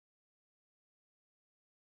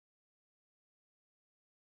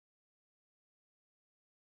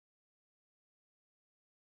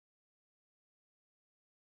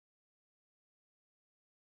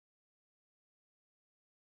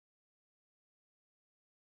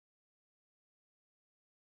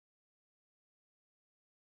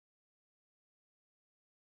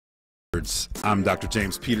WURDs. I'm Dr.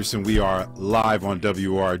 James Peterson. We are live on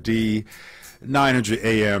WURD, 900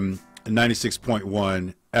 AM,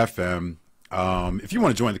 96.1 FM. If you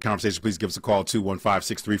want to join the conversation, please give us a call,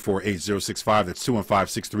 215-634-8065. That's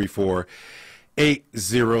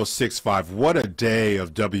 215-634-8065. What a day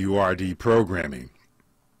of WURD programming.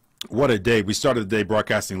 What a day. We started the day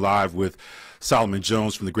broadcasting live with Solomon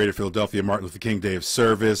Jones from the Greater Philadelphia Martin Luther King Day of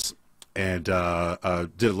Service, and did a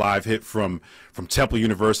live hit from Temple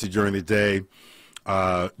University during the day.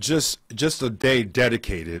 Just a day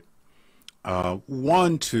dedicated,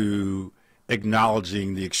 one, to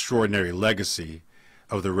acknowledging the extraordinary legacy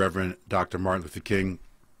of the Reverend Dr. Martin Luther King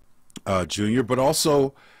Jr., but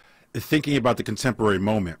also thinking about the contemporary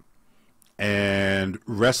moment and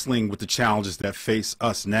wrestling with the challenges that face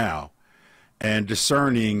us now, and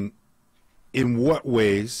discerning in what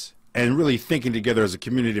ways, and really thinking together as a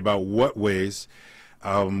community about what ways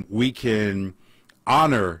we can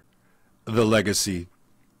honor the legacy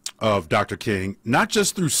of Dr. King, not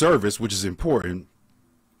just through service, which is important,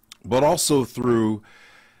 but also through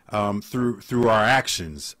our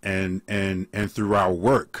actions and through our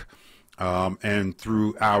work, and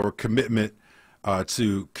through our commitment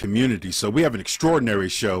to community. So we have an extraordinary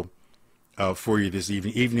show for you this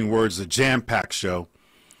evening. Evening WURD is a jam-packed show.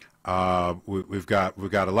 We've got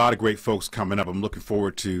a lot of great folks coming up. I'm looking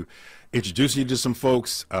forward to introducing you to some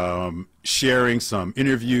folks, sharing some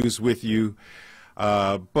interviews with you.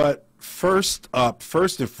 But first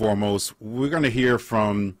and foremost, we're going to hear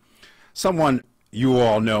from someone you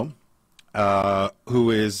all know,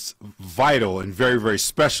 who is vital and very, very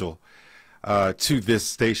special to this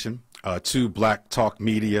station, to Black Talk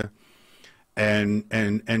Media, and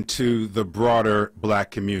to the broader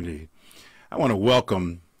Black community. I want to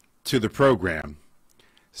welcome to the program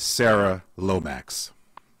Sarah Lomax.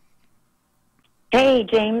 Hey,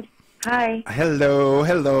 James. Hi. Hello.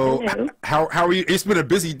 Hello. How are you? It's been a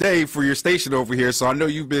busy day for your station over here, so I know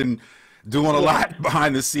you've been doing a lot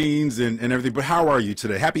behind the scenes and everything, but how are you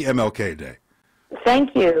today? Happy MLK Day.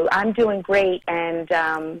 Thank you. I'm doing great, and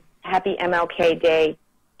happy MLK Day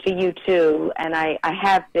to you too. And I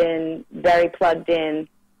have been very plugged in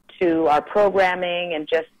to our programming and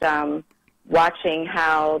just watching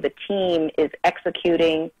how the team is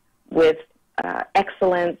executing with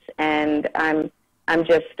excellence, and I'm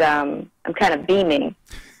kind of beaming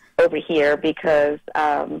over here because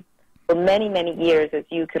for many, many years, as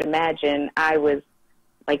you could imagine, I was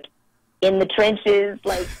like in the trenches,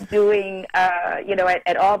 like doing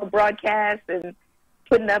at all the broadcasts and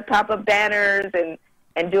putting up pop-up banners and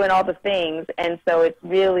doing all the things. And so it's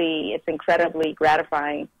incredibly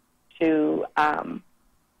gratifying to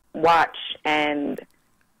watch and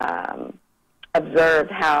observe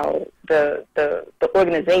how the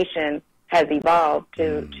organization has evolved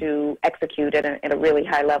to execute at a really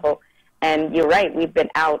high level. And you're right, we've been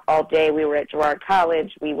out all day. We were at Girard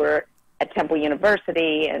College, we were at Temple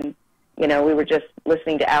University, and we were just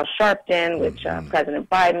listening to Al Sharpton, which President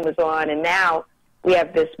Biden was on, and now we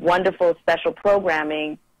have this wonderful special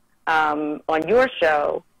programming on your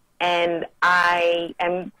show. And I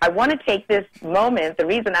want to take this moment, the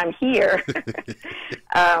reason I'm here,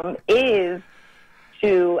 is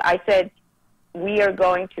I said, we are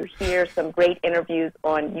going to hear some great interviews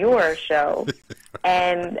on your show.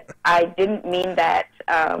 And I didn't mean that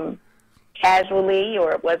casually,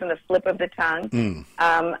 or it wasn't a slip of the tongue.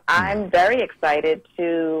 I'm very excited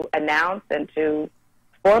to announce and to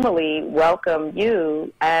formally welcome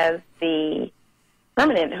you as the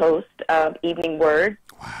permanent host of Evening WURD.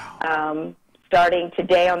 Wow. Starting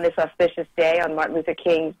today on this auspicious day, on Martin Luther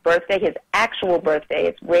King's birthday, his actual birthday.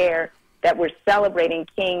 It's rare that we're celebrating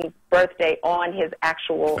King's birthday on his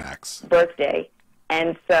actual birthday.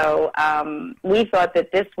 And so we thought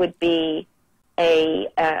that this would be a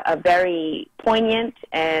very poignant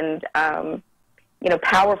and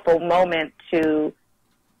powerful moment to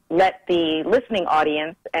let the listening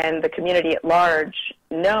audience and the community at large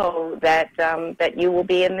know that that you will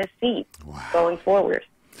be in this seat going forward.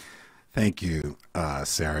 Thank you,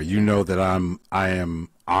 Sarah. You know that I am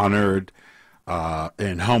honored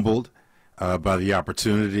and humbled by the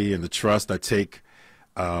opportunity and the trust. I take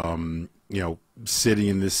sitting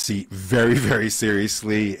in this seat very, very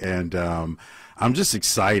seriously, and I'm just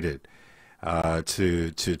excited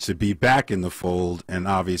to be back in the fold, and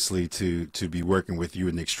obviously to be working with you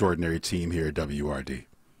and the extraordinary team here at WURD.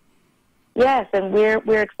 Yes, and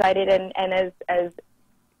we're excited, and as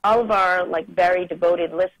all of our very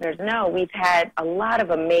devoted listeners know, we've had a lot of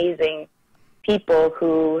amazing people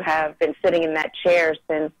who have been sitting in that chair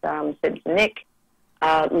since Nick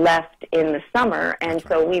left in the summer, and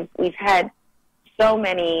so we've had so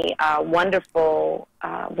many wonderful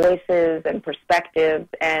voices and perspectives,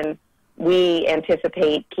 and we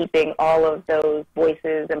anticipate keeping all of those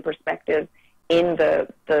voices and perspectives in the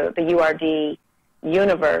URD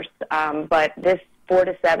universe. But this 4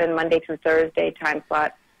 to 7, Monday through Thursday time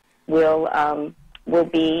slot will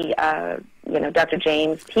be, Dr.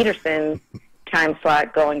 James Peterson's time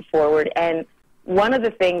slot going forward. And one of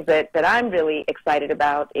the things that I'm really excited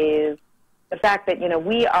about is the fact that,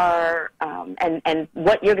 we are, and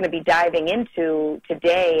what you're going to be diving into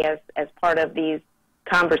today as part of these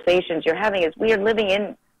conversations you're having, is we are living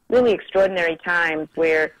in really extraordinary times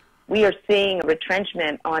where we are seeing a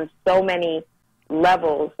retrenchment on so many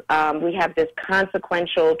levels. We have this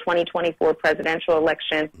consequential 2024 presidential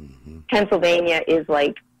election. Mm-hmm. Pennsylvania is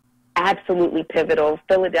like absolutely pivotal.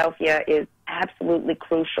 Philadelphia is absolutely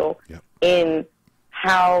crucial. Yep. In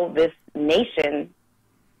how this nation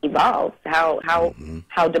evolves, how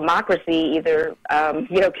democracy either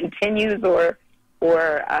continues or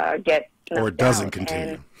gets snuffed or it doesn't out.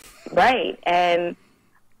 continue. Right. And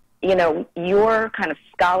your kind of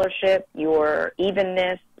scholarship, your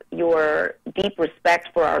evenness, your deep respect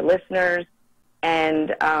for our listeners,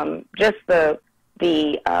 and just the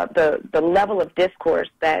level of discourse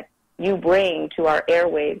that you bring to our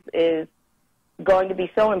airwaves is going to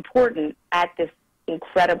be so important at this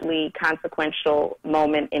incredibly consequential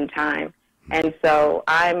moment in time. And so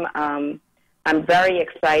I'm very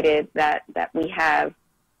excited that we have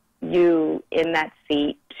you in that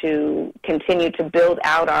seat to continue to build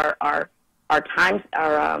out our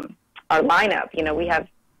lineup. We have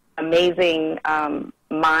amazing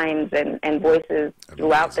minds and voices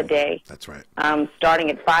throughout the day. That's right. Starting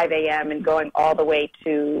at 5 a.m. and going all the way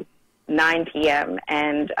to 9 p.m.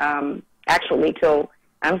 and actually till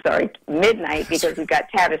midnight, because we've got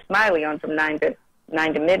Tavis Smiley on from 9 to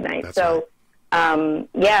midnight. That's so.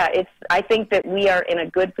 Right. I think that we are in a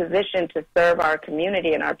good position to serve our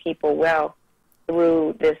community and our people well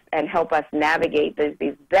through this and help us navigate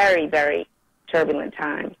these very, very turbulent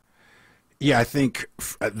times. Yeah, I think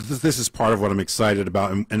this is part of what I'm excited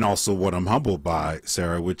about, and also what I'm humbled by,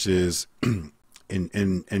 Sarah, which is, you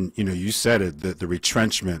said it, the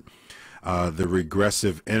retrenchment, the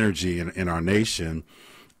regressive energy in our nation,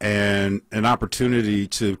 and an opportunity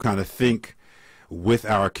to kind of think with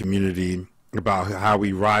our community about how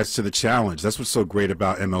we rise to the challenge. That's what's so great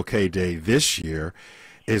about MLK Day this year,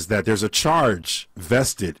 is that there's a charge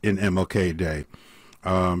vested in MLK Day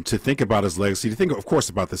to think about his legacy, to think, of course,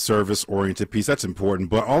 about the service-oriented piece. That's important,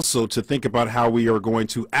 but also to think about how we are going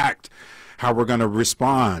to act, how we're going to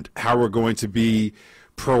respond, how we're going to be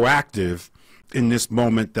proactive in this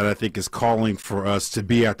moment that I think is calling for us to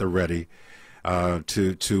be at the ready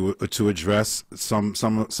to address some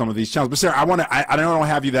of these challenges. But Sarah, I don't want to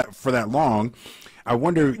have you for that long. I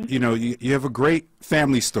wonder, you have a great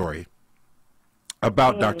family story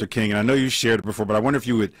about Dr. King, and I know you shared it before, but I wonder if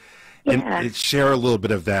you would share a little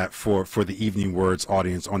bit of that for the Evening Words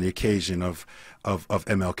audience on the occasion of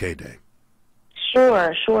MLK Day.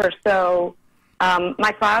 Sure. So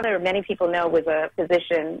my father, many people know, was a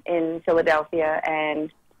physician in Philadelphia,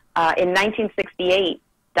 and in 1968,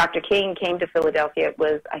 Dr. King came to Philadelphia.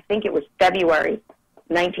 I think it was February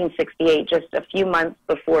 1968, just a few months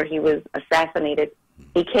before he was assassinated.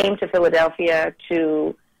 He came to Philadelphia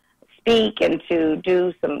to speak and to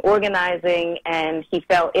do some organizing, and he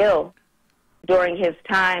fell ill during his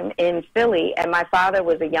time in Philly. And my father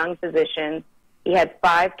was a young physician. He had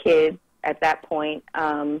 5 kids at that point,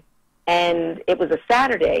 and it was a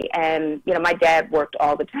Saturday. And my dad worked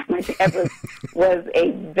all the time. My dad was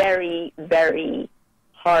a very, very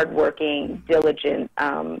hardworking, diligent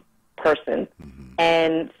person.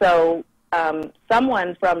 And so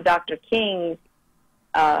someone from Dr. King's,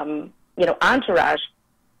 entourage,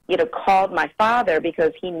 called my father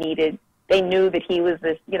because they knew that he was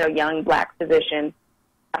this, young black physician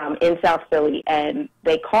in South Philly. And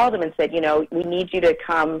they called him and said, we need you to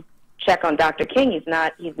come check on Dr. King. He's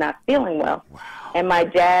not feeling well. Wow. And my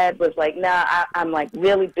dad was like, nah, I'm like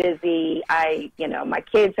really busy. My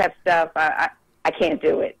kids have stuff. I can't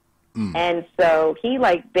do it. And so he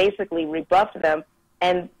basically rebuffed them,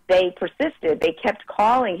 and they persisted. They kept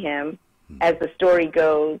calling him, as the story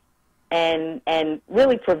goes, and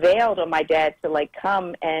really prevailed on my dad to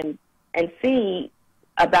come and see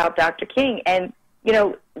about Dr. King. And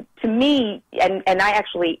to me, and I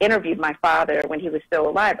actually interviewed my father when he was still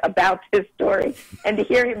alive about this story, and to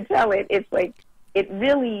hear him tell it, it's it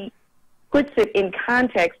really puts it in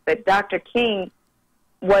context that Dr. King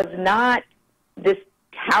was not this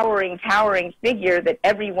towering figure that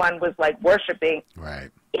everyone was worshiping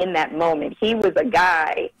in that moment. He was a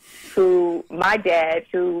guy who, my dad,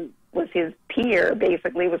 who was his peer,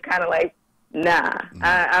 basically was kind of like, nah,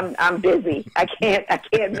 I'm busy. I can't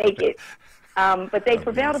make it. But they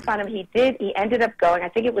prevailed upon him. He ended up going, I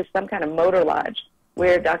think it was some kind of motor lodge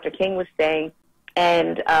where Dr. King was staying.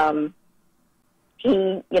 And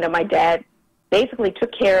my dad basically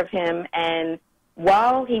took care of him. And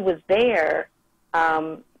while he was there,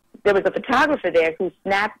 there was a photographer there who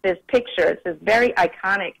snapped this picture. It's this very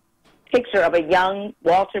iconic picture of a young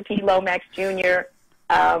Walter P. Lomax Jr.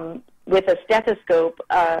 With a stethoscope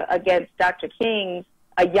against Dr. King's,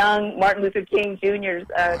 a young Martin Luther King Jr.'s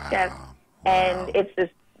chest. And it's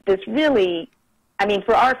this really, I mean,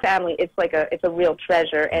 for our family, it's a real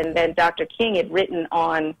treasure. And then Dr. King had written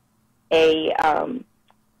on a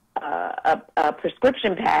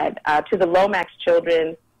prescription pad to the Lomax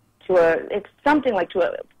children it's something like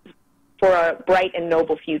for a bright and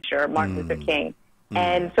noble future, Martin Luther King.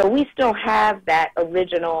 And so we still have that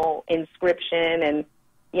original inscription, and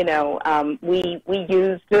we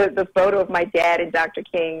used the photo of my dad and Dr.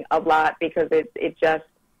 King a lot because it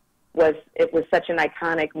was such an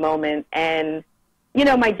iconic moment. And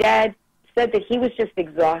my dad said that he was just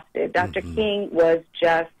exhausted. Dr. King was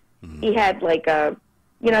just he had like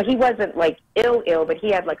he wasn't like ill, but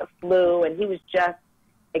he had like a flu, and he was just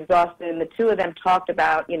exhausted. And the two of them talked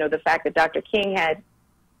about the fact that Dr. King had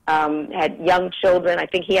young children. I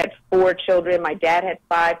think he had 4 children. My dad had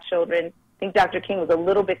 5 children. I think Dr. King was a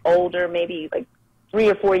little bit older, maybe like 3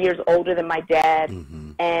 or 4 years older than my dad.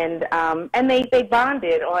 And they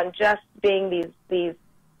bonded on just being these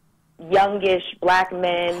youngish black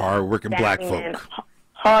men, hard-working black folk,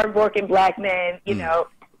 hard-working black men,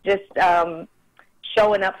 just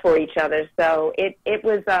showing up for each other. So it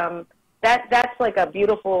was that's like a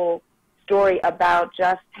beautiful story about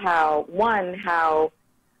just how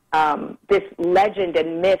this legend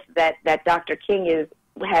and myth that Dr. King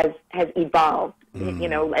has evolved,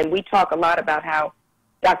 and we talk a lot about how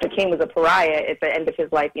Dr. King was a pariah at the end of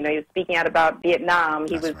his life. He was speaking out about Vietnam.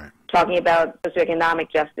 He was talking about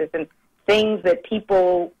socioeconomic justice and things that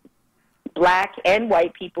people, black and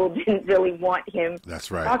white people, didn't really want him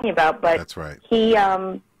talking about. But he,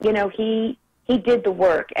 he did the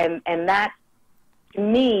work, and that, to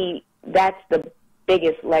me, that's the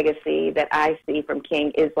biggest legacy that I see from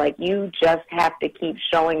King is like you just have to keep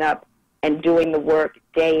showing up and doing the work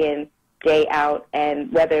day in, day out, and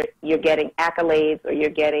whether you're getting accolades or you're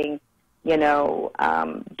getting,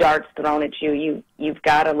 darts thrown at you, you've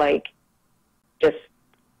got to like just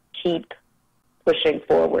keep pushing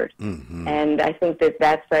forward. And I think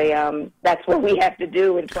that's what we have to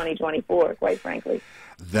do in 2024, quite frankly.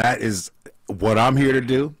 That is what I'm here to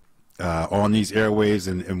do on these airwaves,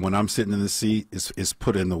 and when I'm sitting in the seat is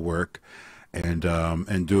put in the work and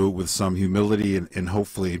do it with some humility and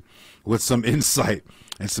hopefully with some insight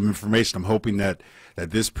and some information. I'm hoping that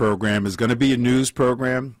this program is going to be a news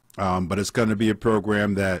program, but it's going to be a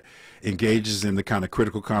program that engages in the kind of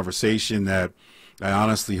critical conversation that I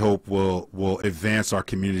honestly hope will advance our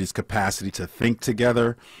community's capacity to think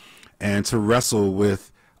together and to wrestle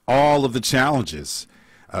with all of the challenges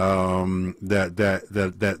that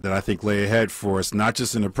I think lay ahead for us, not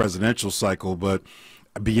just in the presidential cycle, but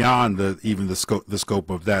beyond even the scope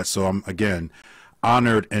of that. So I'm again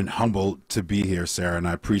honored and humbled to be here, Sarah, and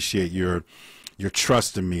I appreciate your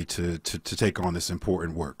trust in me to take on this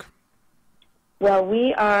important work. Well,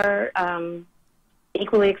 we are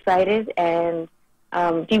equally excited, and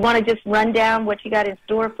do you want to just run down what you got in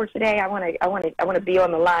store for today? I want to be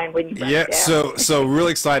on the line when you run it down. So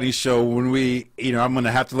really exciting show. When I'm going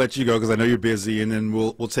to have to let you go because I know you're busy, and then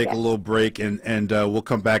we'll take a little break and we'll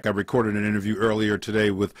come back. I recorded an interview earlier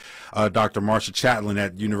today with Dr. Marsha Chatelain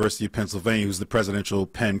at University of Pennsylvania, who's the Presidential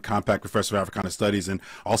Penn Compact Professor of Africana Studies and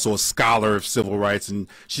also a scholar of civil rights, and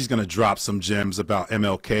she's going to drop some gems about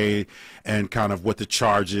MLK and kind of what the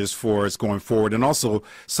charge is for us going forward, and also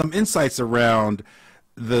some insights around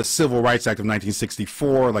the Civil Rights Act of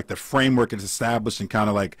 1964, like the framework it's established and kind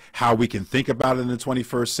of like how we can think about it in the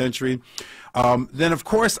 21st century. Then, of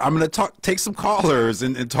course, I'm going to take some callers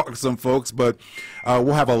and talk to some folks, but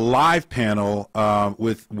we'll have a live panel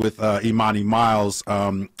with Imani Miles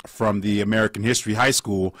from the American History High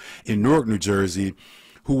School in Newark, New Jersey,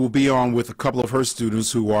 who will be on with a couple of her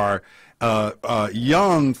students who are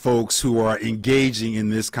young folks who are engaging in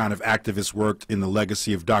this kind of activist work in the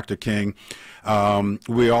legacy of Dr. King.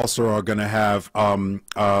 We also are going to have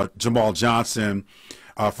Jamal Johnson,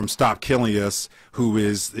 from Stop Killing Us, who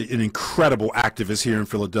is an incredible activist here in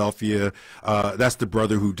Philadelphia. That's the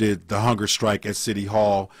brother who did the hunger strike at City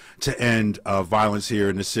Hall to end violence here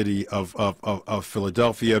in the city of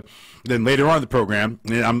Philadelphia. Then later on in the program,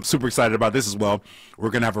 and I'm super excited about this as well, we're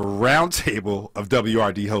going to have a roundtable of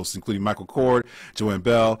WRD hosts, including Michael Cord, Joanne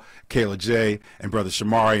Bell, Kayla J, and Brother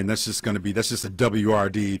Shamari, and that's just a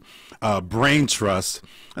WRD brain trust.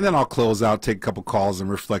 And then I'll close out, take a couple calls, and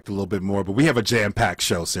reflect a little bit more. But we have a jam-packed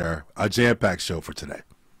show, Sarah, a jam-packed show for today.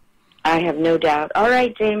 I have no doubt. All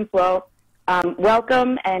right, James. Well,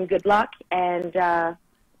 welcome and good luck, and I'll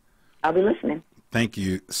be listening. Thank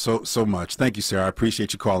you so much. Thank you, Sarah. I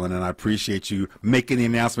appreciate you calling, and I appreciate you making the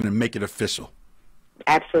announcement and make it official.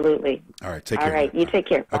 Absolutely. All right, take care. All right, you take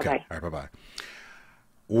care. Okay. Bye-bye. All right, bye-bye.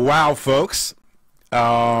 Wow, folks.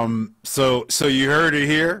 So you heard it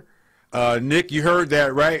here. Nick, you heard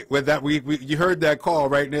that, right? With that, you heard that call,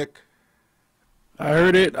 right, Nick? I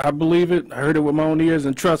heard it. I believe it. I heard it with my own ears,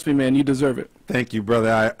 and trust me, man, you deserve it. Thank you,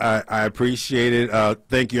 brother. I appreciate it.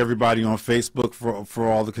 Thank you, everybody on Facebook for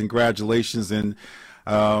all the congratulations and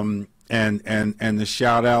the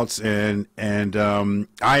shout outs, and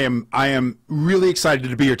I am really excited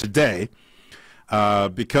to be here today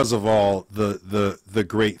because of all the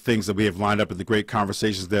great things that we have lined up and the great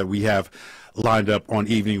conversations that we have lined up on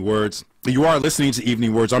Evening Words. You are listening to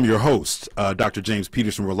Evening Words. I'm your host, Dr. James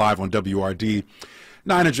Peterson. We're live on WRD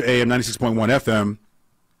 900 AM, 96.1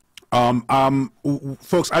 FM.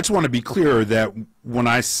 Folks, I just want to be clear that when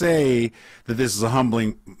I say that this is a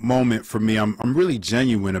humbling moment for me, I'm really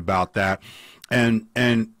genuine about that. And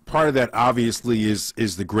part of that obviously is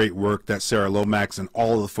the great work that Sarah Lomax and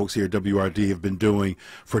all of the folks here at WRD have been doing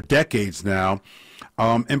for decades now.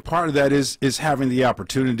 And part of that is having the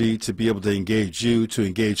opportunity to be able to engage you, to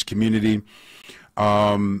engage community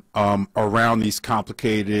around these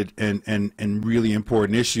complicated and really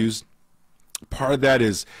important issues. Part of that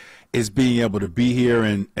is being able to be here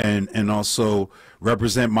and also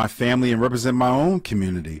represent my family and represent my own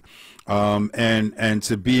community, and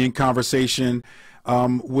to be in conversation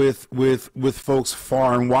with folks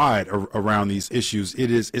far and wide around these issues.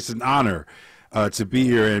 It's an honor to be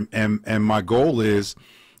here, and my goal is,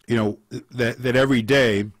 that every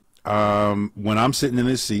day when I'm sitting in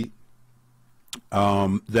this seat,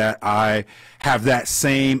 that I have that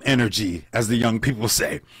same energy, as the young people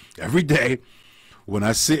say. Every day when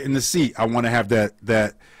I sit in the seat, I want to have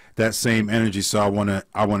that same energy. So I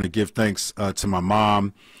want to give thanks to my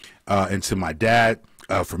mom and to my dad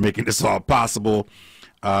for making this all possible.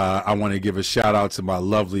 I want to give a shout out to my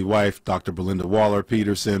lovely wife, Dr. Belinda Waller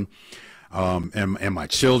Peterson, and my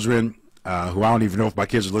children, who I don't even know if my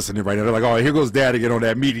kids are listening right now. They're like, "Oh, here goes Dad again on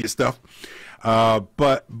that media stuff."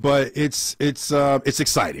 But it's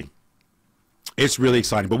exciting. It's really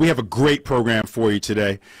exciting. But we have a great program for you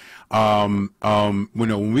today. When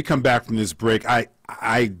we come back from this break,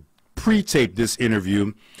 I pre-taped this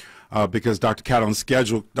interview because Dr. Catlin's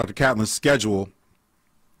schedule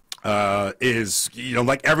is,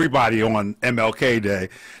 like everybody on MLK Day,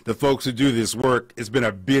 the folks who do this work, it's been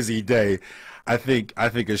a busy day. I think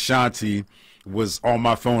Ashanti was on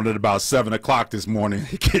my phone at about 7 o'clock this morning,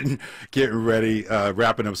 getting ready,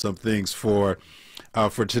 wrapping up some things for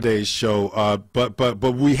today's show.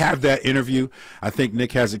 But we have that interview. I think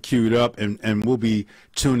Nick has it queued up, and we'll be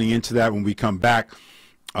tuning into that when we come back.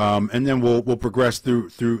 And then we'll progress through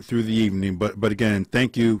the evening. But again,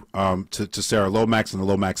 thank you to Sarah Lomax and the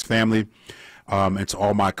Lomax family, and to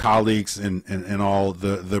all my colleagues and all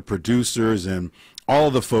the producers and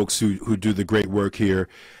all the folks who do the great work here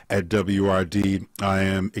at WRD. I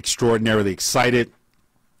am extraordinarily excited,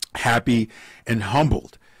 happy, and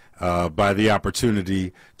humbled by the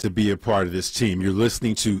opportunity to be a part of this team. You're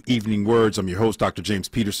listening to Evening Words. I'm your host, Dr. James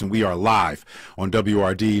Peterson. We are live on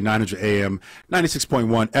WRD 900 AM,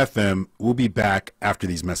 96.1 FM. We'll be back after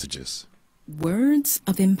these messages. Words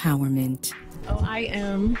of empowerment. Oh, I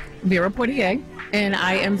am Vera Portier, and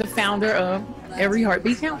I am the founder of Every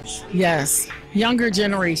Heartbeat Counts. Yes, younger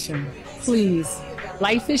generation, please.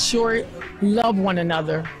 Life is short. Love one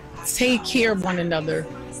another. Take care of one another.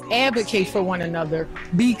 Advocate for one another.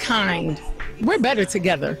 Be kind. We're better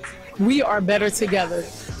together. We are better together.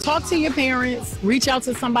 Talk to your parents. Reach out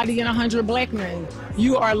to somebody in 100 Black Men.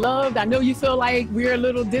 You are loved. I know you feel like we're a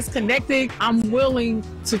little disconnected. I'm willing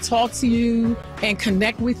to talk to you and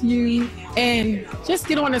connect with you and just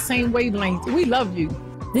get on the same wavelength. We love you.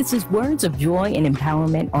 This is Words of Joy and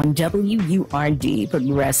Empowerment on WURD,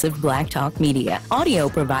 Progressive Black Talk Media. Audio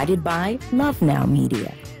provided by Love Now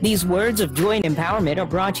Media. These Words of Joy and Empowerment are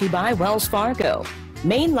brought to you by Wells Fargo,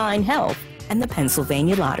 Mainline Health, and the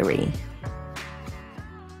Pennsylvania Lottery.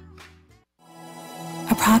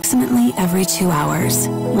 Approximately every 2 hours,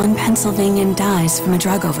 one Pennsylvanian dies from a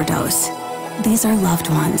drug overdose. These are loved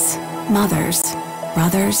ones, mothers,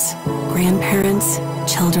 brothers, grandparents,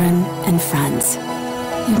 children, and friends.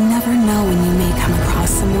 You never know when you may come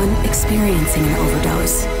across someone experiencing an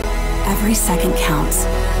overdose. Every second counts,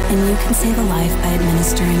 and you can save a life by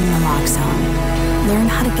administering naloxone. Learn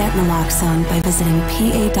how to get naloxone by visiting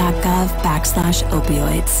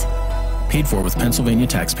pa.gov/opioids. Paid for with Pennsylvania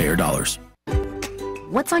taxpayer dollars.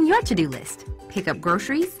 What's on your to-do list? Pick up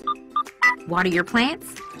groceries? Water your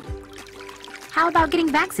plants? How about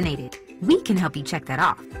getting vaccinated? We can help you check that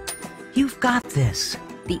off. You've got this.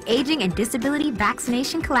 The Aging and Disability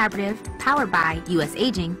Vaccination Collaborative, powered by U.S.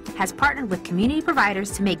 Aging, has partnered with community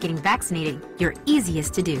providers to make getting vaccinated your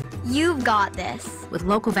easiest to do. You've got this. With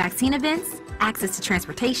local vaccine events, access to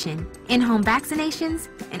transportation, in-home vaccinations,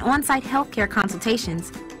 and on-site healthcare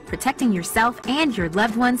consultations, protecting yourself and your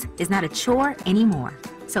loved ones is not a chore anymore.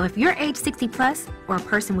 So if you're age 60 plus or a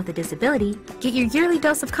person with a disability, get your yearly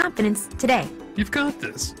dose of confidence today. You've got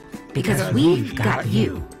this. Because we've got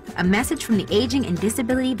you. A message from the Aging and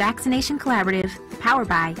Disability Vaccination Collaborative, powered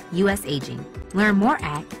by U.S. Aging. Learn more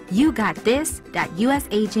at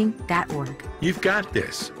yougottthis.usaging.org. You've got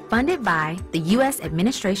this. Funded by the U.S.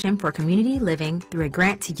 Administration for Community Living through a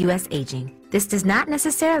grant to U.S. Aging. This does not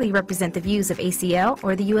necessarily represent the views of ACL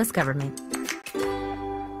or the U.S. government.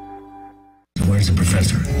 Where's the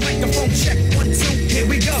professor? Microphone check, 1, 2, here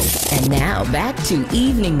we go. And now back to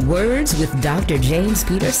Evening Words with Dr. James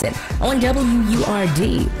Peterson on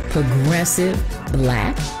WURD, Progressive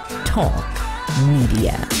Black Talk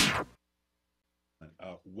Media.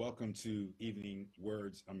 Welcome to Evening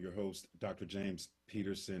Words. I'm your host, Dr. James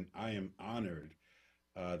Peterson. I am honored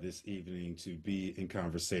this evening to be in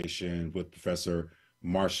conversation with Professor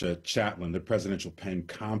Marcia Chatelain, the Presidential Penn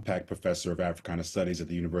Compact Professor of Africana Studies at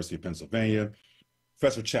the University of Pennsylvania.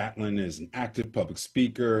 Professor Chatelain is an active public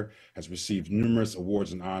speaker, has received numerous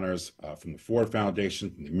awards and honors from the Ford Foundation,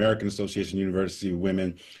 from the American Association of University of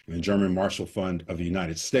Women, and the German Marshall Fund of the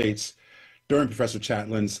United States. During Professor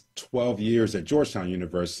Chatelain's 12 years at Georgetown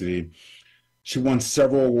University, she won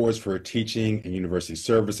several awards for her teaching and university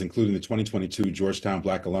service, including the 2022 Georgetown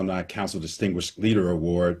Black Alumni Council Distinguished Leader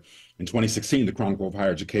Award. In 2016, the Chronicle of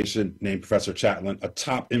Higher Education named Professor Chatelain a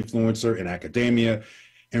top influencer in academia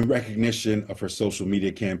in recognition of her social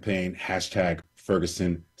media campaign,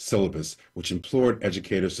 #Ferguson Syllabus, which implored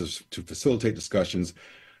educators to facilitate discussions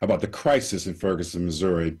about the crisis in Ferguson,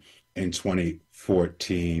 Missouri in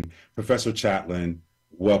 2014. Professor Chatelain,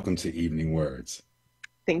 welcome to Evening Words.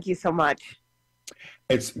 Thank you so much.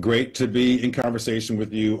 It's great to be in conversation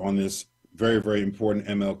with you on this very, very important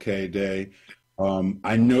MLK Day.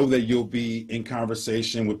 I know that you'll be in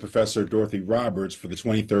conversation with Professor Dorothy Roberts for the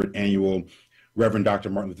 23rd Annual Reverend Dr.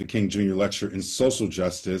 Martin Luther King Jr. Lecture in Social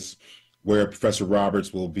Justice, where Professor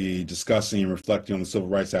Roberts will be discussing and reflecting on the Civil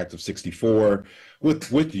Rights Act of '64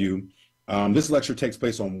 with you. This lecture takes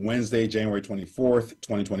place on Wednesday, January 24th,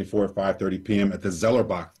 2024 at 5:30 p.m. at the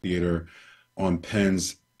Zellerbach Theater on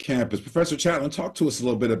Penn's campus. Professor Chatelain, talk to us a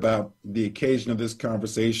little bit about the occasion of this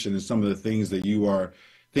conversation and some of the things that you are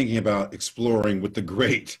thinking about exploring with the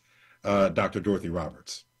great Dr. Dorothy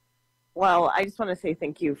Roberts. Well, I just want to say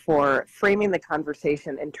thank you for framing the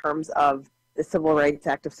conversation in terms of the Civil Rights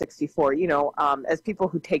Act of '64. You know, as people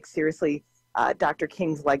who take seriously Dr.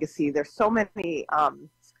 King's legacy, there's so many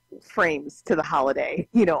frames to the holiday.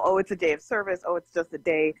 You know, oh, it's a day of service. Oh, it's just a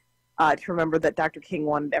day to remember that Dr. King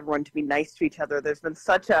wanted everyone to be nice to each other. There's been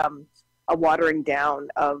such a watering down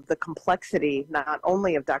of the complexity, not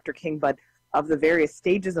only of Dr. King, but of the various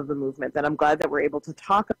stages of the movement, that I'm glad that we're able to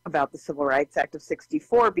talk about the Civil Rights Act of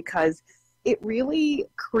 '64, because it really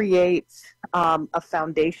creates a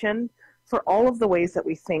foundation for all of the ways that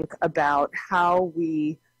we think about how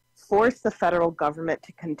we force the federal government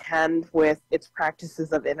to contend with its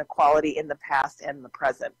practices of inequality in the past and the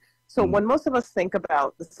present. So when most of us think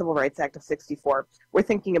about the Civil Rights Act of '64, we're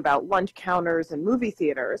thinking about lunch counters and movie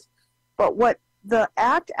theaters. But what the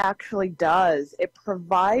Act actually does, it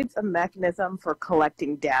provides a mechanism for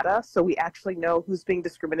collecting data so we actually know who's being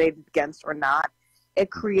discriminated against or not. It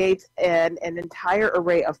creates an entire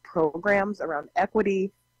array of programs around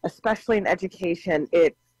equity, especially in education.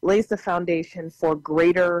 It lays the foundation for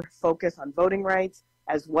greater focus on voting rights,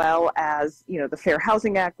 as well as, you know, the Fair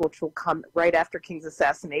Housing Act, which will come right after King's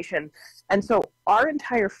assassination. And so our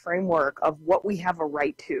entire framework of what we have a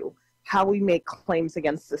right to, how we make claims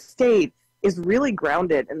against the state, is really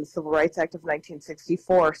grounded in the Civil Rights Act of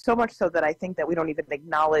 1964, so much so that I think that we don't even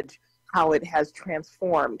acknowledge how it has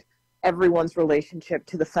transformed everyone's relationship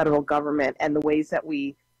to the federal government and the ways that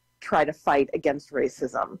we try to fight against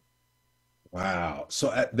racism. Wow. So,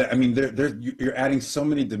 I mean, you're adding so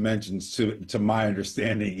many dimensions to my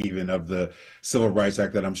understanding even of the Civil Rights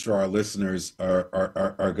Act that I'm sure our listeners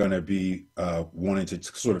are going to be wanting to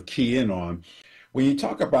sort of key in on. When you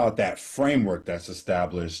talk about that framework that's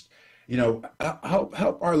established, you know,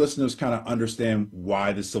 help our listeners kind of understand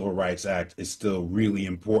why the Civil Rights Act is still really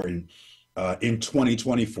important in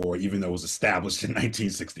 2024, even though it was established in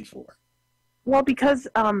 1964. Well, because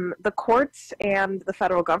the courts and the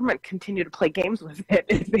federal government continue to play games with it.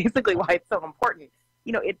 It's basically why it's so important.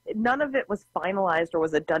 You know, none of it was finalized or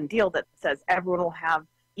was a done deal that says everyone will have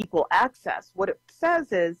equal access. What it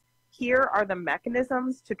says is, here are the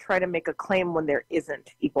mechanisms to try to make a claim when there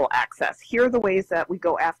isn't equal access. Here are the ways that we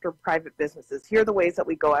go after private businesses. Here are the ways that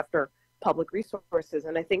we go after public resources.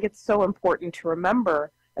 And I think it's so important to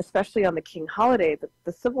remember, especially on the King holiday, that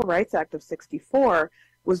the Civil Rights Act of '64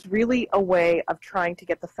 was really a way of trying to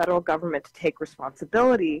get the federal government to take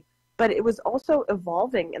responsibility, but it was also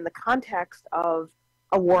evolving in the context of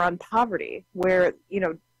a war on poverty, where, you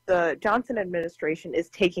know, the Johnson administration is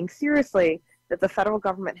taking seriously that the federal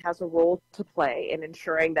government has a role to play in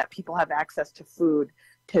ensuring that people have access to food,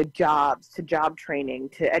 to jobs, to job training,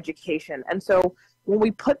 to education. And so when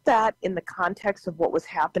we put that in the context of what was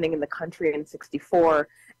happening in the country in '64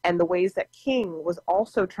 and the ways that King was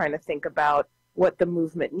also trying to think about what the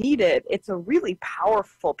movement needed, it's a really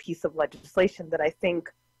powerful piece of legislation that I think,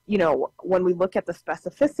 you know, when we look at the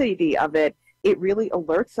specificity of it, it really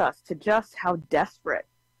alerts us to just how desperate,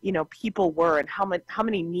 you know, people were and how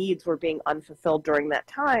many needs were being unfulfilled during that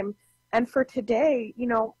time. And for today, you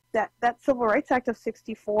know, that Civil Rights Act of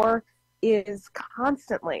 '64 is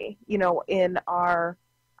constantly, you know, in our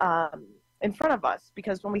in front of us,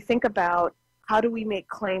 because when we think about how do we make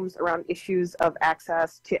claims around issues of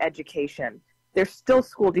access to education, there's still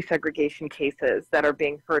school desegregation cases that are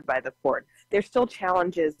being heard by the court. There's still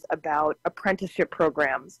challenges about apprenticeship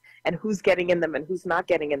programs and who's getting in them and who's not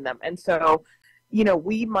getting in them. And so, you know,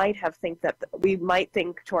 we might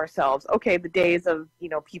think to ourselves, okay, the days of, you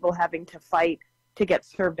know, people having to fight to get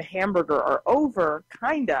served a hamburger are over,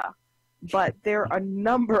 kinda. But there are a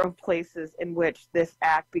number of places in which this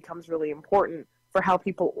act becomes really important for how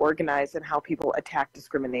people organize and how people attack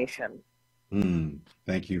discrimination.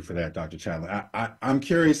 Thank you for that, Dr. Chandler. I'm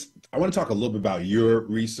curious, I want to talk a little bit about your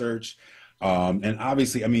research. And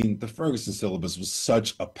obviously, I mean, the Ferguson syllabus was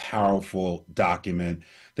such a powerful document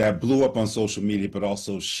that blew up on social media, but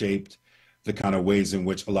also shaped the kind of ways in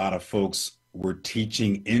which a lot of folks were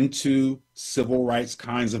teaching into civil rights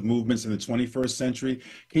kinds of movements in the 21st century.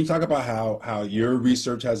 Can you talk about how your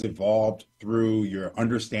research has evolved through your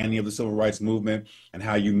understanding of the civil rights movement and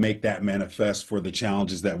how you make that manifest for the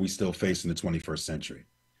challenges that we still face in the 21st century?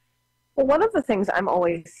 Well, one of the things I'm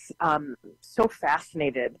always so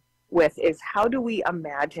fascinated with is how do we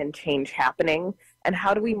imagine change happening and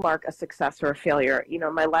how do we mark a success or a failure? You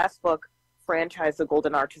know, my last book, Franchise, The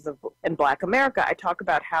Golden Arches in Black America, I talk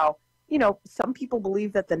about how, you know, some people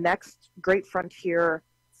believe that the next great frontier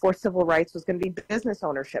for civil rights was going to be business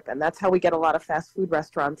ownership. And that's how we get a lot of fast food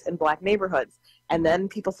restaurants in Black neighborhoods. And then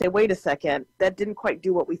people say, wait a second, that didn't quite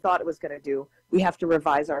do what we thought it was going to do. We have to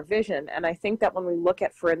revise our vision. And I think that when we look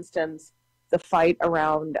at, for instance, the fight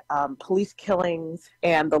around police killings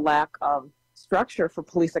and the lack of structure for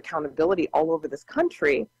police accountability all over this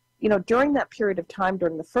country, you know, during that period of time,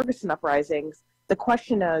 during the Ferguson uprisings, the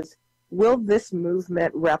question is, will this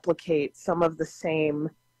movement replicate some of the same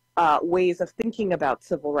ways of thinking about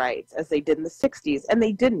civil rights as they did in the '60s? And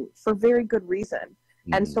they didn't, for very good reason.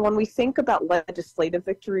 Mm-hmm. And so when we think about legislative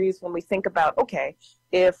victories, when we think about, okay,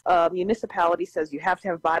 if a municipality says you have to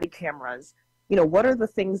have body cameras, you know, what are the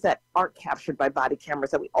things that aren't captured by body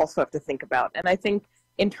cameras that we also have to think about? And I think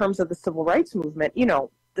in terms of the civil rights movement, you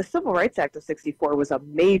know, the Civil Rights Act of '64 was a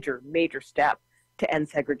major, major step to end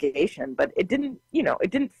segregation, but it didn't, you know,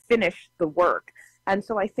 it didn't finish the work. And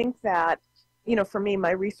so I think that, you know, for me,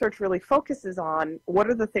 my research really focuses on what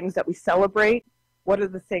are the things that we celebrate, what are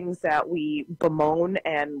the things that we bemoan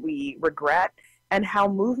and we regret, and how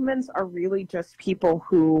movements are really just people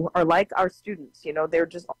who are like our students. You know, they're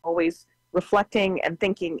just always reflecting and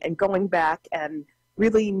thinking and going back and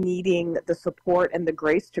really needing the support and the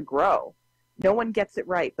grace to grow. No one gets it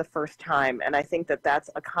right the first time, and I think that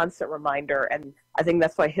that's a constant reminder, and I think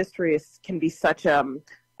that's why history can be such a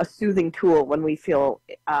soothing tool when we feel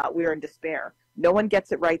we're in despair. No one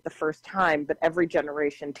gets it right the first time, but every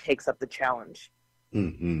generation takes up the challenge.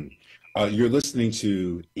 Mm-hmm. You're listening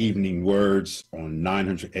to Evening Words on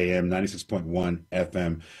 900 AM, 96.1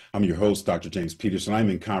 FM. I'm your host, Dr. James Peterson. I'm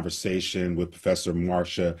in conversation with Professor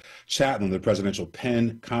Marcia Chatelain, the Presidential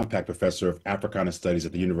Penn Compact Professor of Africana Studies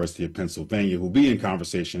at the University of Pennsylvania, who will be in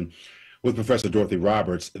conversation with Professor Dorothy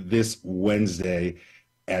Roberts this Wednesday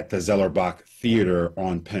at the Zellerbach Theater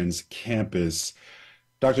on Penn's campus.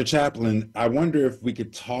 Dr. Chaplin, I wonder if we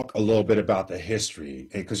could talk a little bit about the history,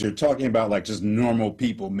 because you're talking about like just normal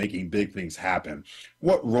people making big things happen.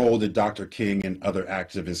 What role did Dr. King and other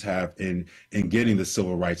activists have in getting the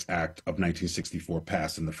Civil Rights Act of 1964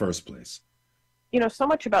 passed in the first place? You know, so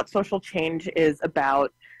much about social change is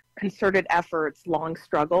about concerted efforts, long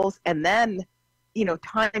struggles, and then, you know,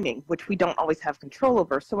 timing, which we don't always have control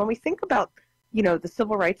over. So when we think about, you know, the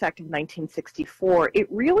Civil Rights Act of 1964,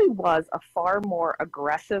 it really was a far more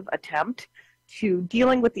aggressive attempt to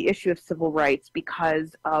dealing with the issue of civil rights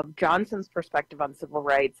because of Johnson's perspective on civil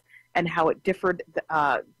rights and how it differed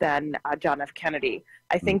than John F. Kennedy.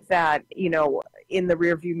 I think that, you know, in the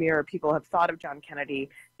rearview mirror, people have thought of John Kennedy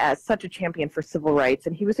as such a champion for civil rights,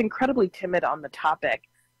 and he was incredibly timid on the topic.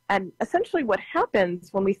 And essentially what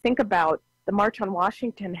happens when we think about the March on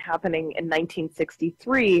Washington happening in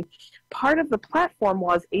 1963, part of the platform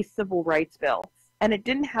was a civil rights bill. And it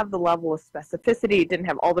didn't have the level of specificity, it didn't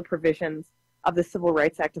have all the provisions of the Civil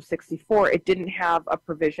Rights Act of 64, it didn't have a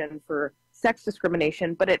provision for sex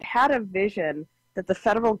discrimination, but it had a vision that the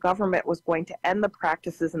federal government was going to end the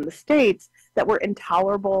practices in the states that were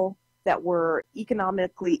intolerable, that were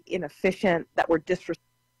economically inefficient, that were disrespectful.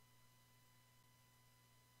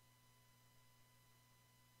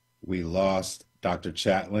 We lost Dr.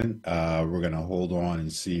 Chaplin. We're going to hold on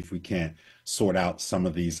and see if we can't sort out some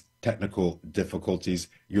of these technical difficulties.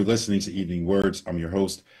 You're listening to Evening Words. I'm your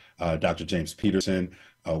host, Dr. James Peterson.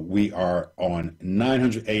 We are on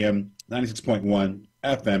 900 AM, 96.1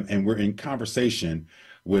 FM, and we're in conversation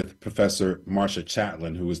with Professor Marcia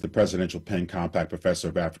Chatelain, who is the Presidential Penn Compact Professor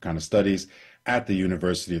of Africana Studies at the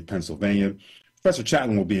University of Pennsylvania. Professor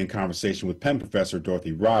Chatelain will be in conversation with Penn Professor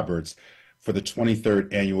Dorothy Roberts for the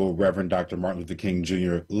 23rd Annual Reverend Dr. Martin Luther King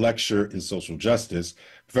Jr. Lecture in Social Justice.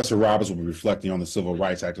 Professor Roberts will be reflecting on the Civil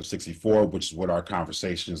Rights Act of 64, which is what our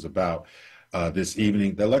conversation is about this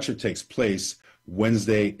evening. The lecture takes place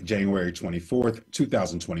Wednesday, January 24th,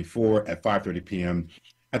 2024 at 5:30 p.m.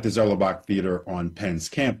 at the Zellerbach Theater on Penn's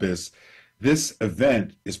campus. This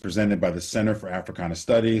event is presented by the Center for Africana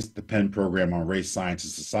Studies, the Penn Program on Race, Science,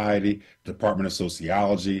 and Society, Department of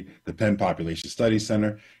Sociology, the Penn Population Studies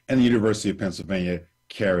Center, and the University of Pennsylvania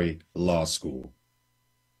Carey Law School.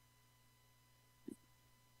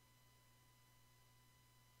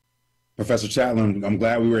 Professor Chatelain, I'm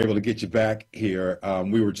glad we were able to get you back here.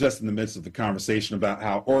 We were just in the midst of the conversation about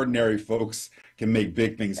how ordinary folks can make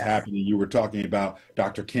big things happen. And you were talking about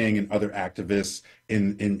Dr. King and other activists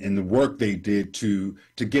in the work they did to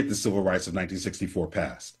get the Civil Rights of 1964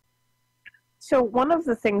 passed. So one of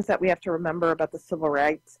the things that we have to remember about the Civil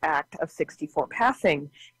Rights Act of 64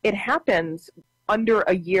 passing, it happens under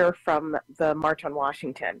a year from the March on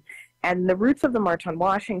Washington. And the roots of the March on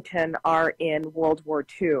Washington are in World War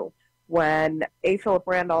II, when A. Philip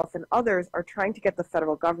Randolph and others are trying to get the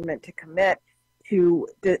federal government to commit to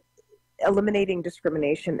eliminating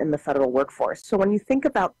discrimination in the federal workforce. So when you think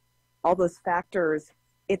about all those factors,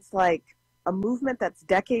 it's like a movement that's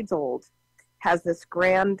decades old has this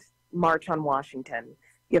grand March on Washington.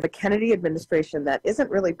 You have a Kennedy administration that isn't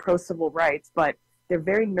really pro-civil rights, but they're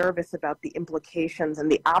very nervous about the implications and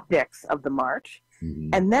the optics of the march.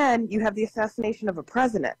 And then you have the assassination of a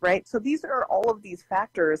president, right? So these are all of these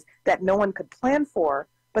factors that no one could plan for,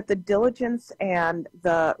 but the diligence and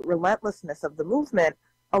the relentlessness of the movement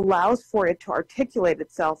allows for it to articulate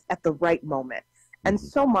itself at the right moment. And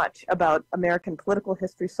so much about American political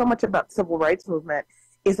history, so much about civil rights movement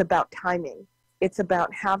is about timing. It's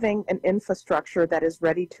about having an infrastructure that is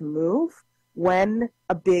ready to move when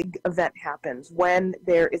a big event happens, when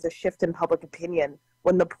there is a shift in public opinion,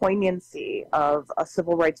 when the poignancy of a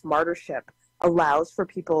civil rights martyrship allows for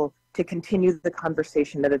people to continue the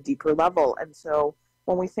conversation at a deeper level. And so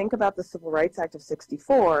when we think about the Civil Rights Act of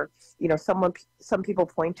 64, you know, some people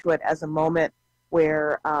point to it as a moment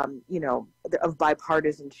where, you know, of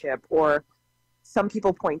bipartisanship, or some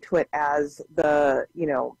people point to it as the, you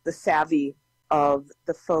know, the savvy of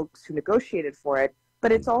the folks who negotiated for it.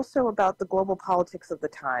 But it's also about the global politics of the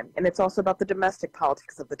time, and it's also about the domestic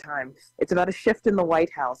politics of the time. It's about a shift in the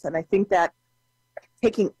White House, and I think that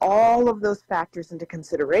taking all of those factors into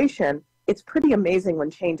consideration, it's pretty amazing when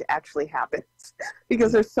change actually happens,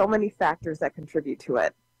 because there's so many factors that contribute to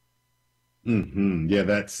it. Yeah,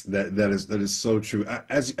 that is so true.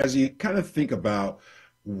 As you kind of think about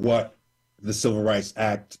what the Civil Rights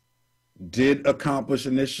Act did accomplish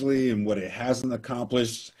initially and what it hasn't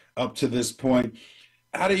accomplished up to this point,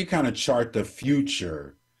 how do you kind of chart the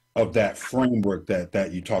future of that framework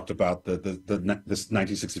that you talked about, this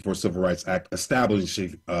 1964 Civil Rights Act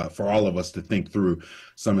establishing for all of us to think through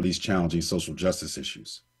some of these challenging social justice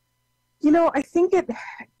issues? You know, I think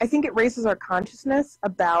it raises our consciousness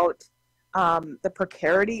about the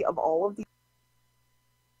precarity of all of these.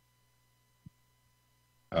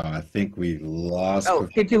 I think we lost. Oh,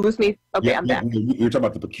 did you lose me? Okay, yeah, I'm back. You're talking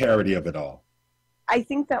about the precarity of it all. I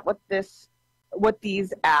think that what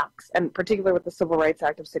these acts, and particularly what the Civil Rights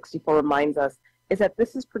Act of '64 reminds us, is that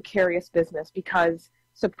this is precarious business because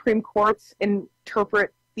Supreme Courts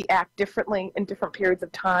interpret the act differently in different periods of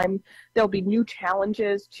time. There'll be new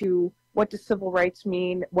challenges to what does civil rights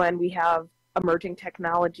mean when we have emerging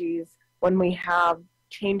technologies, when we have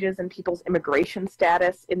changes in people's immigration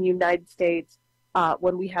status in the United States,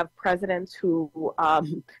 when we have presidents who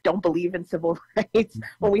don't believe in civil rights,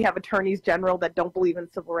 when we have attorneys general that don't believe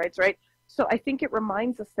in civil rights, right? So I think it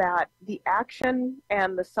reminds us that the action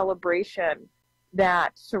and the celebration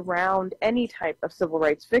that surround any type of civil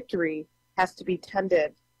rights victory has to be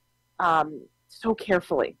tended so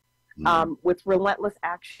carefully, with relentless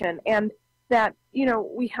action, and that, you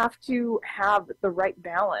know, we have to have the right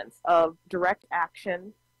balance of direct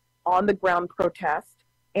action, on the ground protest,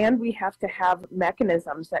 and we have to have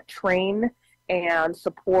mechanisms that train and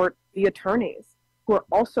support the attorneys who are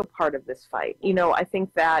also part of this fight. You know, I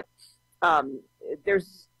think that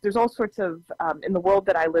there's all sorts of, in the world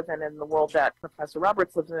that I live in the world that Professor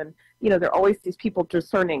Roberts lives in, you know, there are always these people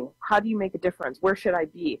discerning, how do you make a difference? Where should I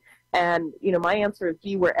be? And, you know, my answer is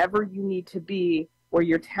be wherever you need to be, where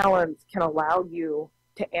your talents can allow you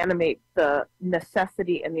to animate the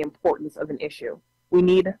necessity and the importance of an issue. We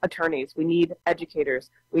need attorneys, we need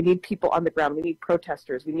educators, we need people on the ground, we need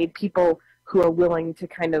protesters, we need people who are willing to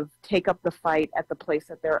kind of take up the fight at the place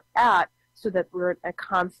that they're at, so that we're in a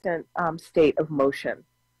constant state of motion.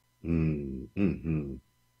 Mm-hmm.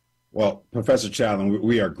 Well, Professor Chatelain,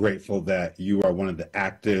 we are grateful that you are one of the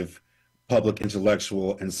active public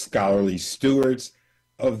intellectual and scholarly stewards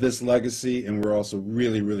of this legacy, and we're also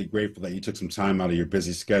really, really grateful that you took some time out of your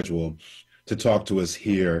busy schedule to talk to us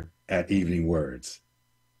here at Evening Words.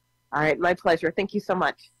 All right, my pleasure. Thank you so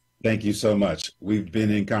much. Thank you so much. We've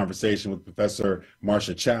been in conversation with Professor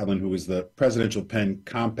Marcia Chatelain, who is the Presidential Penn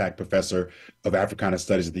Compact Professor of Africana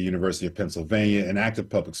Studies at the University of Pennsylvania, an active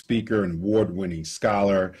public speaker, an award-winning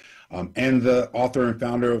scholar, and the author and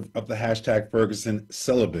founder of the #Ferguson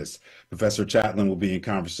syllabus. Professor Chatelain will be in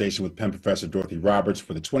conversation with Penn Professor Dorothy Roberts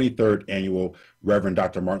for the 23rd Annual Reverend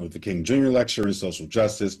Dr. Martin Luther King Jr. Lecture in Social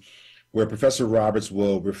Justice, where Professor Roberts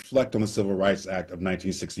will reflect on the Civil Rights Act of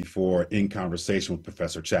 1964 in conversation with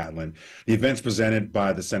Professor Chatelain. The event's presented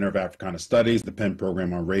by the Center of Africana Studies, the Penn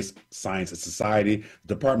Program on Race, Science, and Society,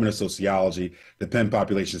 the Department of Sociology, the Penn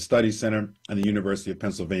Population Studies Center, and the University of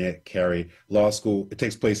Pennsylvania Carey Law School. It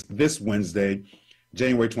takes place this Wednesday,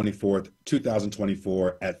 January 24th,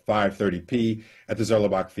 2024 at 5:30 p. at the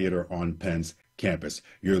Zerlebach Theater on Penn's campus.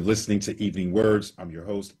 You're listening to Evening Words. I'm your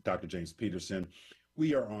host, Dr. James Peterson.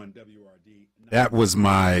 We are on WURD. That was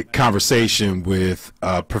my conversation with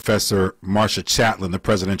Professor Marcia Chatelain, the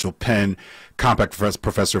Presidential Penn Compact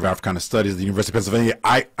Professor of Africana Studies at the University of Pennsylvania.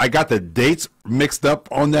 I got the dates mixed up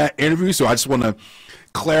on that interview, so I just want to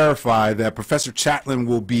clarify that Professor Chatelain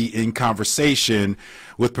will be in conversation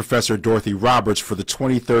with Professor Dorothy Roberts for the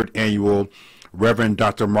 23rd Annual Reverend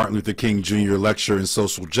Dr. Martin Luther King Jr. Lecture in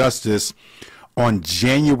Social Justice on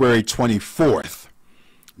January 24th.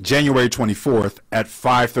 January 24th at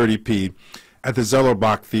 5:30 p. at the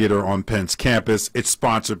Zerlebach Theater on Penn's campus. It's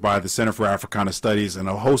sponsored by the Center for Africana Studies and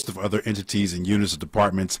a host of other entities and units of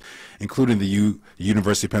departments, including the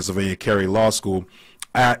University of Pennsylvania Carey Law School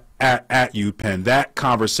at UPenn. That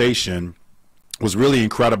conversation was really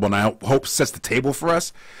incredible, and I hope sets the table for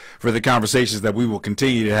us for the conversations that we will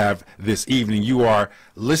continue to have this evening. You are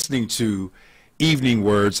listening to Evening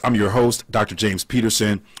Words. I'm your host, Dr. James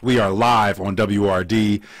Peterson. We are live on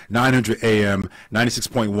WURD, 900 AM,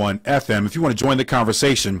 96.1 FM. If you want to join the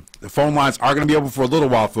conversation, the phone lines are going to be open for a little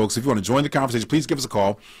while, folks. If you want to join the conversation, please give us a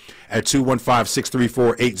call at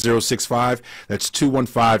 215-634-8065. That's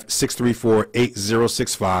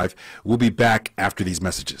 215-634-8065. We'll be back after these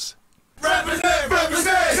messages.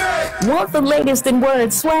 Want the latest in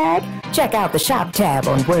Word swag? Check out the shop tab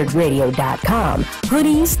on WordRadio.com.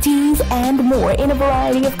 Hoodies, tees, and more in a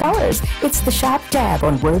variety of colors. It's the shop tab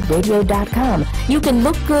on WordRadio.com. You can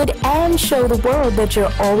look good and show the world that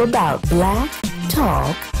you're all about Black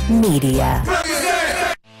Talk Media.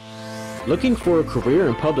 Looking for a career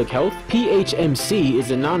in public health? PHMC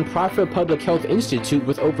is a nonprofit public health institute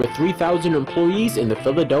with over 3,000 employees in the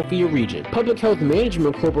Philadelphia region. Public Health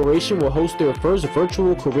Management Corporation will host their first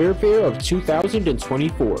virtual career fair of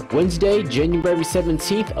 2024, Wednesday, January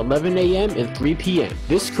 17th, 11 a.m. and 3 p.m.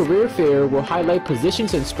 This career fair will highlight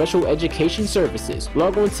positions in special education services.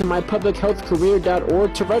 Log on to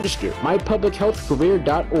mypublichealthcareer.org to register.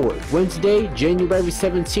 mypublichealthcareer.org, Wednesday, January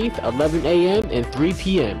 17th, 11 a.m. and 3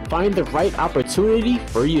 p.m. Find the right opportunity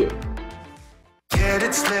for you. Get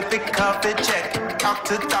it, slip it, cuff it, check it. Talk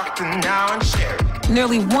to doctor now and share it.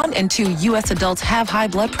 Nearly 1 in 2 U.S. adults have high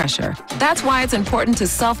blood pressure. That's why it's important to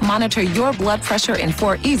self-monitor your blood pressure in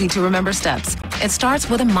 4 easy-to-remember steps. It starts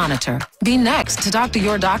with a monitor. Be next to talk to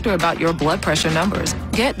your doctor about your blood pressure numbers.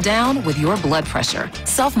 Get down with your blood pressure.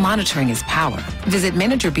 Self-monitoring is power. Visit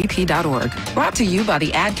managerbp.org. Brought to you by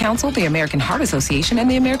the Ad Council, the American Heart Association, and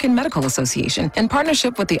the American Medical Association, in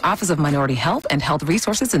partnership with the Office of Minority Health and Health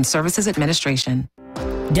Resources and Services Administration.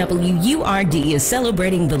 WURD is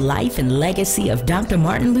celebrating the life and legacy of Dr.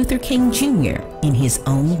 Martin Luther King Jr. in his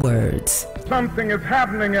own words. Something is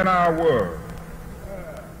happening in our world.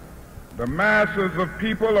 The masses of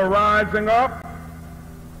people are rising up,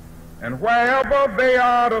 and wherever they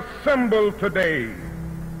are assembled today,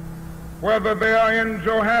 whether they are in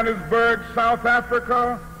Johannesburg, South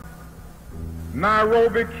Africa,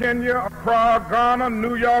 Nairobi, Kenya, Accra, Ghana,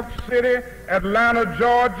 New York City, Atlanta,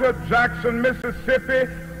 Georgia, Jackson, Mississippi,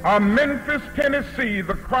 or Memphis, Tennessee,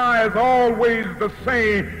 the cry is always the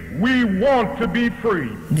same: we want to be free.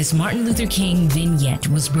 This Martin Luther King vignette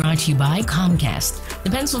was brought to you by Comcast, the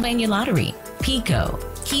Pennsylvania Lottery, PICO,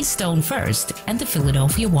 Keystone First, and the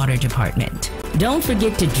Philadelphia Water Department. Don't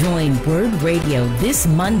forget to join WURD Radio this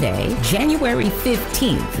Monday, January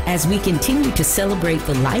 15th, as we continue to celebrate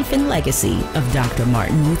the life and legacy of Dr.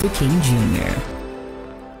 Martin Luther King Jr.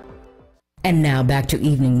 And now back to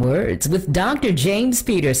Evening Words with Dr. James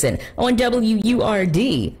Peterson on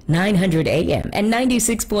WURD 900 AM and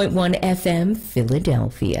 96.1 FM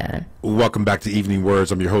Philadelphia. Welcome back to Evening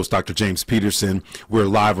Words. I'm your host, Dr. James Peterson. We're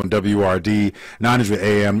live on WURD 900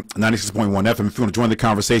 AM, 96.1 FM. If you want to join the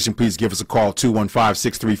conversation, please give us a call,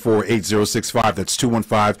 215-634-8065. That's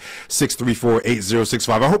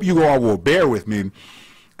 215-634-8065. I hope you all will bear with me.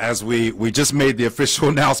 As we just made the official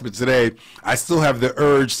announcement today, I still have the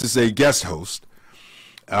urge to say guest host.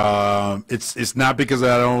 It's not because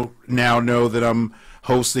I don't now know that I'm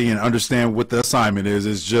hosting and understand what the assignment is.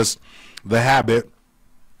 It's just the habit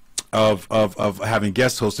of having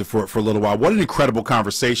guest hosted for a little while. What an incredible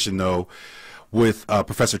conversation, though, with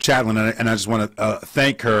Professor Chatelain, and I just want to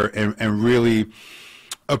thank her and really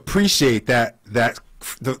appreciate that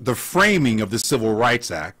the framing of the Civil Rights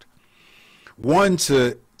Act. One,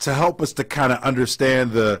 to help us to kind of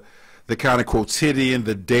understand the kind of quotidian,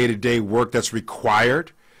 the day-to-day work that's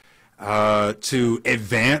required to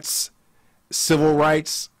advance civil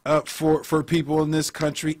rights for people in this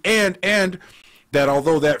country, and that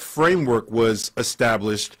although that framework was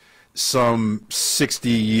established some 60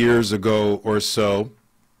 years ago or so,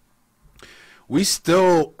 we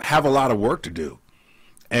still have a lot of work to do,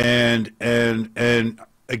 and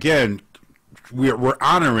again, we're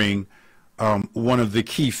honoring one of the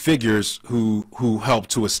key figures who helped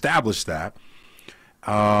to establish that,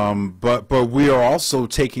 but we are also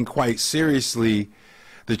taking quite seriously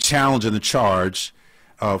the challenge and the charge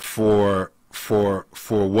for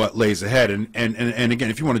what lays ahead. And again,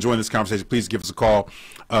 if you want to join this conversation, please give us a call,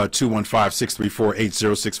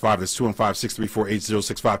 215-634-8065. That's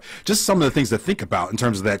 215-634-8065. Just some of the things to think about in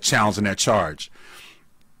terms of that challenge and that charge.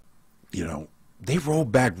 You know, they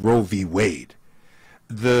rolled back Roe v. Wade.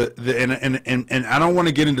 And I don't want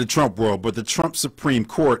to get into the Trump world, but the Trump Supreme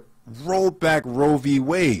Court rolled back Roe v.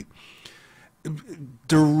 Wade,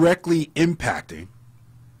 directly impacting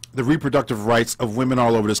the reproductive rights of women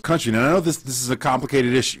all over this country. And I know this is a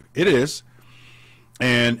complicated issue. It is.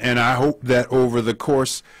 And I hope that over the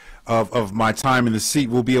course of my time in the seat,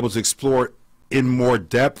 we'll be able to explore it in more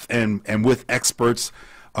depth and with experts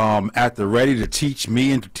at the ready to teach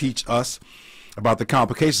me and to teach us about the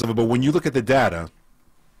complications of it. But when you look at the data,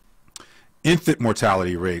 infant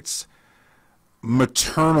mortality rates,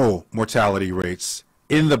 maternal mortality rates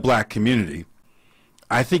in the black community,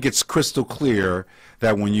 I think it's crystal clear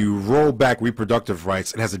that when you roll back reproductive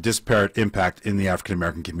rights, it has a disparate impact in the African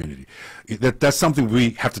American community. That's something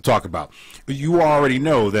we have to talk about. You already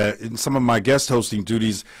know that in some of my guest hosting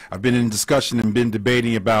duties, I've been in discussion and been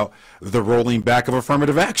debating about the rolling back of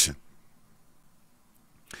affirmative action.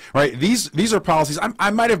 Right? These are policies. I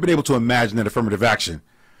might have been able to imagine that affirmative action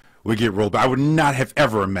would get rolled back. I would not have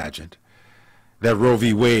ever imagined that Roe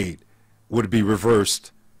v. Wade would be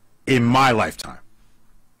reversed in my lifetime.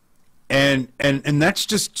 And that's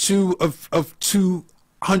just two of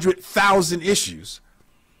 200,000 issues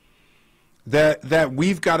that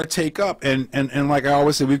we've got to take up. And like I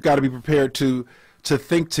always say, we've got to be prepared to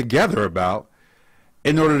think together about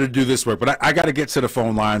in order to do this work. But I got to get to the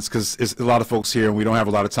phone lines because there's a lot of folks here and we don't have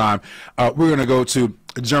a lot of time. We're going to go to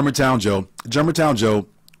Germantown Joe. Germantown Joe,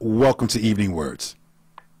 welcome to Evening Words.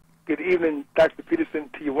 Good evening, Dr. Peterson,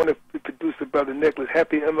 to your wonderful producer, Brother Nicholas.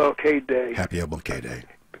 Happy MLK Day. Happy MLK Day.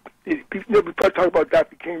 Before I talk about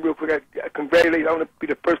Dr. King real quick, I congratulate. I want to be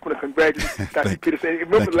the first one to congratulate Dr. Peterson.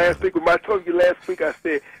 Remember last week when I told you last week, I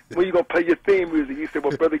said, when you going to play your theme music? You said,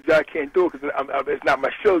 well, Brother John can't do it because it's not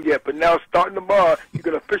my show yet. But now, starting tomorrow, you're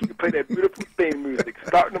going to officially play that beautiful theme music.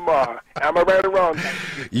 Starting tomorrow. Am I right or wrong?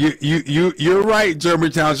 You're right,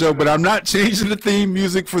 Germantown Joe, but I'm not changing the theme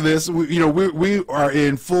music for this. We are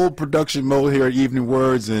in full production mode here at Evening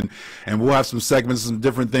Words, and we'll have some segments, some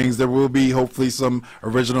different things. There will be, hopefully, some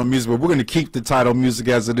original music, but we're going to keep the title music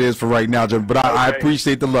as it is for right now, Joe. But I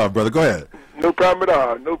appreciate the love, brother. Go ahead. No problem at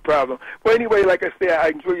all. No problem. Well, anyway, like I said, I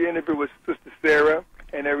enjoy your interview with Sister Sarah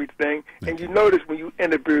and everything. And you notice when you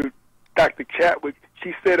interviewed Dr. Chadwick,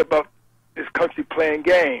 she said about this country playing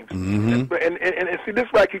games. Mm-hmm. And see, this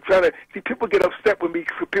is why I keep trying to see. People get upset with me.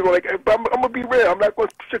 People are like, I'm gonna be real. I'm not gonna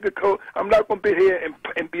sugarcoat. I'm not gonna be here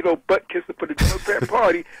and be no butt kisser for the Democrat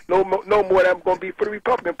Party. No more than I'm gonna be for the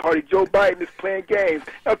Republican Party. Joe Biden is playing games.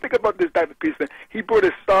 Now think about this, Dr. Peterson. He brought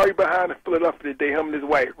his sorry behind to Philadelphia today. Him and his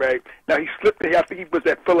wife, right? Now he slipped. I think he was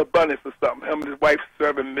at Phil Abundance or something. Him and his wife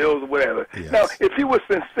serving meals or whatever. Yes. Now, if he was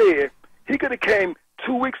sincere, he could have came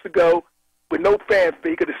 2 weeks ago with no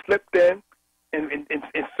fanfare. He could have slipped in and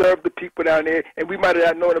served the people down there, and we might have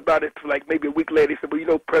not known about it for like maybe a week later. He said,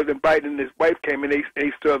 well, President Biden and his wife came and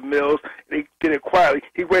they served meals. They did it quietly.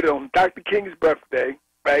 He waited on Dr. King's birthday,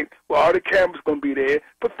 right, well, all the cameras going to be there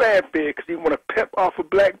for fanfare because he want to pep off of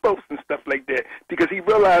black votes and stuff like that because he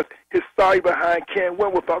realized his sorry behind can't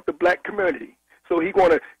win without the black community. So he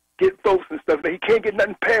going to get votes and stuff. He can't get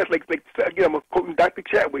nothing passed. Like again, I'm quoting Dr.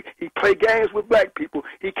 Chadwick. He play games with black people.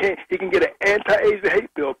 He can get an anti-Asian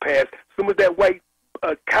hate bill passed. Some of that white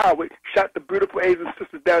coward shot the beautiful Asian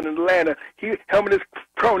sisters down in Atlanta. Him and his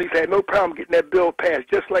cronies had no problem getting that bill passed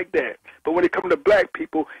just like that. But when it comes to black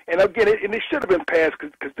people, and again, it should have been passed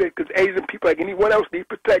because Asian people, like anyone else, need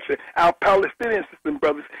protection. Our Palestinian sisters and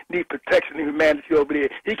brothers need protection and humanity over there.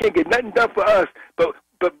 He can't get nothing done for us, but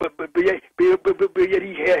yet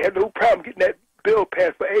he had no problem getting that bill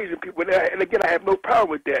passed for Asian people. And again, I have no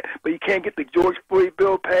problem with that. But you can't get the George Floyd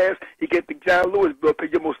bill passed. You get the John Lewis bill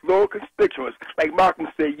passed. Your most loyal constituents, like Malcolm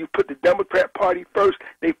said, you put the Democrat Party first,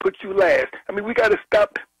 they put you last. I mean, we got to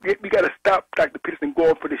stop. We got to stop Dr. Peterson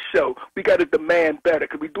going for the show. We got to demand better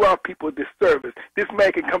because we do our people a disservice. This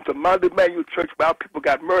man can come to Mount Emmanuel Church where our people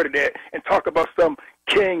got murdered at and talk about some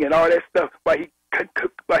king and all that stuff while he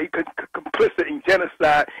complicit in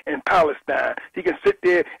genocide in Palestine. He can sit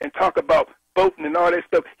there and talk about voting and all that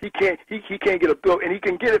stuff. He can't get a bill, and he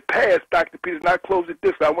can get it passed, Dr. Peterson. I close it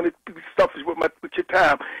this way. I want to be selfish with your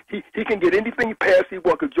time. He can get anything passed he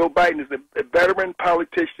wants because Joe Biden is a veteran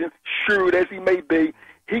politician, shrewd as he may be.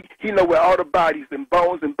 He know where all the bodies and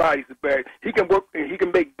bones and bodies are buried. He can work and he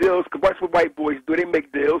can make deals. Cause watch what white boys do. They make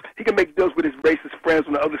deals. He can make deals with his racist friends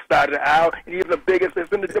on the other side of the aisle, and even the biggest that's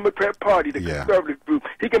in the Democrat Party, the conservative group.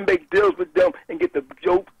 He can make deals with them and get the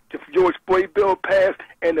George Floyd bill passed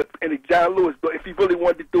and the John Lewis bill if he really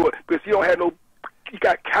wanted to do it, because he don't have no. He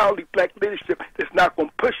got cowardly black leadership that's not going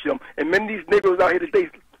to push him. And many of these Negroes out here today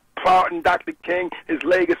plotting Dr. King, his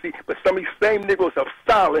legacy, but some of these same Negroes are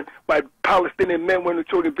silent while Palestinian men, women, and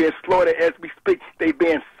children being slaughtered as we speak. They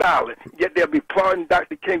being silent. Yet they'll be plotting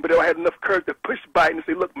Dr. King, but they don't have enough courage to push Biden and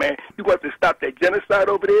say, look, man, you want to stop that genocide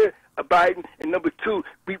over there, Biden. And number two,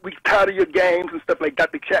 we tired of your games and stuff like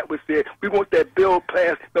Dr. Chadwick said. We want that bill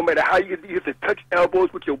passed no matter how you have to touch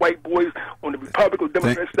elbows with your white boys on the Republican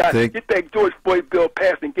Democrat side. Get that George Floyd bill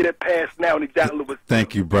passed and get it passed now in the John Lewis.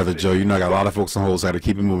 Thank you, Brother Joe. You know I got a lot of folks on hold, so I got to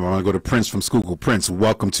keep it moving. I want to go to Prince from Schuylkill. Prince,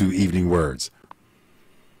 welcome to Evening Words.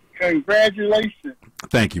 Congratulations.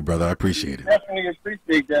 Thank you, brother. I appreciate it. Definitely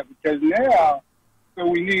appreciate that, because now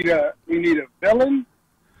we need a villain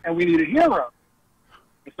and we need a hero.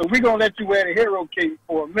 So we're going to let you wear the hero cape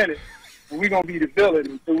for a minute, and we're going to be the villain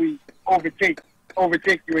until we overtake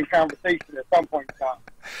you in conversation at some point in time.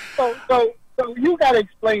 So you got to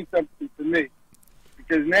explain something to me,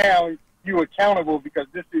 because now you're accountable because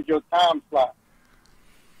this is your time slot.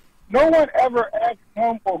 No one ever asked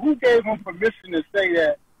him, or who gave him permission to say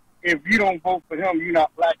that if you don't vote for him, you're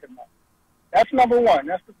not black enough. That's number one.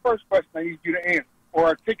 That's the first question I need you to answer or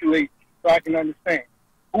articulate so I can understand.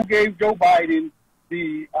 Who gave Joe Biden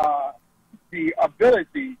the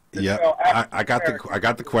ability to sell I got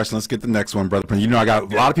the question. Let's get the next one, brother. You know, I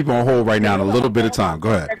got a lot of people on hold right now in a little bit of time.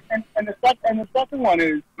 Go ahead. And the second one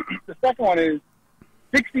is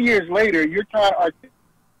 60 years later, you're trying to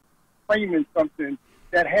framing something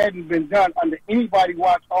that hadn't been done under anybody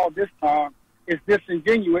watch all this time is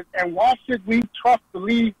disingenuous. And why should we trust,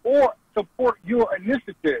 believe, or support your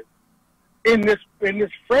initiative in this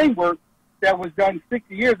framework that was done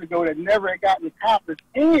 60 years ago that never had gotten accomplished?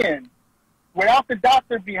 And without the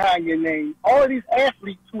doctor behind your name, all of these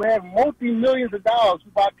athletes who have multi-millions of dollars,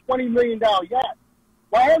 who buy $20 million yachts,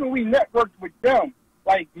 why haven't we networked with them,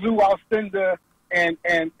 like Lou Alcindor and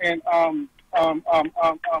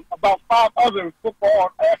about 5 other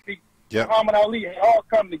football athletes, Muhammad Ali, had all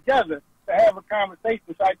come together to have a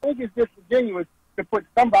conversation? So I think it's disingenuous to put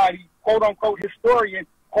somebody, quote-unquote historian,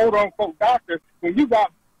 quote-unquote doctor, when you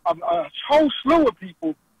got a whole slew of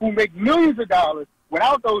people who make millions of dollars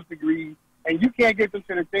without those degrees, and you can't get them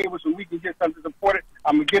to the table so we can get something supported.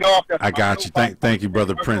 I'm going to get off. I got you. Thank you,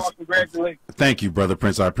 Brother Prince. Congratulations. Thank you, Brother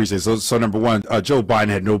Prince. I appreciate it. So number one, Joe Biden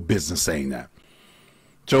had no business saying that.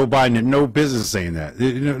 Joe Biden had no business saying that.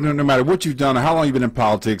 No matter what you've done or how long you've been in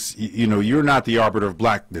politics, you know, you're not the arbiter of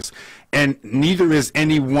blackness. And neither is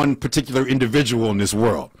any one particular individual in this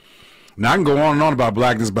world. Now, I can go on and on about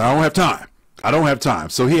blackness, but I don't have time. I don't have time.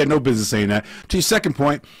 So he had no business saying that. To your second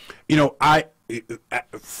point, you know,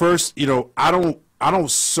 first, you know, I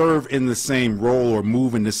don't serve in the same role or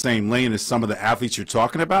move in the same lane as some of the athletes you're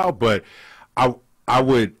talking about, but I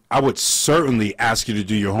would certainly ask you to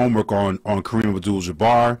do your homework on Kareem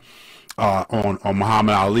Abdul-Jabbar, on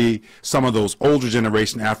Muhammad Ali, some of those older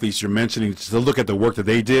generation athletes you're mentioning, to look at the work that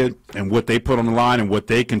they did and what they put on the line and what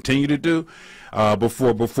they continue to do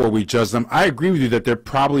before we judge them. I agree with you that there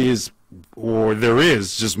probably is, or there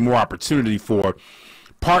is, just more opportunity for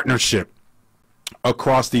partnership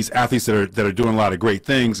across these athletes that are doing a lot of great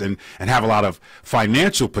things and have a lot of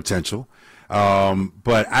financial potential.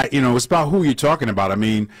 But you know, it's about who you're talking about. I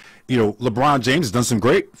mean, you know, LeBron James has done some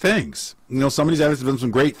great things. You know, some of these athletes have done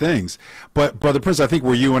some great things. But Brother Prince, I think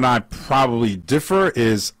where you and I probably differ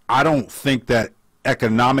is I don't think that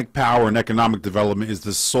economic power and economic development is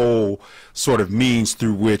the sole sort of means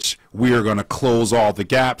through which we are going to close all the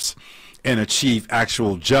gaps and achieve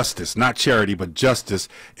actual justice, not charity, but justice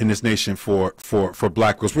in this nation for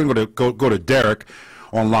black girls. We're going to go to Derek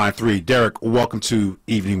on line 3. Derek, welcome to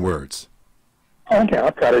Evening Words. Okay,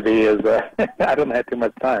 I'll try to be as, I don't have too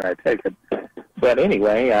much time, I take it. But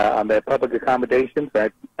anyway, on the public accommodations,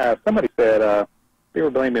 somebody said they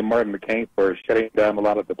were blaming Martin Luther King for shutting down a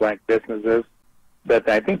lot of the black businesses. But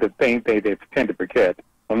I think the thing they tend to forget,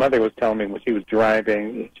 my mother was telling me when she was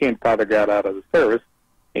driving, she and father got out of the service.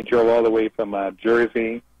 He drove all the way from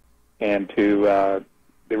Jersey and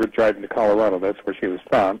they were driving to Colorado. That's where she was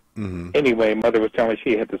from. Mm-hmm. Anyway, mother was telling me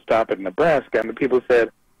she had to stop at Nebraska, and the people said,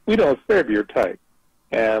 "We don't serve your type."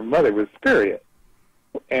 And mother was furious.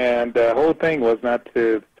 And the whole thing was not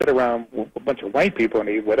to sit around with a bunch of white people and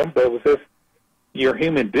eat with them, but it was just your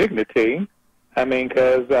human dignity. I mean,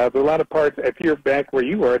 because there's a lot of parts, if you're back where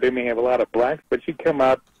you are, they may have a lot of blacks, but you come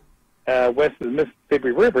out west of the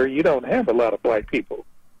Mississippi River, you don't have a lot of black people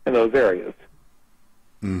in those areas.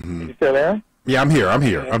 Mm-hmm. You still there? Yeah, I'm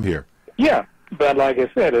here. Yeah, but like I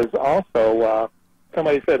said, it's also,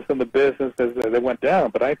 somebody said some of the businesses that went down,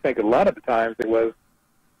 but I think a lot of the times it was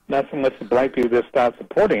not so much the black people just stopped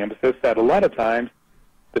supporting them, it's just that a lot of times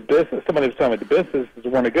the business, somebody was telling me the businesses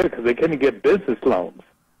weren't good because they couldn't get business loans.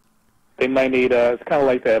 They might need, it's kind of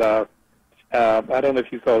like that, I don't know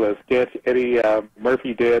if you saw the sketch Eddie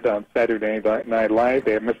Murphy did on Saturday Night Live.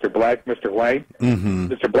 They had Mr. Black, Mr. White. Mm-hmm.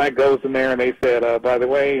 Mr. Black goes in there and they said, by the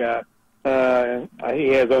way, he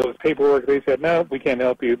has all his paperwork. They said, no, we can't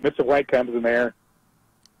help you. Mr. White comes in there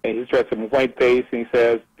and he's dressed in white face and he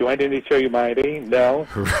says, do I need to show you my ID? No.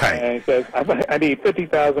 Right. And he says, I need $50,000,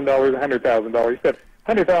 $100,000. He said,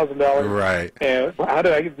 $100,000. Right. And how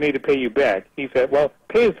do I need to pay you back? He said, well,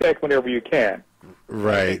 pay us back whenever you can.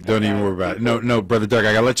 Right. Don't even worry about it. No, Brother Doug,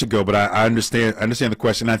 I gotta let you go, but I understand the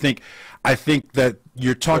question. I think that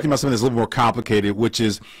you're talking about something that's a little more complicated, which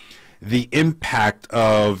is the impact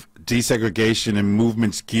of desegregation and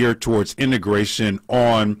movements geared towards integration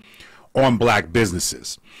on black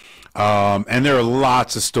businesses. And there are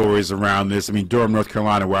lots of stories around this. I mean, Durham, North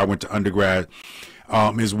Carolina, where I went to undergrad,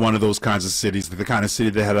 is one of those kinds of cities, the kind of city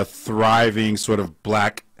that had a thriving sort of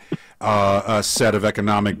black a set of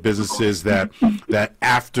economic businesses that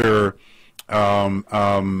after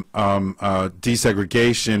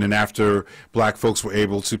desegregation, and after black folks were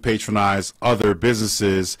able to patronize other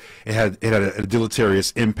businesses, it had a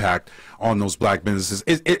deleterious impact on those black businesses.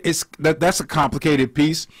 That's a complicated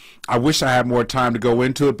piece. I wish I had more time to go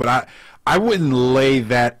into it, but I wouldn't lay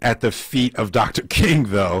that at the feet of Dr. King,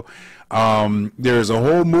 though. There's a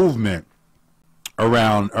whole movement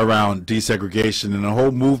around desegregation and a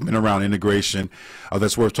whole movement around integration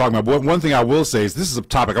that's worth talking about. But one thing I will say is this is a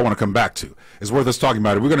topic I want to come back to. It's worth us talking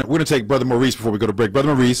about it. We're gonna take Brother Maurice before we go to break.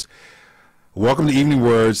 Brother Maurice, welcome to Evening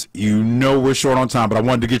Words. You know we're short on time, but I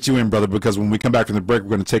wanted to get you in, brother, because when we come back from the break, we're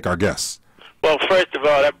going to take our guests. Well, first of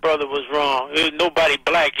all, that brother was wrong. There was nobody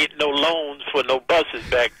black getting no loans for no buses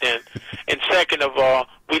back then. And second of all,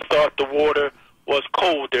 we thought the water was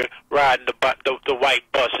colder riding the white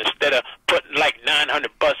bus instead of putting like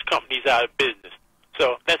 900 bus companies out of business.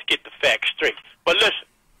 So let's get the facts straight. But listen,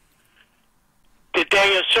 the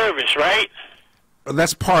day of service, right?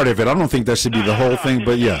 That's part of it. I don't think that should be the whole thing,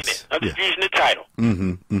 but yes. I'm just using the title.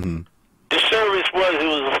 Mm-hmm. The service was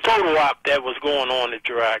a photo op that was going on at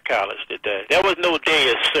Girard College today. There was no day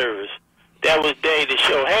of service. That was day to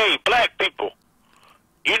show, hey, black people,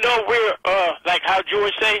 you know we're, like how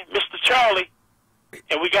George say, Mr. Charlie,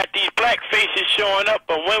 and we got these black faces showing up,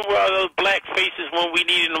 but when were those black faces when we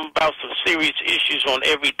needed them about some serious issues on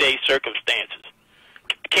everyday circumstances?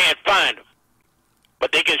 Can't find them.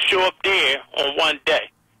 But they can show up there on one day.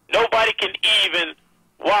 Nobody can even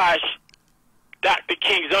wash Dr.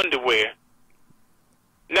 King's underwear.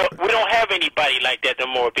 No, we don't have anybody like that no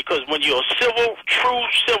more, because when you're a true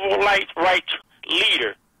civil rights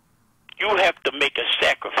leader, you have to make a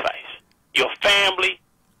sacrifice. Your family,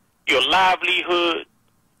 your livelihood,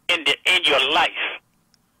 and your life.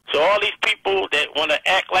 So all these people that want to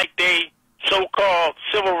act like they so-called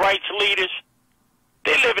civil rights leaders,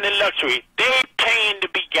 they're living in luxury. They're paying to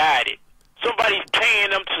be guided. Somebody's paying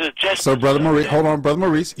them to suggest. So, Brother Maurice, hold on, Brother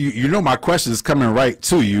Maurice. You know my question is coming right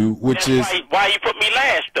to you, which is why you put me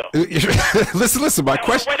last, though. listen. My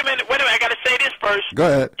question. Wait a minute. I got to say this first. Go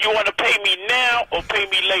ahead. You want to pay me now or pay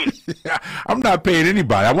me later? I'm not paying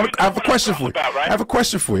anybody. I have a question for you. Right? I have a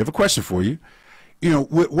question for you. You know,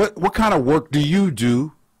 what kind of work do you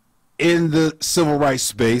do in the civil rights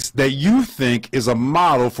space that you think is a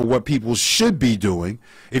model for what people should be doing?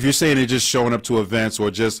 If you're saying they're just showing up to events,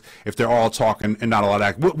 or just if they're all talking and not a lot of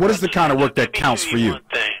act, what is the kind of work that counts for you? One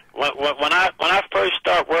thing. When I first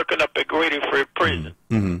started working up at Greater Free Prison,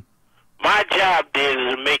 my job there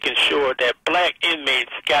is making sure that black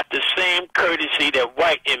inmates got the same courtesy that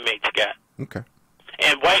white inmates got. Okay.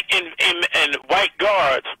 And white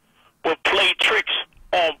guards will play tricks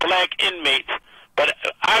on black inmates. But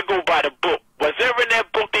I go by the book. Whatever in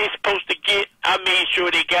that book they're supposed to get, I made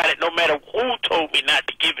sure they got it, no matter who told me not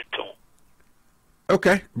to give it to them.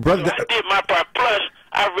 Okay, brother. So I did my part. Plus,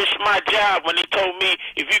 I risked my job when they told me,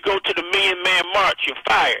 if you go to the Million Man March, you're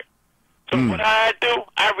fired. So what I do,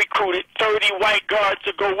 I recruited 30 white guards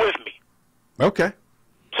to go with me. Okay.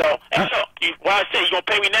 So, why I say, you going to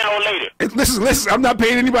pay me now or later? Listen, I'm not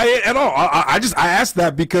paying anybody at all. I asked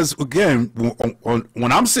that because, again,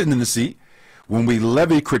 when I'm sitting in the seat, when we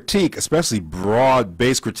levy critique, especially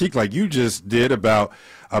broad-based critique like you just did about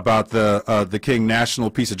the King National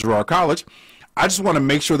piece at Girard College, I just want to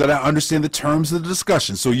make sure that I understand the terms of the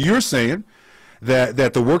discussion. So you're saying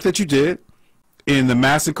that the work that you did in the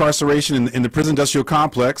mass incarceration in the prison industrial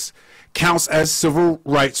complex counts as civil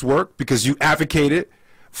rights work because you advocated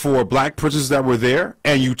for black prisoners that were there,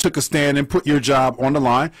 and you took a stand and put your job on the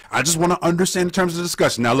line. I just want to understand the terms of the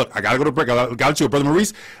discussion. Now, look, I got to go to break. I got to you, Brother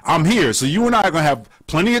Maurice. I'm here, so you and I are going to have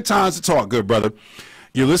plenty of times to talk, good brother.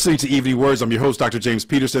 You're listening to Evening Words. I'm your host, Dr. James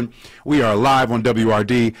Peterson. We are live on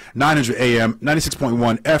WRD, 900 AM,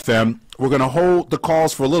 96.1 FM. We're going to hold the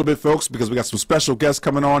calls for a little bit, folks, because we got some special guests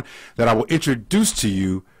coming on that I will introduce to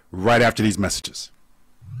you right after these messages.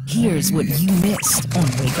 Here's what you missed on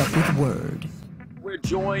Wake Up with WURD. We're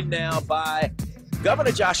joined now by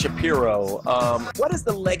Governor Josh Shapiro. What does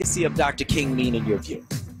the legacy of Dr. King mean in your view?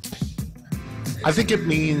 I think it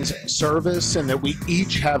means service, and that we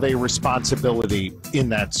each have a responsibility in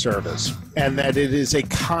that service, and that it is a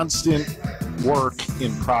constant work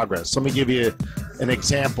in progress. Let me give you an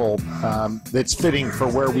example that's fitting for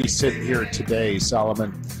where we sit here today,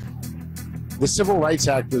 Solomon. The Civil Rights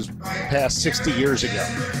Act was passed 60 years ago.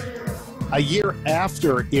 A year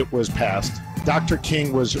after it was passed, Dr.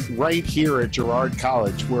 King was right here at Girard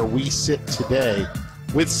College, where we sit today,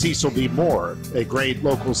 with Cecil B. Moore, a great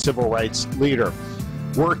local civil rights leader,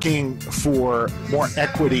 working for more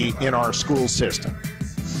equity in our school system.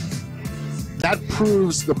 that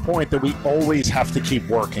proves the point that we always have to keep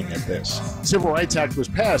working at this. Civil Rights Act was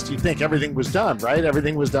passed. You'd think everything was done, right?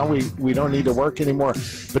 Everything was done. We don't need to work anymore.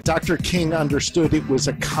 But Dr. King understood it was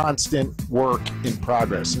a constant work in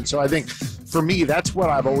progress. And so I think for me, that's what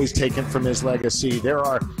I've always taken from his legacy. There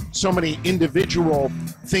are so many individual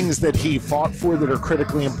things that he fought for that are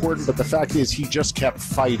critically important, but the fact is he just kept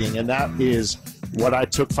fighting, and that is what I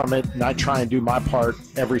took from it, and I try and do my part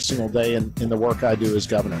every single day in the work I do as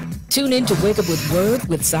governor. Tune in to Wake Up with Word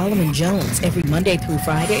with Solomon Jones every Monday through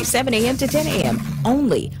Friday, 7 a.m. to 10 a.m.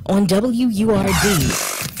 only on WURD.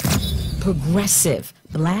 Progressive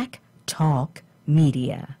Black Talk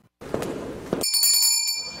Media.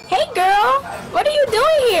 Hey girl, what are you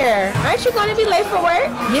doing here? Aren't you going to be late for work?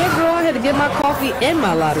 Yeah girl, I had to get my coffee and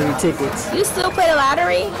my lottery tickets. You still play the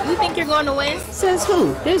lottery? You think you're going to win? Says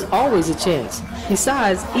who? There's always a chance.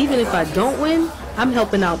 Besides, even if I don't win, I'm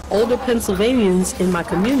helping out older Pennsylvanians in my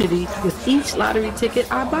community with each lottery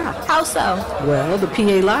ticket I buy. How so? Well, the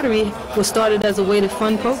PA lottery was started as a way to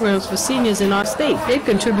fund programs for seniors in our state. They've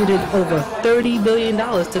contributed over $30 billion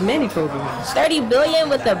to many programs. $30 billion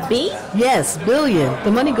with a B? Yes, billion.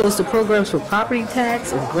 The money goes to programs for property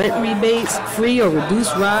tax and rent rebates, free or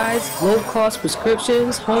reduced rides, low-cost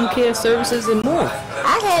prescriptions, home care services, and more.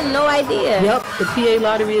 I had no idea. Yep, the PA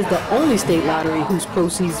lottery is the only state lottery whose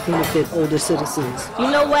proceeds benefit older citizens. You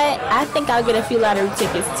know what? I think I'll get a few lottery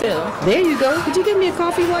tickets too. There you go. Could you get me a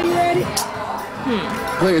coffee while you're at it?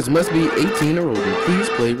 Players must be 18 or older. Please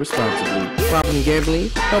play responsibly. Problem gambling?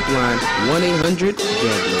 Helpline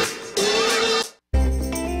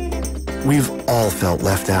 1-800-GAMBLER. We've all felt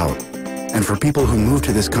left out. And for people who move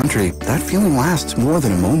to this country, that feeling lasts more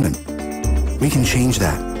than a moment. We can change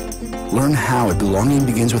that. Learn how at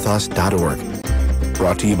belongingbeginswithus.org.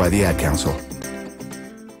 Brought to you by the Ad Council.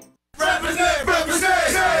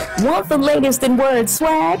 Want the latest in Word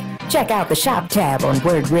swag? Check out the shop tab on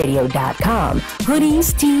WURDradio.com.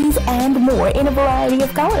 Hoodies, tees, and more in a variety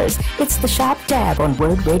of colors. It's the shop tab on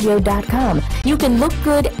WURDradio.com. You can look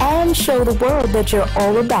good and show the world that you're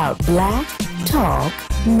all about Black Talk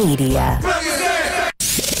Media.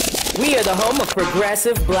 We are the home of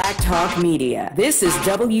progressive Black Talk Media. This is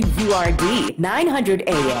WURD 900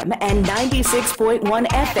 AM and 96.1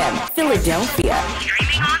 FM, Philadelphia.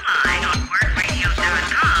 Streaming online on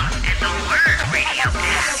WURDradio.com and the WURD Radio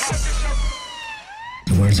app.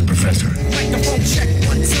 Where's the professor? Microphone check,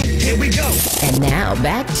 1, 2, here we go. And now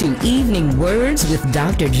back to Evening Words with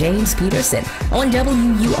Dr. James Peterson on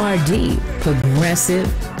WURD, progressive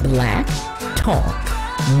Black Talk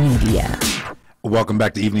Media. Welcome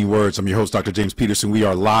back to Evening Words. I'm your host, Dr. James Peterson. We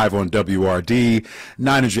are live on WURD,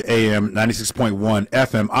 900 AM, 96.1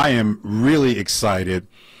 FM. I am really excited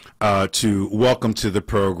to welcome to the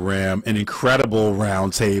program an incredible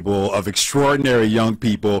roundtable of extraordinary young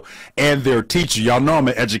people and their teacher. Y'all know I'm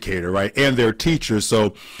an educator, right? And their teachers.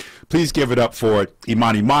 So please give it up for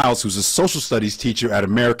Imani Miles, who's a social studies teacher at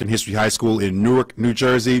American History High School in Newark, New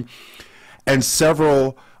Jersey, and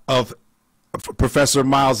several of Professor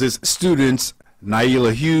Miles's students,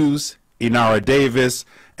 Naila Hughes, Inara Davis,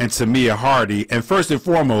 and Tamia Hardy. And first and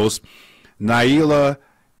foremost, Naila,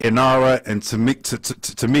 Inara, and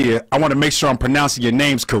Tamia, I want to make sure I'm pronouncing your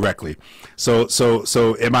names correctly. So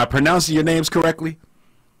am I pronouncing your names correctly?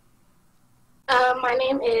 My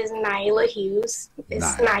name is Naila Hughes.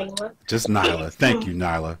 It's Naila. Just Naila. Thank you,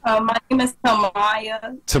 Naila. My name is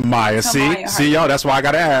Tamaya. Tamaya. See, y'all, that's why I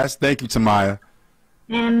got to ask. Thank you, Tamaya.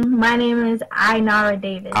 And my name is Inara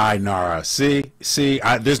Davis. Inara. See,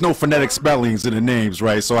 there's no phonetic spellings in the names,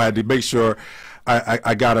 right? So I had to make sure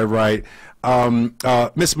I got it right.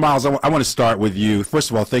 Miss Miles, I want to start with you. First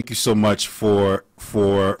of all, thank you so much for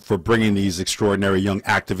bringing these extraordinary young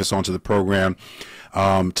activists onto the program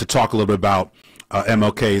to talk a little bit about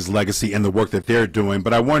MLK's legacy and the work that they're doing.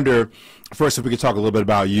 But I wonder, first, if we could talk a little bit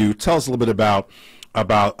about you. Tell us a little bit about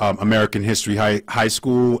American History High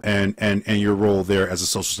School and your role there as a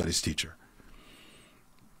social studies teacher.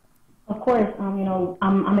 Of course,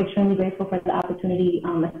 I'm extremely grateful for the opportunity,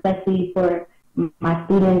 especially for my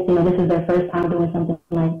students. This is their first time doing something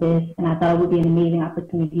like this, and I thought it would be an amazing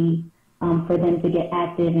opportunity for them to get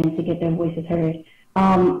active and to get their voices heard.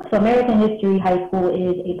 So American History High School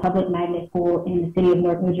is a public magnet school in the city of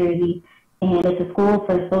Newark, New Jersey, and it's a school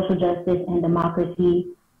for social justice and democracy.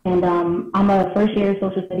 And I'm a first-year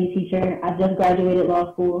social studies teacher. I just graduated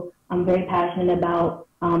law school. I'm very passionate about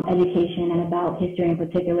education and about history in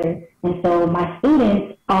particular. And so my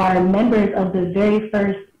students are members of the very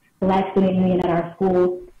first Black Student Union at our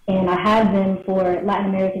school, and I have them for Latin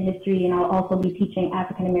American history, and I'll also be teaching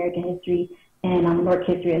African American history and Newark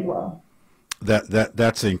history as well.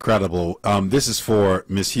 That's incredible. This is for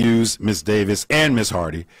Ms. Hughes, Ms. Davis, and Ms.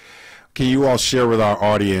 Hardy. Can you all share with our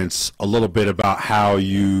audience a little bit about how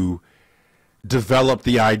you developed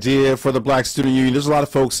the idea for the Black Student Union? There's a lot of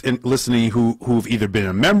folks listening who've either been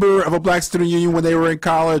a member of a Black Student Union when they were in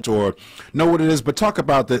college or know what it is, but talk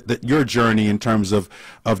about your journey in terms of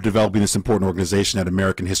developing this important organization at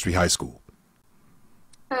American History High School.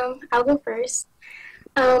 I'll go first.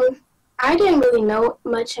 I didn't really know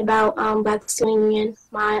much about Black Student Union.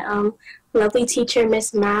 My lovely teacher,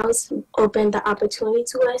 Miss Miles, opened the opportunity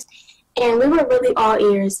to us, and we were really all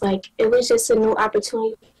ears. Like, it was just a new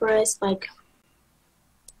opportunity for us. Like,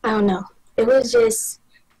 I don't know. It was just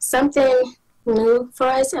something new for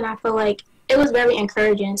us, and I feel like it was very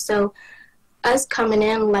encouraging. So us coming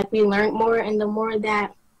in, like, we learned more, and the more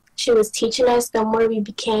that she was teaching us, the more we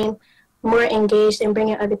became more engaged in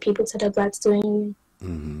bringing other people to the Black Student Union.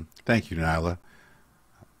 Mm-hmm. Thank you, Nyla.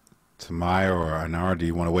 Tamaya or Anara, do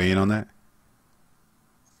you want to weigh in on that?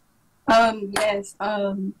 Yes.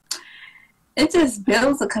 It just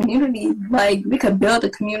builds a community. Like, we could build a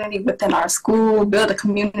community within our school, build a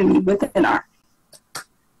community within our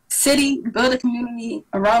city, build a community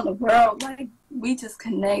around the world. Like, we just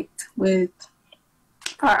connect with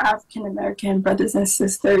our African American brothers and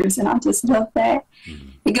sisters, and I just love that. Mm-hmm.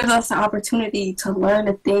 It gives us an opportunity to learn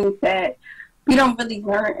the things that we don't really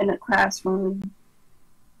learn in a classroom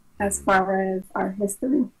as far as our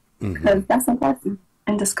history, because that's a blessing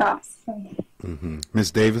in disguise.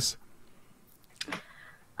 Ms. Davis?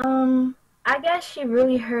 I guess she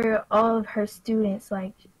really heard all of her students.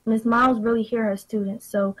 Like, Ms. Miles really hear her students.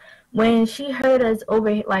 So when she heard us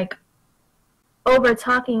over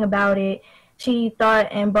talking about it, she thought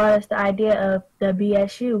and brought us the idea of the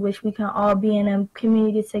BSU, which we can all be in a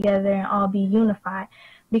community together and all be unified.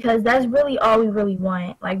 Because that's really all we really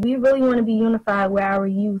want. Like, we really want to be unified with our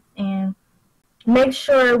youth and make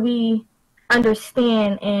sure we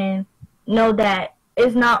understand and know that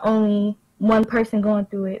it's not only one person going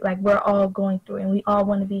through it. Like, we're all going through it, and we all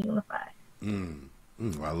want to be unified.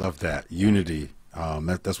 I love that. Unity.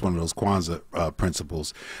 That's one of those Kwanzaa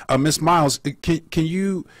principles. Ms. Miles, can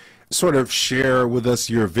you sort of share with us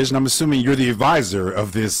your vision? I'm assuming you're the advisor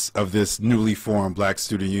of this newly formed Black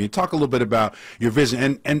Student Union. Talk a little bit about your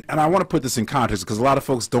vision, and I want to put this in context because a lot of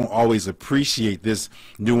folks don't always appreciate this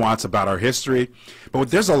nuance about our history.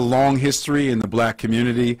 But there's a long history in the Black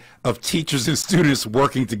community of teachers and students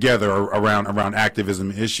working together around activism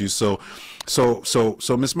issues. So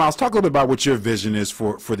Ms. Miles, talk a little bit about what your vision is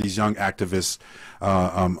for these young activists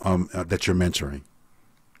that you're mentoring.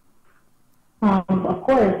 Of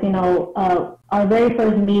course, our very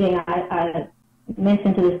first meeting, I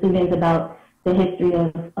mentioned to the students about the history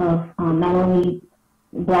of not only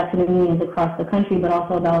Black student unions across the country, but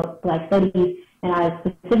also about Black studies. And I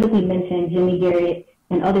specifically mentioned Jimmy Garrett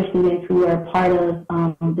and other students who are part of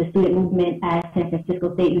the student movement at San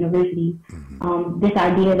Francisco State University. This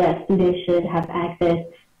idea that students should have access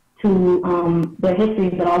to their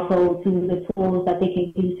histories, but also to the tools that they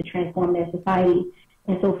can use to transform their society.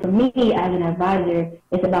 And so for me, as an advisor,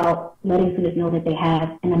 it's about letting students know that they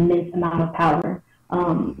have an immense amount of power.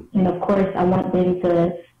 And of course, I want them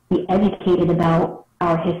to be educated about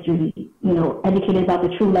our history, educated about the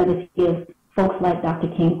true legacy of folks like Dr.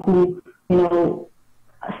 King, who,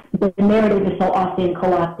 the narrative is so often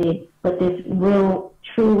co-opted, but this real,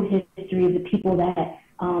 true history of the people that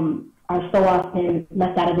are so often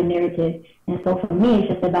left out of the narrative. And so for me, it's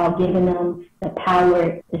just about giving them the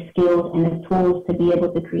power, the skills, and the tools to be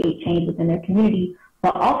able to create change within their community,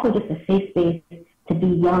 but also just a safe space to be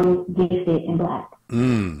young, gifted, and Black.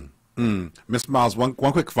 Ms. Miles, one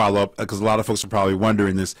quick follow-up, because a lot of folks are probably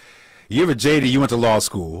wondering this. You have a JD, you went to law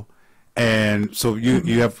school, and so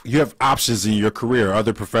you have options in your career,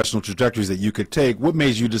 other professional trajectories that you could take. What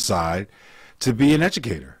made you decide to be an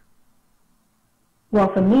educator?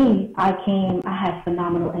 Well, for me, I had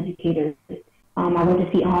phenomenal educators. I went to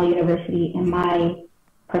Seton Hall University, and my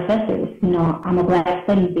professors, I'm a Black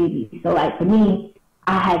studies baby. So, like, for me,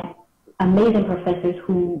 I had amazing professors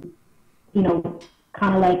who,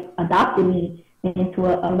 kind of like adopted me into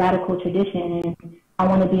a radical tradition. And I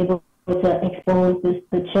want to be able to expose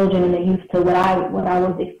the children and the youth to what I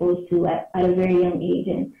was exposed to at a very young age.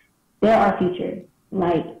 And they're our future.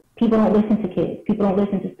 Like, people don't listen to kids. People don't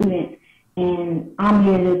listen to students. And I'm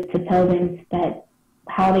here to tell them that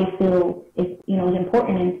how they feel is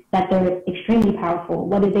important, and that they're extremely powerful,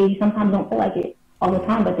 whether they sometimes don't feel like it all the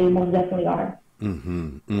time, but they most definitely are.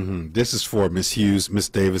 This is for Ms. Hughes, Ms.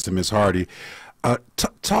 Davis, and Ms. Hardy.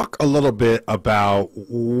 Talk a little bit about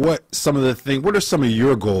what are some of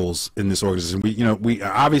your goals in this organization? We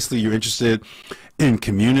obviously you're interested in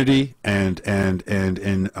community and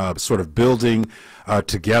in sort of building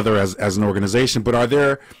together as an organization. But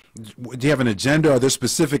do you have an agenda? Are there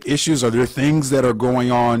specific issues? Are there things that are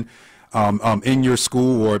going on in your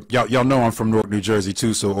school, or y'all know I'm from Newark, New Jersey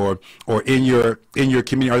too, so or in your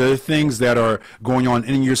community? Are there things that are going on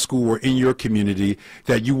in your school or in your community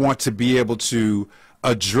that you want to be able to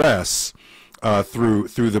address through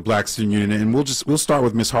the Black Student Union? And we'll start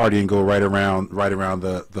with Ms. Hardy and go right around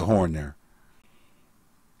the horn there.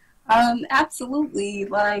 Absolutely.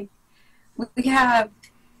 Like, we have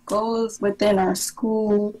goals within our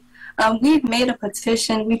school. We've made a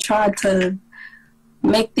petition. We tried to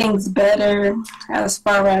make things better as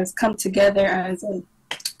far as come together as a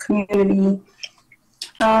community.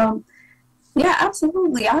 Yeah,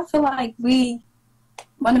 absolutely. I feel like we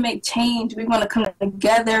want to make change. We want to come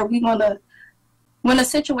together. We want to, when a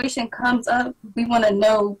situation comes up, we want to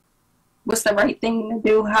know what's the right thing to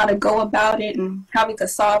do, how to go about it, and how we could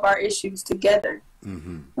solve our issues together.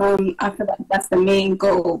 Mm-hmm. I feel like that's the main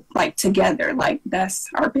goal, like together. Like, that's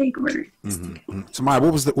our big word. Mm-hmm. So, Maya,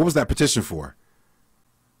 what was that petition for?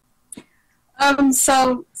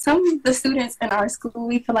 So some of the students in our school,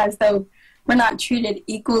 we feel as though we're not treated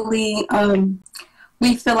equally.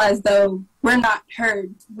 We feel as though we're not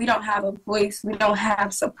heard. We don't have a voice. We don't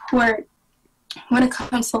have support when it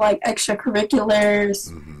comes to like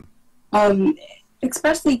extracurriculars,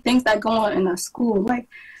 especially things that go on in our school. Like,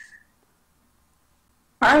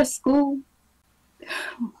 our school.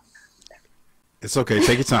 It's okay.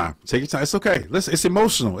 Take your time. Take your time. It's okay. Listen, it's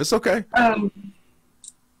emotional. It's okay.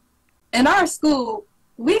 In our school,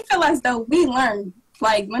 we feel as though we learn.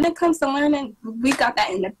 Like, when it comes to learning, we got that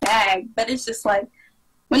in the bag. But it's just like,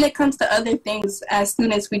 when it comes to other things, as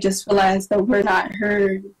students, we just feel as though we're not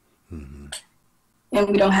heard. And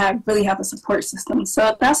we don't really have a support system.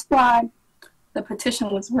 So that's why the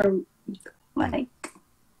petition was wrote. Like,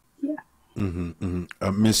 yeah.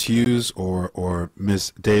 Ms. Hughes or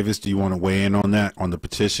Ms. Davis, do you want to weigh in on that, on the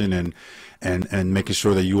petition and making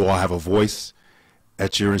sure that you all have a voice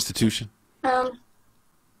at your institution?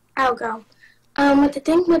 I'll go. With the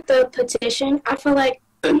thing with the petition, I feel like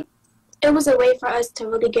it was a way for us to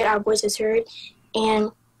really get our voices heard,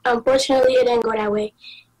 and unfortunately it didn't go that way.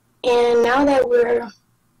 And now that we're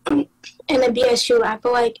in the BSU, I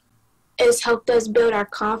feel like it's helped us build our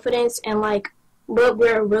confidence and like what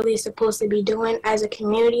we're really supposed to be doing as a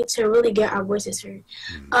community to really get our voices heard.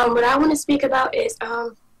 What I want to speak about is,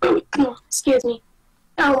 excuse me,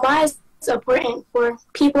 why it's important for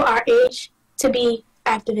people our age to be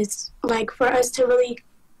activists, like for us to really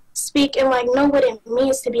speak and like know what it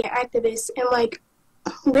means to be an activist, and like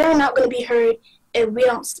we're not going to be heard if we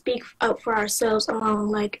don't speak up for ourselves alone.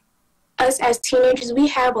 Like, us as teenagers, we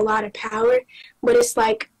have a lot of power, but it's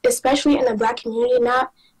like, especially in the Black community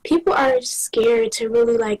now, people are scared to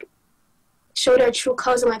really like show their true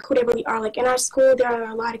colors and like who they really are. Like, in our school, there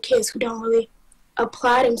are a lot of kids who don't really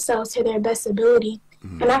apply themselves to their best ability.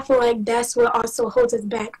 And I feel like that's what also holds us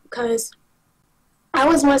back, because I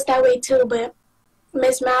was once that way too, but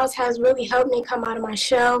Miss Miles has really helped me come out of my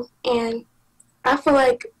shell. And I feel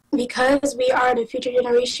like because we are the future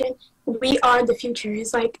generation, we are the future.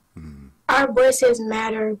 It's like our voices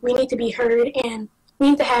matter. We need to be heard, and we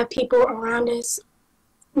need to have people around us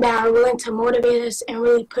that are willing to motivate us and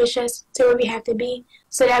really push us to where we have to be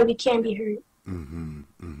so that we can be heard.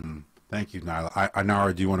 Thank you, Nyla.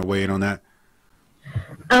 Inara, do you want to weigh in on that?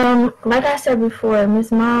 Like I said before,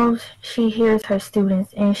 Ms. Miles, she hears her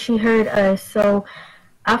students and she heard us. So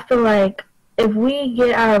I feel like if we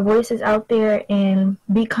get our voices out there and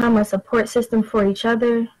become a support system for each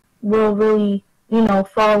other, we'll really,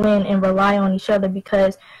 fall in and rely on each other,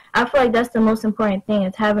 because I feel like that's the most important thing,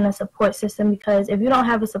 is having a support system. Because if you don't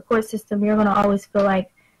have a support system, you're going to always feel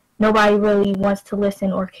like nobody really wants to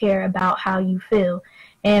listen or care about how you feel.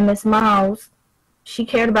 And Ms. Miles, she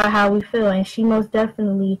cared about how we feel, and she most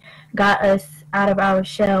definitely got us out of our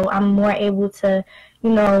shell. I'm more able to,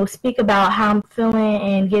 speak about how I'm feeling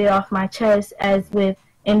and get it off my chest, as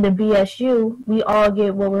in the BSU, we all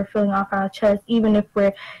get what we're feeling off our chest, even if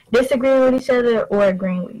we're disagreeing with each other or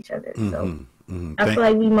agreeing with each other. So I feel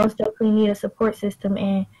like we most definitely need a support system,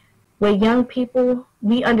 and with young people,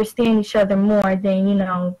 we understand each other more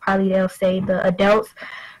than, probably they'll say the adults.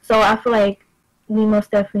 So I feel like we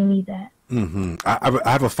most definitely need that. I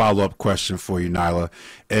have a follow-up question for you, Nyla,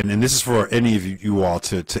 and this is for any of you all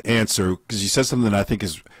to answer, because you said something that I think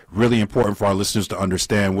is really important for our listeners to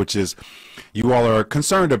understand, which is you all are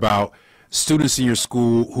concerned about students in your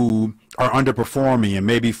school who are underperforming and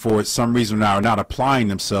maybe for some reason now are not applying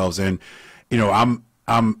themselves. And you know, I'm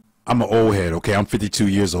an old head. Okay, I'm 52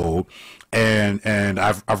 years old, and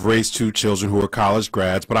I've raised two children who are college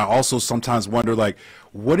grads. But I also sometimes wonder, like,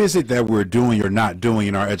 what is it that we're doing or not doing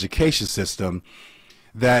in our education system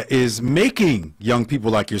that is making young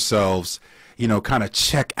people like yourselves, you know, kind of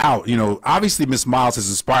check out? You know, obviously Miss Miles has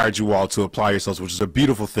inspired you all to apply yourselves, which is a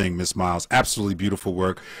beautiful thing, Miss Miles. Absolutely beautiful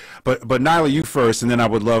work. But Nyla, you first, and then I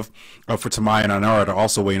would love for Tamaya and Anara to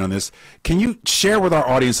also weigh in on this. Can you share with our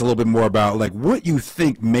audience a little bit more about, like, what you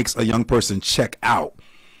think makes a young person check out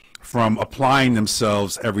from applying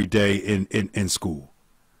themselves every day in school?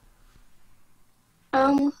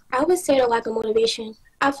 I would say the lack of motivation.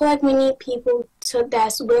 I feel like we need people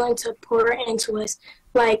that's willing to pour into us.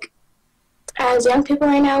 Like, as young people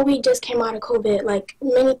right now, we just came out of COVID. Like,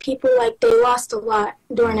 many people, like, they lost a lot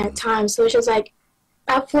during that time. So it's just like,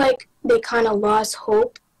 I feel like they kind of lost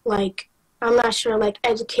hope. Like, I'm not sure, like,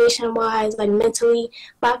 education-wise, like, mentally,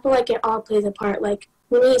 but I feel like it all plays a part. Like,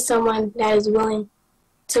 we need someone that is willing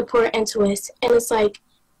to pour into us. And it's like,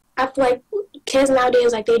 I feel like kids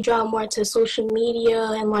nowadays, like, they draw more to social media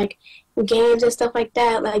and, like, games and stuff like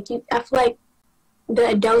that. Like, I feel like the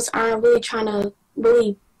adults aren't really trying to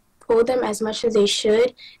really pull them as much as they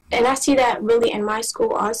should. And I see that really in my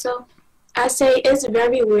school also. I say it's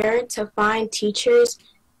very rare to find teachers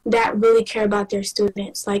that really care about their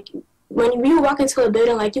students. Like, when you walk into a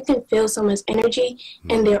building, like, you can feel someone's energy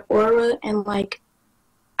and their aura. And, like,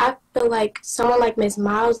 I feel like someone like Ms.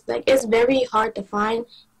 Miles, like, it's very hard to find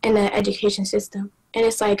in the education system. And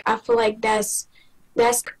it's like, I feel like that's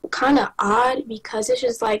kind of odd, because it's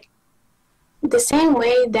just like the same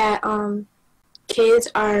way that kids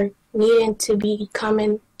are needing to be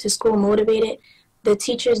coming to school motivated, the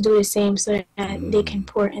teachers do the same so that they can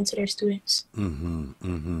pour into their students.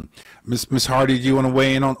 Miss Hardy, do you want to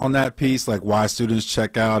weigh in on that piece, like why students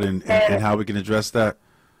check out and how we can address that?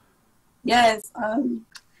 Yes.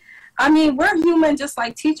 I mean, we're human just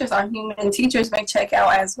like teachers are human, and teachers may check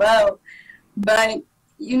out as well. But,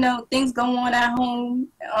 you know, things go on at home,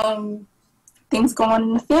 things go on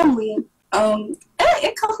in the family.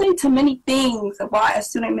 It could lead to many things of why a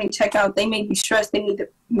student may check out. They may be stressed, they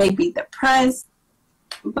may be depressed.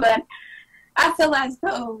 But I feel as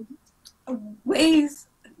though ways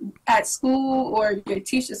at school or your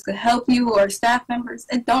teachers could help you, or staff members,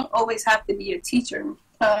 it don't always have to be a teacher.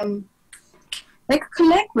 They could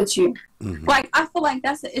connect with you. Like, I feel like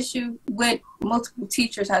that's an issue with multiple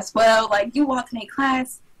teachers as well. Like, you walk in a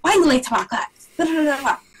class, why are you late to my class?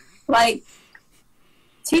 Like,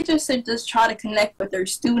 teachers should just try to connect with their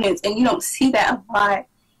students, and you don't see that a lot.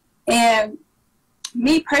 And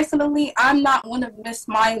me personally, I'm not one of Miss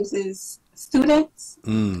Miles' students.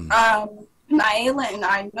 Nyla and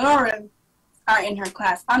Inora are in her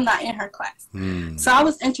class. I'm not in her class. So I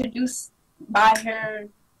was introduced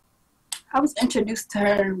to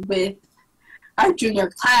her with our junior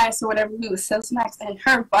class or whatever. We would sell snacks, and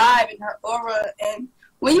her vibe and her aura, and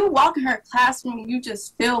when you walk in her classroom, you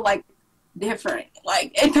just feel like different.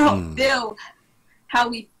 Like, it don't feel how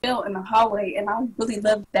we feel in the hallway, and I really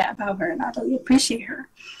love that about her, and I really appreciate her.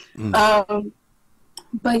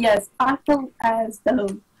 But yes, I feel as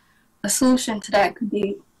though a solution to that could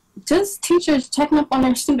be just teachers checking up on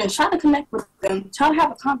their students, try to connect with them, try to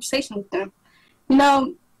have a conversation with them. You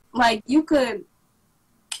know, like, it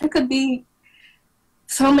could be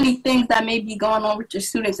so many things that may be going on with your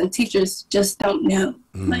students, and teachers just don't know.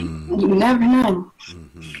 Like, you never know.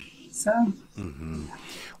 So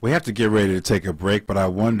we have to get ready to take a break, but I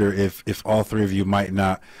wonder if all three of you might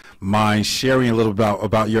not mind sharing a little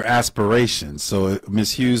about your aspirations. So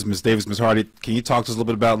Ms. Hughes, Ms. Davis, Ms. Hardy, can you talk to us a little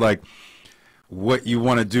bit about, like, what you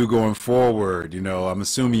want to do going forward? You know, I'm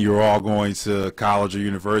assuming you're all going to college or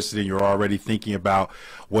university, and you're already thinking about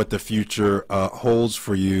what the future holds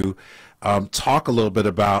for you. Talk a little bit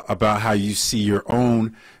about how you see your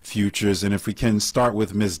own futures, and if we can start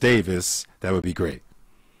with Ms. Davis, that would be great.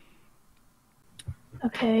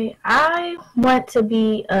 Okay, I want to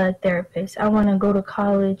be a therapist. I want to go to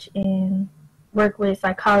college and work with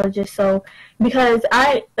psychologists. So, because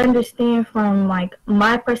I understand from, like,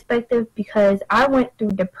 my perspective, because I went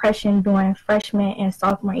through depression during freshman and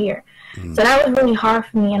sophomore year. So that was really hard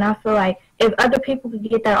for me, and I feel like if other people could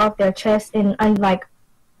get that off their chest and like,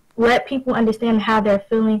 let people understand how they're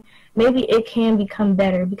feeling, maybe it can become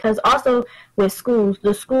better. Because also with schools,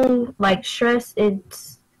 the school, like, stress,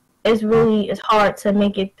 it's hard to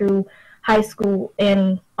make it through high school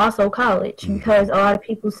and also college, because a lot of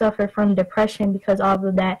people suffer from depression because all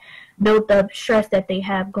of that built up stress that they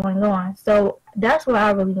have going on. So that's where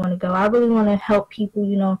I really want to go. I really want to help people,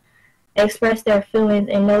 you know, express their feelings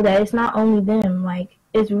and know that it's not only them. Like,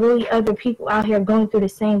 it's really other people out here going through the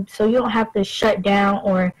same, so you don't have to shut down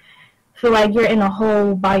or feel like you're in a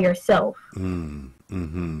hole by yourself.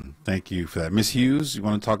 Thank you for that. Miss Hughes, you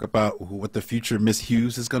want to talk about what the future Miss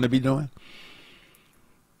Hughes is going to be doing?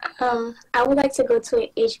 I would like to go to an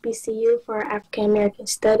HBCU for African American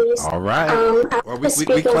Studies. All right. Well,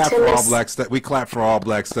 we clap for all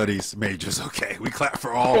black studies majors. Okay, we clap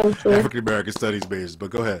for all African American studies majors. But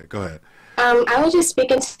go ahead. I was just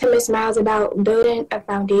speaking to Miss Miles about building a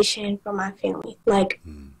foundation for my family. Like,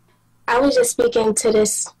 I was just speaking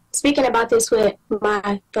about this with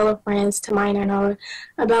my fellow friends, Tamina and all,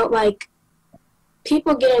 about like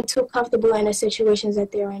people getting too comfortable in the situations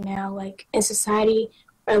that they're in now, like in society.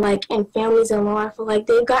 Or like in families and law, I feel like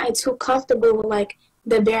they've gotten too comfortable with like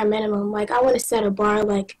the bare minimum. Like, I want to set a bar.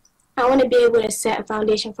 Like, I want to be able to set a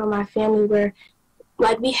foundation for my family where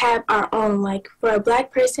like we have our own. Like, for a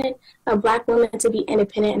black person, a black woman to be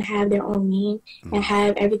independent and have their own means and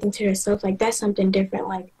have everything to herself, like that's something different.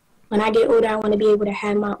 Like, when I get older, I want to be able to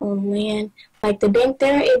have my own land. Like, the bank,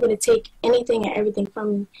 they're able to take anything and everything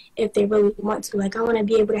from me if they really want to. Like, I want to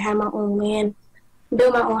be able to have my own land,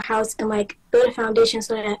 build my own house, and like build a foundation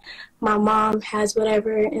so that my mom has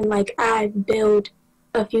whatever, and like I build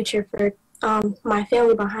a future for my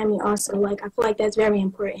family behind me also. Like, I feel like that's very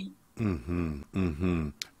important.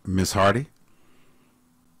 Miss Hardy?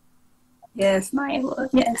 Yes, Nyla,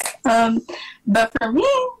 yes. But for me,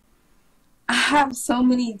 I have so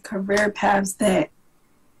many career paths that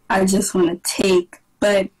I just want to take.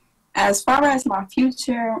 But as far as my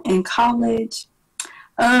future in college,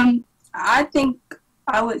 I think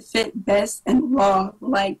I would fit best in law,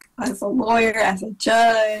 like as a lawyer, as a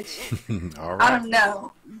judge. All right. I don't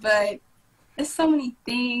know, but there's so many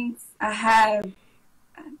things I have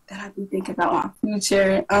that I've been thinking about my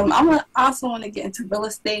future. I also want to get into real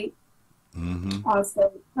estate.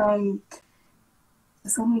 Also,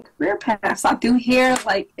 so many career paths. I do hear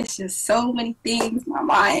like it's just so many things. My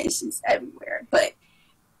mind is just everywhere, but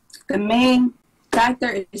the main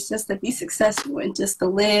factor is just to be successful and just to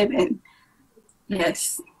live and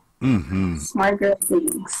smart girl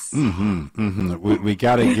things. We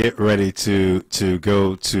got to get ready to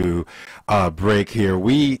go to break here.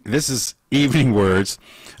 This is Evening Words.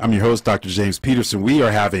 I'm your host, Dr. James Peterson. We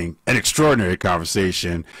are having an extraordinary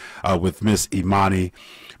conversation with Miss Imani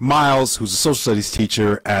Miles, who's a social studies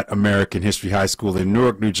teacher at American History High School in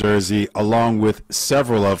Newark, New Jersey, along with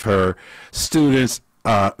several of her students,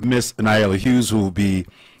 Miss Nyla Hughes, who will be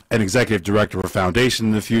an executive director of a foundation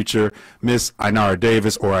in the future, Miss Ainara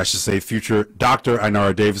Davis, or I should say future Dr.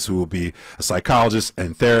 Ainara Davis, who will be a psychologist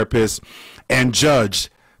and therapist, and Judge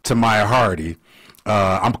Tamaya Hardy.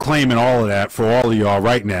 I'm claiming all of that for all of y'all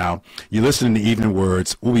right now. You're listening to Evening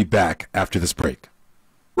Words. We'll be back after this break.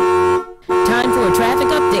 Time for a traffic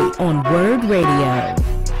update on WURD Radio.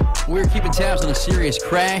 We're keeping tabs on a serious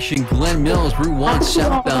crash in Glen Mills. Route 1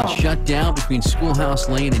 southbound shut down between Schoolhouse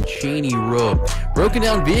Lane and Cheney Road. Broken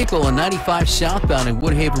down vehicle on 95 southbound in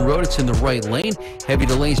Woodhaven Road. It's in the right lane. Heavy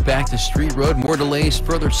delays back to Street Road. More delays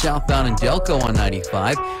further southbound in Delco on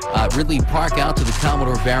 95. Ridley Park out to the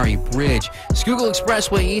Commodore Barry Bridge. Schuylkill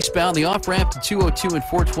Expressway eastbound, the off-ramp to 202 and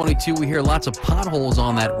 422. We hear lots of potholes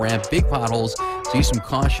on that ramp, big potholes. So use some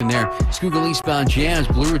caution there. Schuylkill eastbound jams,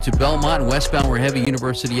 Blue Route to Belmont. Westbound we're heavy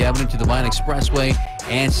University Avenue to the Vine Expressway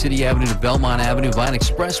and City Avenue to Belmont Avenue. Vine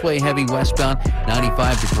Expressway heavy westbound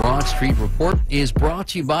 95 to Broad Street. Report is brought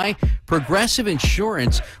to you by Progressive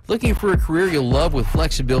Insurance. Looking for a career you'll love with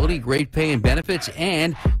flexibility, great pay and benefits,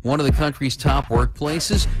 and one of the country's top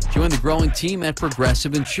workplaces? Join the growing team at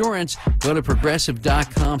Progressive Insurance. Go to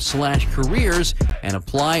progressive.com/careers and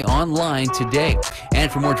apply online today.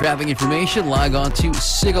 And for more traffic information, log on to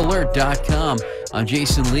sigalert.com. I'm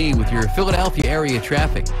Jason Lee with your Philadelphia area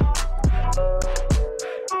traffic.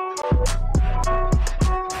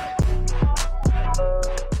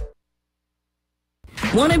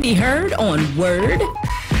 Want to be heard on WURD?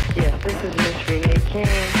 Yes, this is Miss Renee King.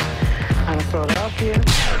 I'm in Philadelphia.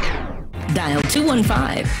 Dial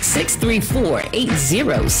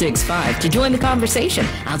 215-634-8065 to join the conversation.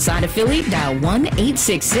 Outside of Philly, dial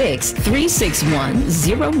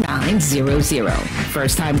 1-866-361-0900.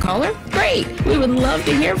 First-time caller? Great! We would love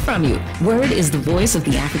to hear from you. WURD is the voice of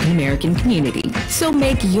the African American community, so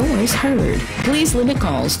make yours heard. Please limit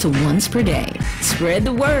calls to once per day. Spread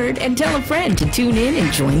the word and tell a friend to tune in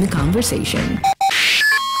and join the conversation.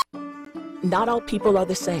 Not all people are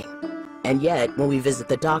the same. And yet, when we visit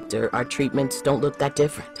the doctor, our treatments don't look that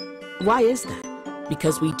different. Why is that?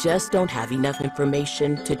 Because we just don't have enough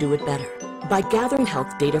information to do it better. By gathering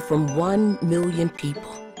health data from 1 million people,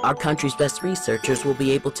 Our country's best researchers will be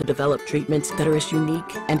able to develop treatments that are as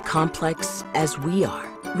unique and complex as we are.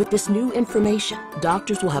 With this new information,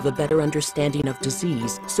 doctors will have a better understanding of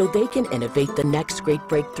disease so they can innovate the next great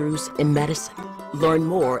breakthroughs in medicine. Learn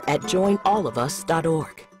more at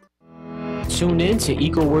joinallofus.org. Tune in to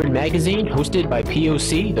EcoWord Magazine, hosted by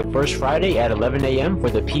POC, the first Friday at 11 a.m. for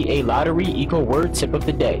the PA Lottery EcoWord Tip of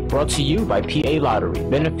the Day. Brought to you by PA Lottery,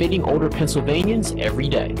 benefiting older Pennsylvanians every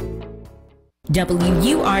day.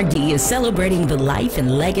 WURD is celebrating the life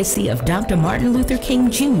and legacy of Dr. Martin Luther King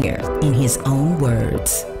Jr. in his own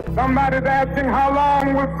words. Somebody's asking how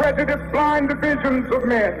long will prejudice blind the visions of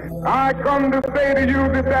men. I come to say to you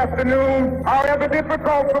this afternoon, however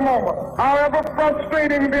difficult the moment, however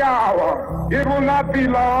frustrating the hour, it will not be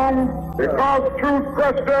long, because truth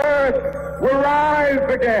crushed earth will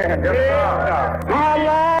rise again. How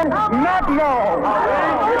long? Not long.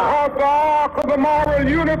 Because the arc of the moral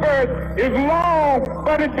universe is long,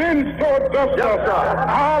 but it bends toward justice.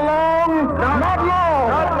 How long? Not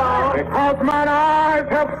long. Because mine eyes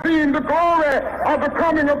have seen the glory of the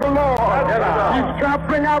coming of the Lord. He's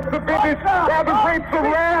trampling out the village where the grapes of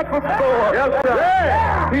wrath are stored.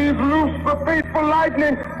 He's loosed the fateful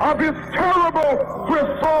lightning of his terrible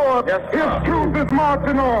swift sword. His truth is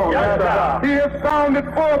marching on. He has sounded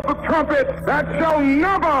forth the trumpet that shall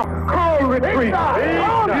never call retreat.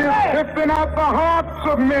 He is sifting out the hearts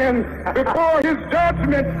of men before his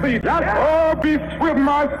judgment seat. Oh, be swift,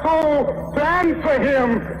 my soul, to answer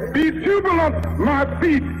him. Be jubilant, my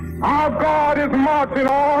feet. Our God is marching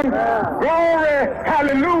on. Glory,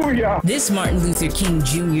 hallelujah. This Martin Luther King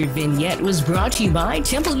Jr. vignette was brought to you by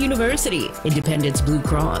Temple University, Independence Blue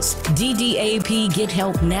Cross, DDAP Get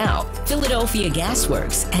Help Now, Philadelphia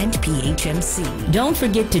Gasworks, and PHMC. Don't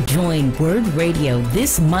forget to join WURD Radio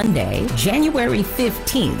this Monday, January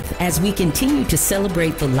 15th, as we continue to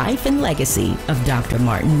celebrate the life and legacy of Dr.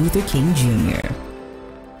 Martin Luther King Jr.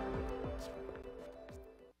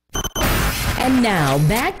 And now,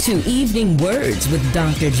 back to Evening Words with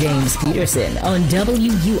Dr. James Peterson on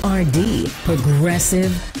WURD,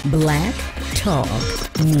 Progressive Black Talk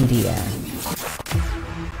Media.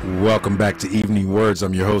 Welcome back to Evening Words.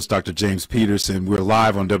 I'm your host, Dr. James Peterson. We're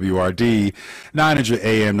live on WURD, 900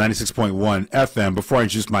 AM, 96.1 FM. Before I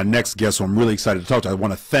introduce my next guest, who I'm really excited to talk to, I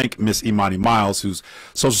want to thank Miss Imani Miles, who's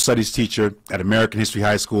social studies teacher at American History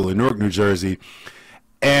High School in Newark, New Jersey,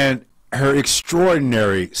 and her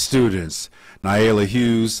extraordinary students, Naela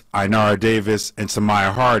Hughes, Ainara Davis, and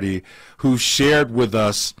Samaya Hardy, who shared with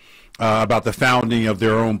us about the founding of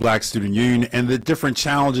their own Black Student Union and the different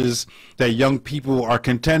challenges that young people are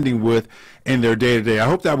contending with in their day-to-day. I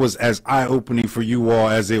hope that was as eye-opening for you all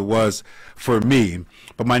as it was for me.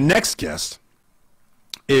 But my next guest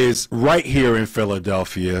is right here in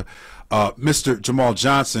Philadelphia, Mr. Jamal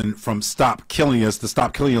Johnson from Stop Killing Us, the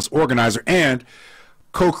Stop Killing Us organizer and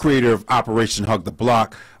co-creator of Operation Hug the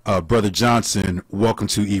Block. Brother Johnson, welcome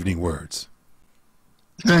to Evening Words.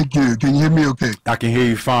 Thank you. Can you hear me okay? I can hear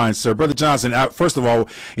you fine, sir. Brother Johnson, first of all,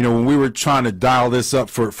 you know, when we were trying to dial this up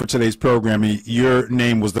for today's programming, your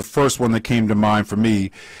name was the first one that came to mind for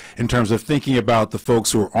me in terms of thinking about the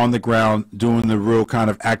folks who are on the ground doing the real kind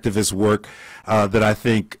of activist work that I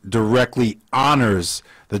think directly honors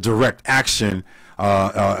the direct action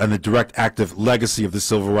and the direct active legacy of the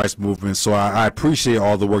civil rights movement. So I appreciate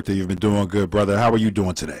all the work that you've been doing, good brother. How are you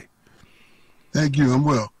doing today? Thank you. I'm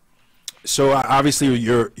well. So obviously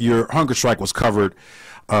your hunger strike was covered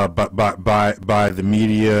by the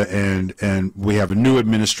media, and we have a new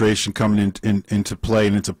administration coming into play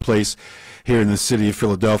and into place here in the city of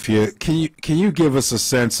Philadelphia. Can you give us a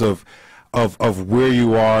sense of where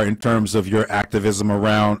you are in terms of your activism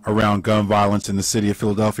around gun violence in the city of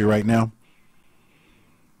Philadelphia right now?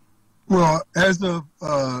 Well, as of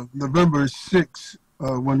November 6th,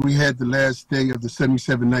 when we had the last day of the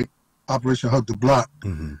 77-night Operation Hug the Block,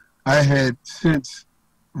 I had since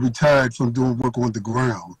retired from doing work on the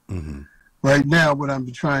ground. Right now, what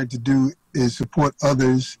I'm trying to do is support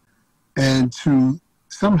others and to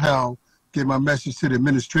somehow get my message to the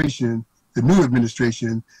administration, the new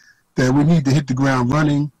administration, that we need to hit the ground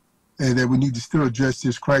running and that we need to still address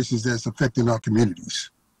this crisis that's affecting our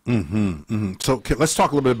communities. So let's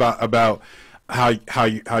talk a little bit about how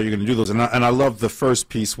you're going to do those. And I love the first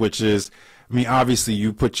piece, which is, I mean, obviously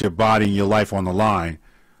you put your body and your life on the line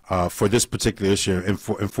for this particular issue and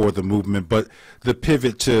for the movement, but the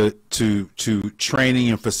pivot to to training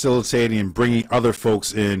and facilitating and bringing other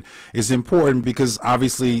folks in is important, because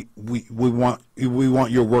obviously we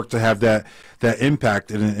want your work to have that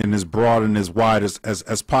impact and as broad and as wide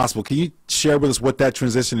as possible. Can you share with us what that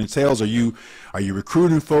transition entails? Are you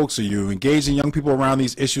recruiting folks? Are you engaging young people around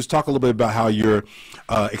these issues? Talk a little bit about how you're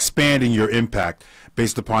expanding your impact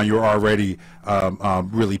based upon your already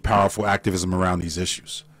really powerful activism around these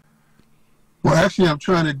issues. Well, actually, I'm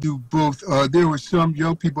trying to do both. There were some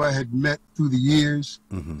young people I had met through the years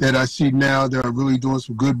that I see now that are really doing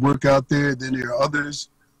some good work out there. Then there are others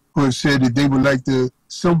who have said that they would like to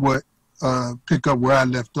somewhat pick up where I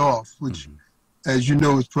left off, which, as you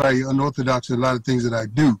know, is probably unorthodox in a lot of things that I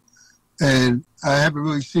do. And I haven't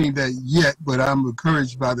really seen that yet, but I'm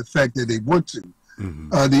encouraged by the fact that they want to.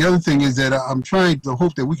 The other thing is that I'm trying to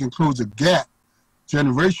hope that we can close a gap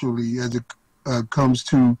generationally as it comes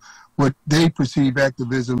to what they perceive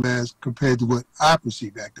activism as compared to what I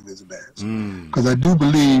perceive activism as. Because I do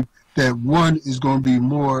believe that one is going to be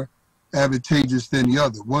more advantageous than the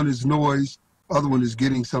other. One is noise, other one is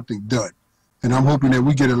getting something done. And I'm hoping that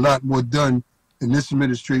we get a lot more done in this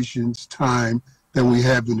administration's time than we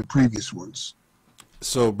have in the previous ones.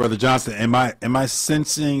 So, Brother Johnson, am I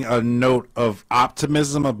sensing a note of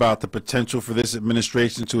optimism about the potential for this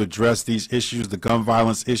administration to address these issues, the gun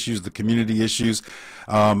violence issues, the community issues,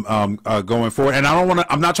 going forward? And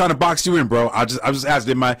I'm not trying to box you in, bro. I just asked,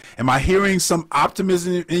 am I hearing some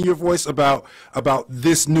optimism in your voice about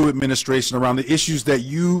this new administration around the issues that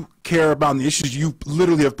you care about and the issues you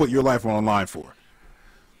literally have put your life on the line for?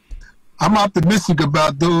 I'm optimistic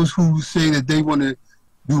about those who say that they want to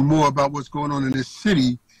do more about what's going on in this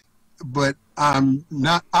city, but I'm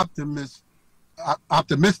not optimistic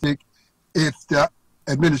if the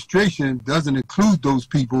administration doesn't include those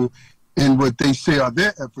people in what they say are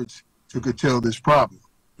their efforts to curtail this problem.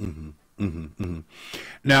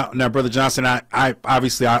 Now, Brother Johnson, I've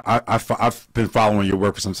been following your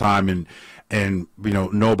work for some time and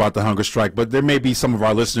know about the hunger strike, but there may be some of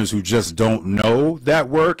our listeners who just don't know that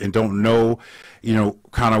work and don't know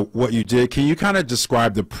kind of what you did. Can you kind of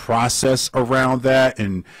describe the process around that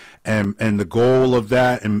and the goal of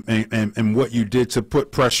that and what you did to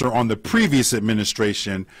put pressure on the previous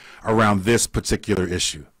administration around this particular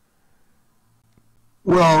issue?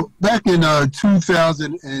 Well, back in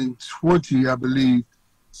 2020, I believe,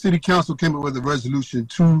 City Council came up with a resolution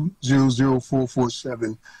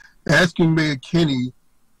 200447 asking Mayor Kenney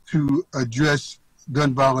to address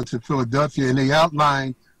gun violence in Philadelphia, and they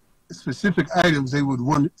outlined specific items they would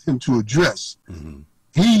want him to address.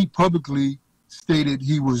 He publicly stated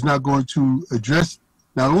he was not going to address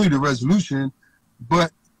not only the resolution,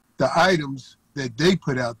 but the items that they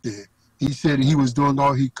put out there. He said he was doing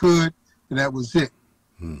all he could, and that was it.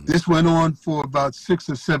 This went on for about 6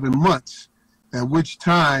 or 7 months, at which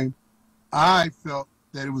time I felt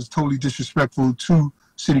that it was totally disrespectful to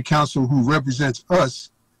City Council, who represents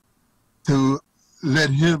us, to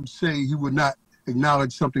let him say he would not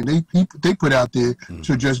acknowledge something they put out there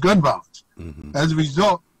to address gun violence. As a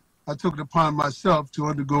result, I took it upon myself to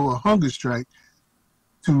undergo a hunger strike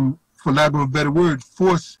to, for lack of a better word,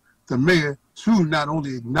 force the mayor to not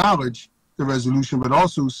only acknowledge the resolution, but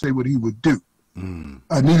also say what he would do.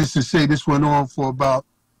 Needless to say, this went on for about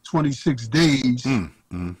 26 days,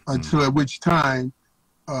 until at which time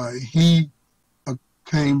he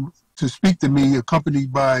came to speak to me,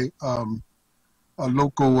 accompanied by a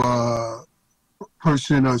local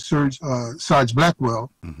person, Sarge Blackwell,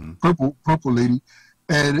 purple lady,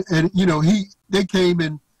 and they came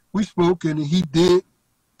and we spoke, and he did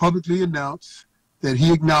publicly announce that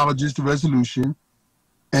he acknowledges the resolution,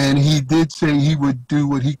 and he did say he would do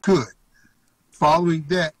what he could. Following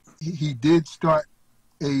that, he did start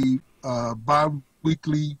a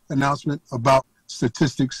bi-weekly announcement about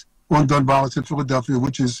statistics on gun violence in Philadelphia,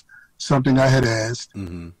 which is something I had asked,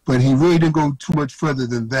 but he really didn't go too much further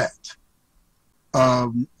than that.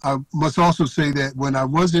 I must also say that when I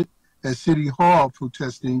wasn't at City Hall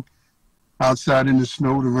protesting outside in the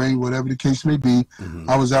snow, the rain, whatever the case may be,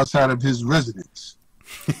 I was outside of his residence.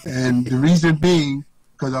 And the reason being,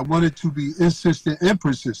 because I wanted to be insistent and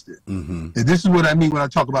persistent. And this is what I mean when I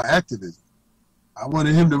talk about activism. I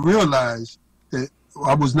wanted him to realize that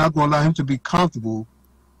I was not going to allow him to be comfortable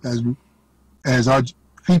as our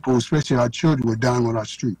people, especially our children, were dying on our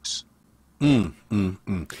streets. Can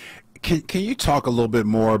you talk a little bit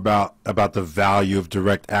more about the value of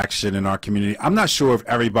direct action in our community? I'm not sure if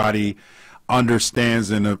everybody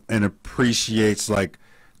understands and appreciates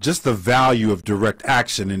just the value of direct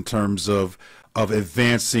action in terms of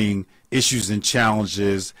advancing issues and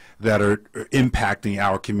challenges that are impacting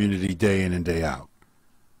our community day in and day out.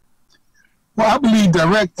 Well, I believe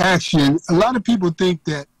direct action, a lot of people think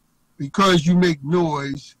that because you make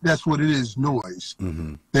noise, that's what it is, noise.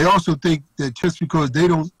 They also think that just because they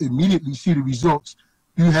don't immediately see the results,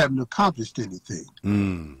 you haven't accomplished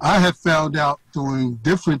anything. I have found out during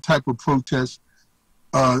different type of protests,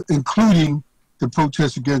 including the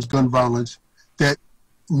protests against gun violence, that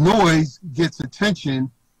noise gets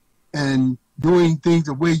attention, and doing things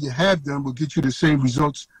the way you have them will get you the same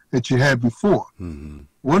results that you had before.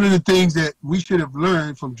 One of the things that we should have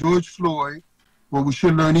learned from George Floyd, what we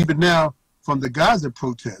should learn even now from the Gaza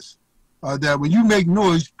protests, that when you make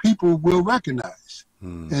noise, people will recognize.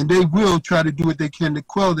 And they will try to do what they can to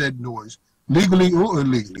quell that noise, legally or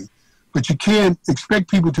illegally. But you can't expect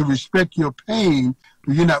people to respect your pain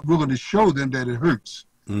when you're not willing to show them that it hurts.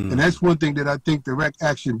 And that's one thing that I think direct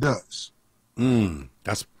action does.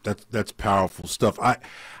 That's powerful stuff.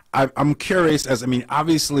 I'm curious, as I mean,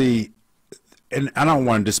 obviously, and I don't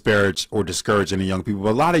want to disparage or discourage any young people,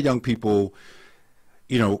 but a lot of young people,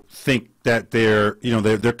 you know, think that they're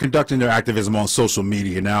conducting their activism on social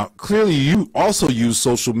media. Now, clearly, you also use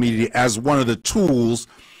social media as one of the tools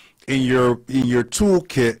in your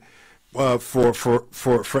toolkit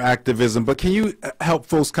for activism. But can you help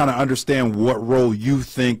folks kind of understand what role you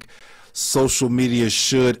think social media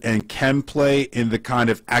should and can play in the kind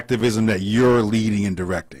of activism that you're leading and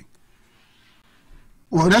directing?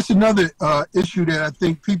 Well, that's another issue that I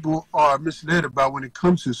think people are misled about when it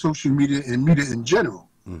comes to social media and media in general.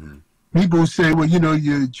 People say, well, you know,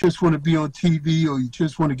 you just want to be on TV or you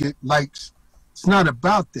just want to get likes. It's not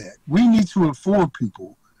about that. We need to inform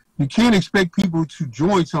people. You can't expect people to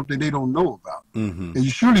join something they don't know about. And you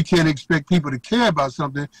surely can't expect people to care about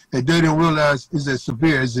something that they don't realize is as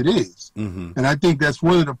severe as it is. And I think that's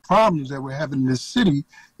one of the problems that we're having in this city,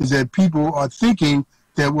 is that people are thinking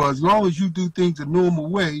that, well, as long as you do things a normal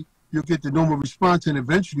way, you'll get the normal response and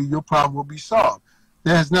eventually your problem will be solved.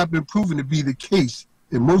 That has not been proven to be the case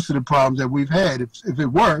in most of the problems that we've had. If it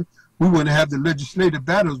were, we wouldn't have the legislative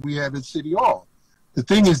battles we have at City Hall. The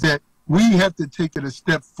thing is that we have to take it a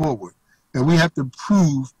step forward, and we have to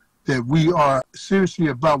prove that we are seriously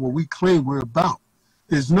about what we claim we're about.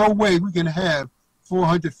 There's no way we can have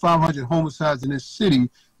 400, 500 homicides in this city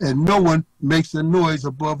and no one makes a noise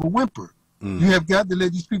above a whimper. You have got to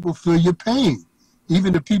let these people feel your pain.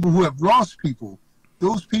 Even the people who have lost people,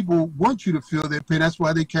 those people want you to feel their pain. That's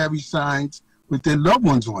why they carry signs with their loved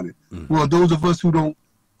ones on it. Well, those of us who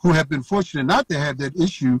have been fortunate not to have that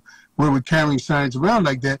issue where we're carrying signs around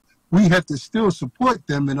like that, we have to still support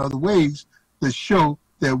them in other ways to show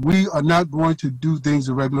that we are not going to do things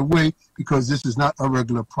a regular way, because this is not a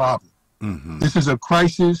regular problem. This is a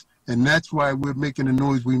crisis, and that's why we're making the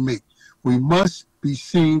noise we make. We must be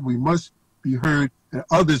seen, we must be heard, and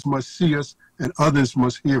others must see us, and others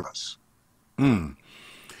must hear us.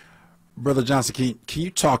 Brother Johnson, can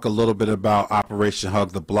you talk a little bit about Operation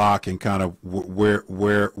Hug the Block and kind of where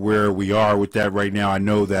we are with that right now? I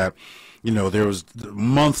know that, you know, there was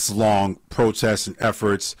months-long protests and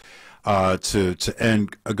efforts to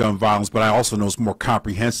end gun violence, but I also know it's more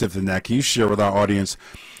comprehensive than that. Can you share with our audience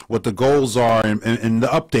what the goals are and the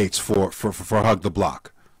updates for Hug the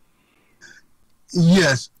Block?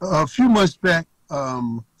 Yes, a few months back,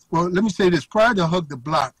 well, let me say this. Prior to Hug the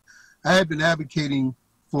Block, I had been advocating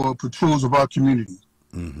for patrols of our community.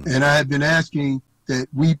 And I had been asking that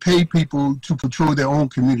we pay people to patrol their own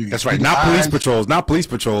community. That's right, not police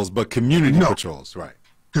patrols, but community patrols, right.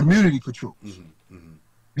 Community patrols.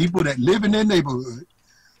 People that live in their neighborhood,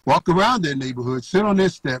 walk around their neighborhood, sit on their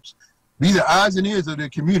steps, be the eyes and ears of their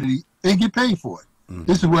community, and get paid for it.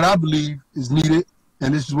 This is what I believe is needed,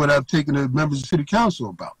 and this is what I've taken the members of the City Council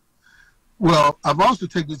about. Well, I've also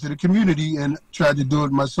taken it to the community and tried to do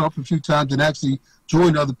it myself a few times and actually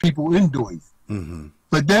join other people in doing it.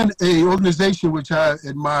 But then an organization which I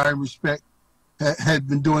admire and respect had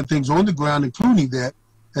been doing things on the ground, including that,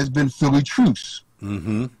 has been Philly Truce.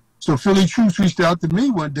 So Philly Truce reached out to me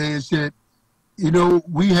one day and said, you know,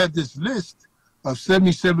 we have this list of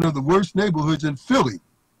 77 of the worst neighborhoods in Philly,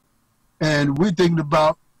 and we're thinking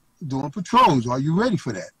about doing patrols. Are you ready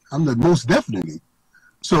for that? I'm like, most definitely.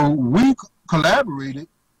 So we collaborated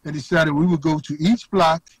and decided we would go to each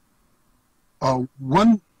block,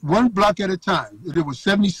 one block at a time. There was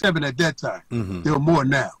 77 at that time. There are more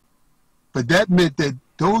now. But that meant that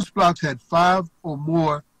those blocks had 5 or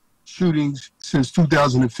more shootings since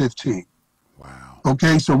 2015. Wow.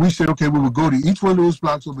 Okay, so we said, okay, we would go to each one of those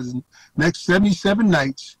blocks over the next 77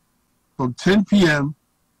 nights from 10 p.m.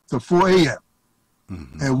 to 4 a.m.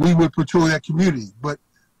 And we would patrol that community. But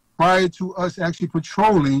prior to us actually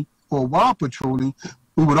patrolling, or while patrolling,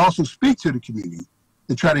 we would also speak to the community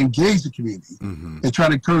and try to engage the community and try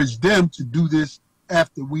to encourage them to do this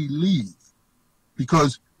after we leave,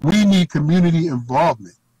 because we need community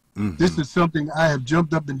involvement. This is something I have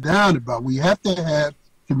jumped up and down about. We have to have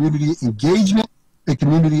community engagement and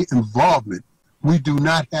community involvement. We do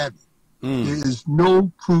not have it. There is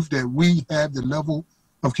no proof that we have the level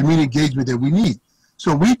of community engagement that we need.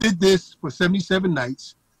 So we did this for 77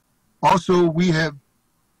 nights. Also, we have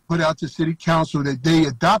put out to City Council that they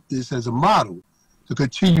adopt this as a model to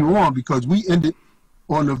continue on, because we ended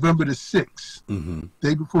on November the 6th,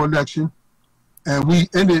 day before election, and we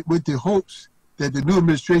ended with the hopes that the new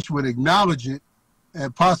administration would acknowledge it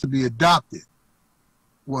and possibly adopt it.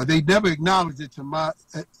 Well, they never acknowledged it, to my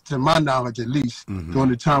knowledge, at least. During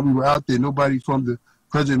the time we were out there, nobody from the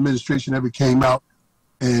present administration ever came out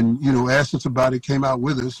and, you know, asked us about it, came out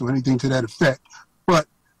with us, or anything to that effect. But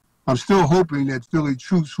I'm still hoping that Philly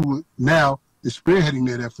troops, who now is spearheading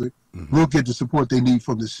that effort, will get the support they need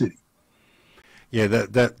from the city. Yeah,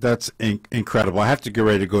 that's incredible. I have to get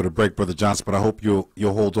ready to go to break, Brother Johnson, but I hope you'll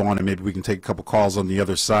hold on, and maybe we can take a couple calls on the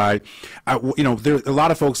other side. You know, there a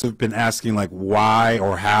lot of folks have been asking, like, why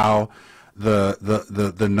or how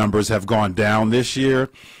the numbers have gone down this year,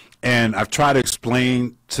 and I've tried to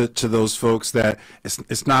explain to those folks that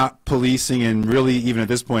it's not policing, and really, even at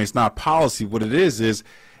this point, it's not policy. What it is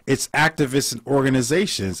it's activists and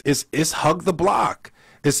organizations. It's hug the block.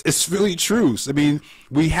 It's really true. I mean,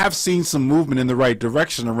 we have seen some movement in the right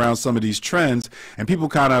direction around some of these trends, and people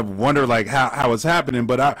kind of wonder, like, how it's happening.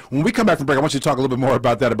 But when we come back from break, I want you to talk a little bit more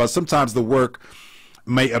about that, about sometimes the work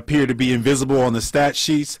may appear to be invisible on the stat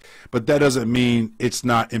sheets, but that doesn't mean it's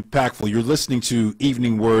not impactful. You're listening to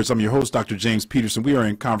Evening Words. I'm your host, Dr. James Peterson. We are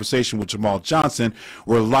in conversation with Jamal Johnson.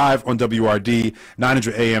 We're live on WRD,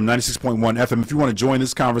 900 AM, 96.1 FM. If you want to join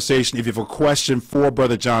this conversation, if you have a question for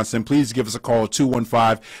Brother Johnson, please give us a call at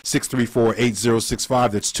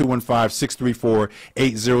 215-634-8065. That's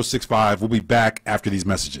 215-634-8065. We'll be back after these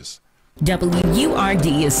messages.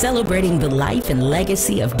 WURD is celebrating the life and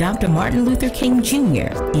legacy of Dr. Martin Luther King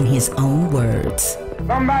Jr. in his own words.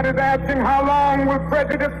 Somebody's asking, how long will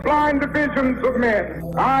prejudice blind the visions of men?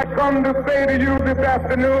 I come to say to you this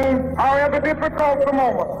afternoon, however difficult the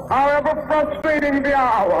moment, however frustrating the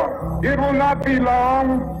hour, it will not be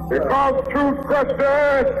long, because truth crushed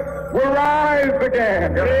earth will rise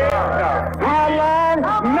again. How long?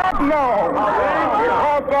 Not long.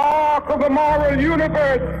 Because the arc of the moral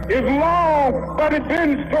universe is long, but it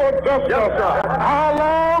bends toward justice. How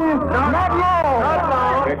long? Not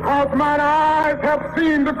long. Because mine eyes have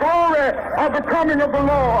seen the glory of the coming of the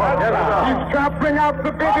Lord. He's trampling out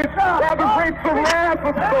the village while the grapes of wrath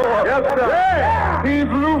are stored. He's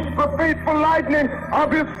loosed the fateful lightning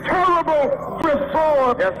of his terrible swift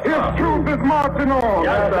sword. His truth is marching on.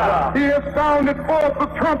 He has sounded forth the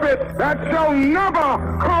trumpet that shall never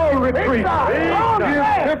call retreat. He is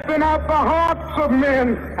sifting out the hearts of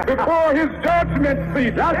men before his judgment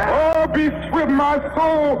seat. Oh, be swift, my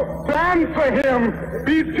soul, to answer him.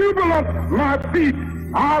 Be jubilant, my feet.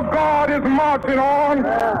 Our God is marching on.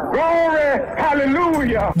 Glory,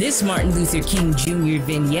 hallelujah. This Martin Luther King Jr.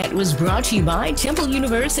 vignette was brought to you by Temple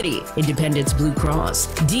University, Independence Blue Cross,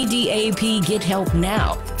 DDAP Get Help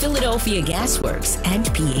Now, Philadelphia Gasworks, and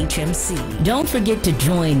PHMC. Don't forget to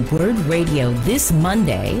join WURD Radio this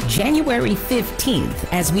Monday, January 15th,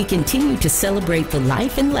 as we continue to celebrate the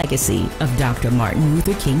life and legacy of Dr. Martin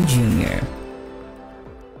Luther King Jr.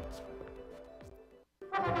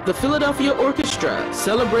 The Philadelphia Orchestra,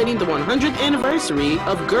 celebrating the 100th anniversary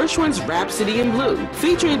of Gershwin's Rhapsody in Blue,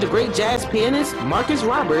 featuring the great jazz pianist Marcus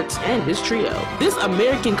Roberts and his trio. This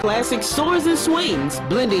American classic soars and swings,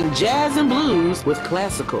 blending jazz and blues with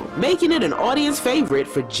classical, making it an audience favorite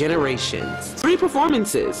for generations. 3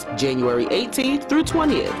 performances, January 18th through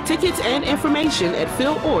 20th. Tickets and information at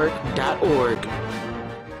philorg.org.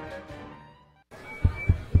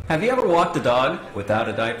 Have you ever walked a dog without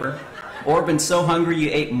a diaper? Or been so hungry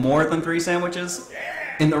you ate more than 3 sandwiches?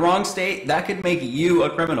 In the wrong state, that could make you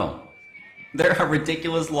a criminal. There are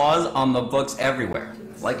ridiculous laws on the books everywhere,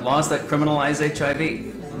 like laws that criminalize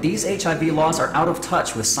HIV. These HIV laws are out of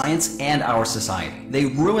touch with science and our society. They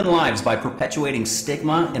ruin lives by perpetuating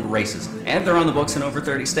stigma and racism. And they're on the books in over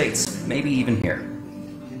 30 states, maybe even here.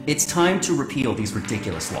 It's time to repeal these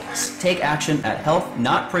ridiculous laws. Take action at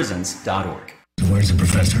healthnotprisons.org. Where's the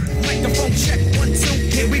professor? Microphone check, 1, 2,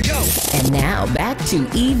 here we go. And now back to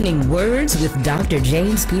Evening Words with Dr.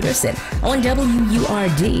 James Peterson on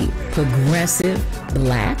WURD, Progressive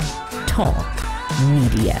Black Talk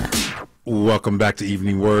Media. Welcome back to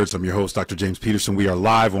Evening Words. I'm your host, Dr. James Peterson. We are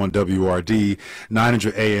live on WURD,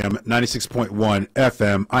 900 AM, 96.1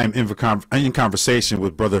 FM. I am in conversation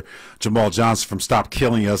with Brother Jamal Johnson from Stop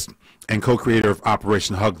Killing Us and co-creator of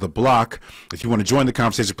Operation Hug the Block. If you want to join the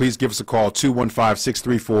conversation, please give us a call,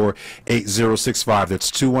 215-634-8065.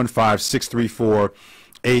 That's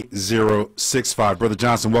 215-634-8065. Brother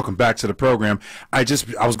Johnson, welcome back to the program. I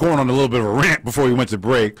was going on a little bit of a rant before we went to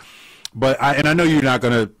break. But I know you're not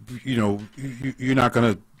gonna, you're not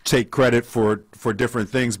gonna take credit for different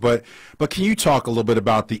things. But can you talk a little bit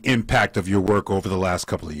about the impact of your work over the last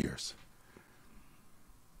couple of years?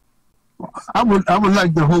 I would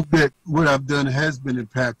like to hope that what I've done has been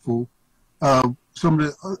impactful. Some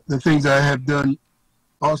of the things I have done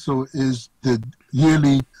also is the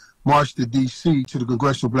yearly march to D.C. to the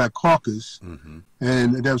Congressional Black Caucus, and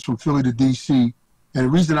that was from Philly to D.C. And the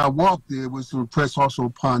reason I walked there was to impress also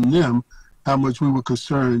upon them how much we were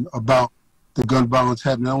concerned about the gun violence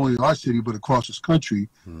happening not only in our city but across this country,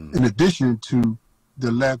 in addition to the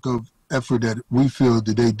lack of effort that we feel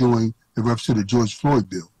that they're doing in reference to the George Floyd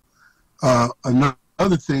bill.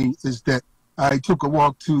 Another thing is that I took a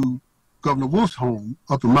walk to Governor Wolf's home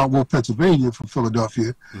up in Mount Wolf, Pennsylvania from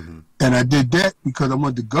Philadelphia, and I did that because I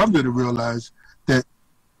wanted the governor to realize that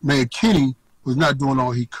Mayor Kinney was not doing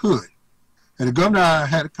all he could. And the governor and I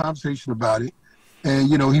had a conversation about it,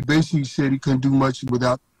 and he basically said he couldn't do much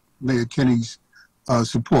without Mayor Kinney's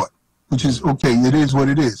support, which is okay. It is what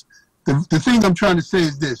it is. The thing I'm trying to say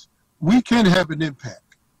is this: we can have an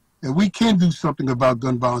impact, and we can do something about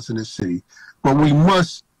gun violence in this city, but we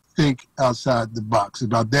must think outside the box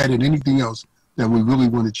about that and anything else that we really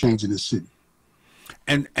want to change in this city.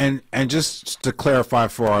 And just to clarify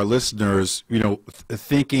for our listeners,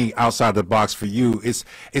 thinking outside the box for you, it's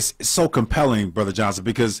so compelling, Brother Johnson,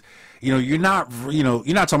 because you're not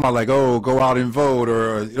talking about like, oh, go out and vote,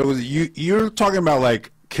 or you're talking about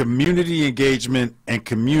like community engagement and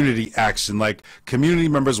community action, like community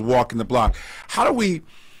members walking the block. How do we,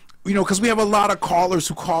 because we have a lot of callers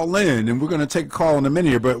who call in, and we're going to take a call in a minute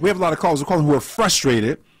here, but we have a lot of callers who call in who are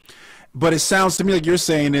frustrated. But it sounds to me like you're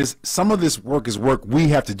saying is some of this work is work we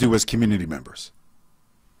have to do as community members.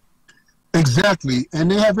 Exactly.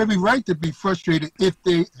 And they have every right to be frustrated if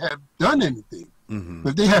they have done anything. But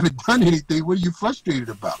if they haven't done anything, what are you frustrated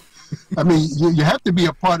about? I mean, you have to be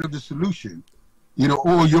a part of the solution,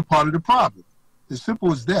 or you're part of the problem. As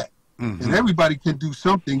simple as that. And everybody can do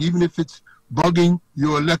something, even if it's bugging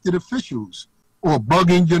your elected officials or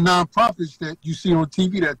bugging your nonprofits that you see on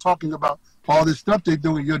TV that are talking about all this stuff they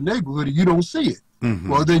do in your neighborhood and you don't see it.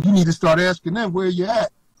 Well, then you need to start asking them where you're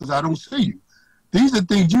at, because I don't see you. These are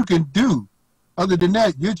things you can do. Other than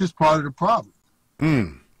that, you're just part of the problem.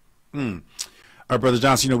 All right, Brother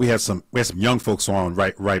Johnson, we had some young folks on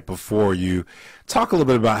right before you. Talk a little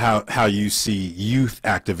bit about how you see youth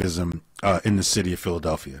activism in the city of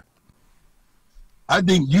Philadelphia. I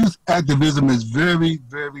think youth activism is very,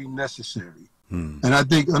 very necessary. And I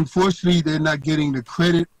think, unfortunately, they're not getting the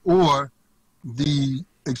credit or the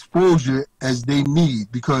exposure as they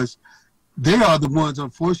need, because they are the ones,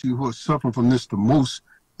 unfortunately, who are suffering from this the most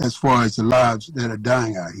as far as the lives that are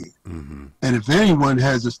dying out here. And if anyone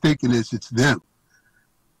has a stake in this, it's them.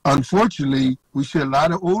 Unfortunately, we see a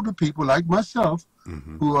lot of older people like myself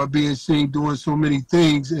who are being seen doing so many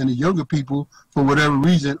things, and the younger people, for whatever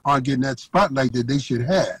reason, aren't getting that spotlight that they should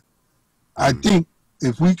have. I think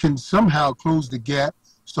if we can somehow close the gap,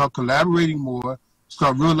 start collaborating more,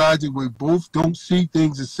 start realizing we both don't see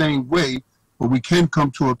things the same way, but we can come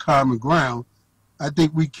to a common ground, I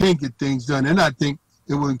think we can get things done. And I think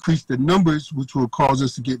it will increase the numbers, which will cause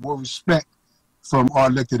us to get more respect from our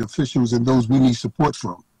elected officials and those we need support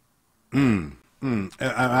from.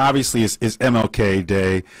 Obviously, it's MLK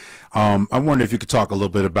Day. I wonder if you could talk a little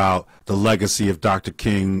bit about the legacy of Dr.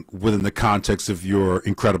 King within the context of your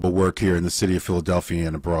incredible work here in the city of Philadelphia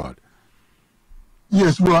and abroad.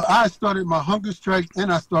 Yes, well, I started my hunger strike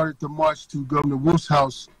and I started the march to Governor Wolf's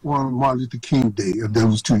house on Martin Luther King Day of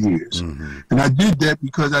those 2 years. And I did that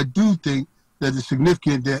because I do think that it's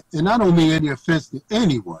significant that, and I don't mean any offense to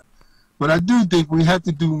anyone, but I do think we have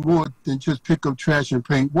to do more than just pick up trash and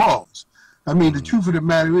paint walls. I mean, the truth of the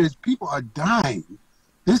matter is people are dying.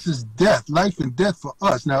 This is death, life and death for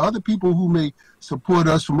us. Now, other people who may support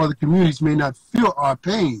us from other communities may not feel our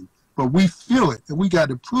pain, but we feel it, and we got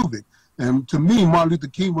to prove it. And to me, Martin Luther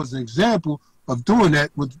King was an example of doing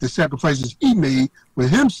that with the sacrifices he made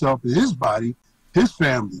with himself and his body, his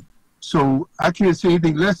family. So I can't say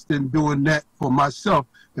anything less than doing that for myself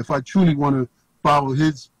if I truly want to follow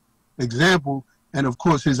his example and, of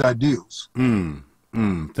course, his ideals.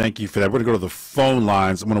 Thank you for that. We're going to go to the phone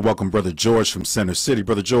lines. I'm going to welcome Brother George from Center City.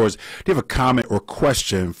 Brother George, do you have a comment or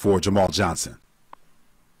question for Jamal Johnson?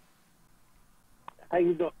 How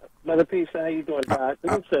you doing? Brother Peace, how you doing, Doc?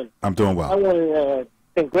 Listen, I'm doing well. I want to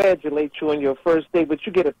congratulate you on your first day, but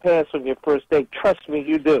you get a pass on your first day. Trust me,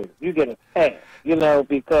 you do. You get a pass,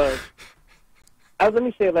 because let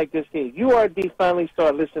me say it like this here. URD finally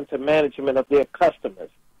started listening to management of their customers,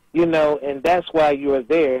 and that's why you are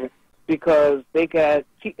there, because they got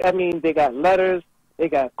letters, they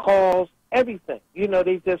got calls, everything.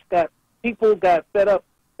 They just people got fed up,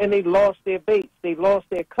 and they lost their base. They lost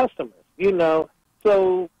their customers,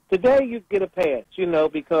 So today you get a pass,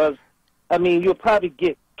 because, you'll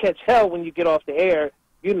probably catch hell when you get off the air,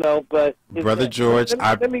 but... Brother George,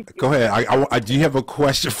 go ahead. Do you have a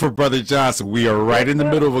question for Brother Johnson? We are right in the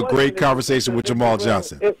middle of a great conversation with Jamal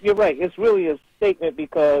Johnson. You're right. It's really a statement,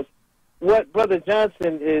 because what Brother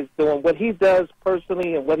Johnson is doing, what he does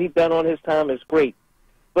personally and what he done on his time is great.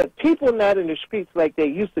 But people not in the streets like they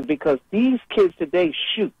used to, because these kids today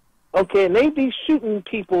shoot, okay? And they be shooting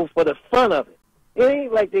people for the fun of it. It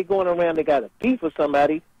ain't like they going around, they got a beef with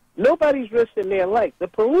somebody. Nobody's risking their life. The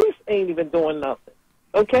police ain't even doing nothing,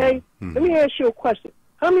 okay? Let me ask you a question.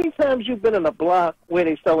 How many times you been in a block where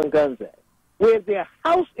they selling guns at, where their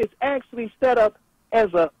house is actually set up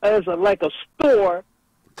as a store,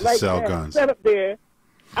 to sell guns, set up there?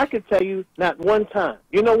 I could tell you not one time.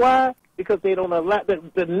 You know why? Because they don't allow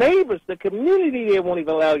the neighbors, the community there won't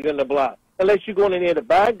even allow you in the block unless you're going in there to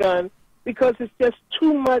buy a gun, because it's just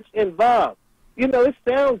too much involved. It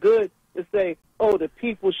sounds good to say, oh, the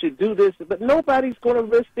people should do this, but nobody's going to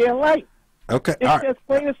risk their life. Okay. It's just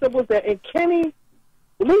plain and simple as that. And Kenny,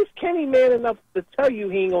 at least Kenny man enough to tell you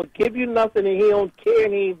he ain't going to give you nothing and he don't care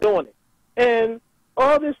and he ain't doing it. And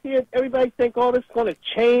all this here, everybody think all this is going to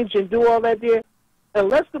change and do all that there.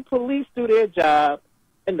 Unless the police do their job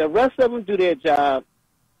and the rest of them do their job,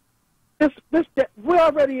 we're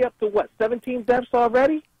already up to what, 17 deaths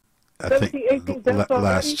already? 17, 18 deaths already?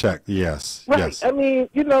 Last check, yes. Right. Yes.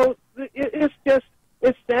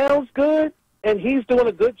 It sounds good, and he's doing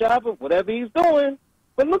a good job of whatever he's doing.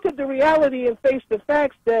 But look at the reality and face the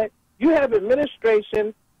facts that you have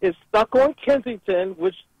administration is stuck on Kensington,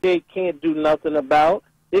 which they can't do nothing about,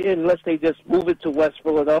 unless they just move it to West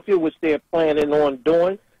Philadelphia, which they're planning on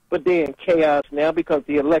doing. But they're in chaos now because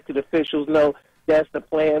the elected officials know that's the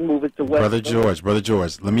plan, move it to West Philadelphia. Brother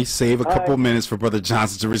George, let me save a couple minutes for Brother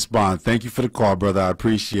Johnson to respond. Thank you for the call, brother. I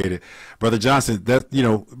appreciate it. Brother Johnson,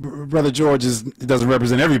 Brother George doesn't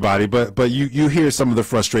represent everybody, but you hear some of the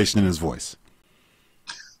frustration in his voice.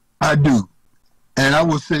 I do. And I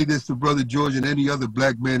will say this to Brother George and any other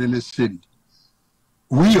black man in this city.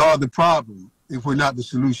 We are the problem if we're not the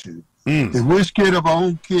solution. If we're scared of our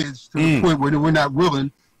own kids to the point where we're not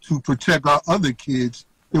willing to protect our other kids,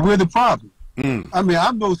 then we're the problem.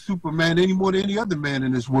 I'm no Superman any more than any other man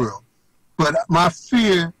in this world. But my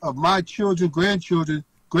fear of my children, grandchildren,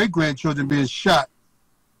 great-grandchildren being shot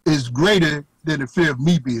is greater than the fear of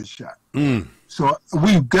me being shot. So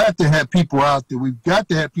we've got to have people out there. We've got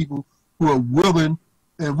to have people who are willing,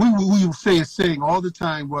 and we will say a saying all the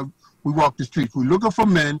time when we walk the streets. We're looking for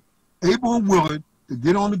men able and willing to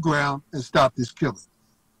get on the ground and stop this killing.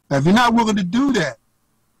 Now, if you're not willing to do that,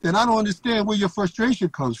 then I don't understand where your frustration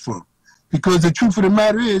comes from. Because the truth of the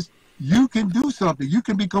matter is, you can do something. You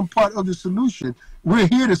can become part of the solution. We're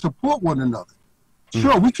here to support one another.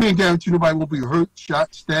 Sure, we can't guarantee nobody won't be hurt,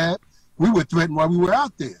 shot, stabbed. We were threatened while we were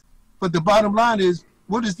out there. But the bottom line is,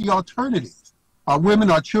 what is the alternative? Our women,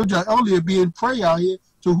 our children, our elderly are being prey out here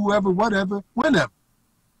to whoever, whatever, whenever.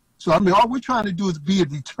 So, all we're trying to do is be a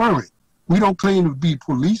deterrent. We don't claim to be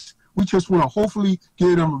police. We just want to hopefully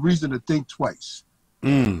give them a reason to think twice.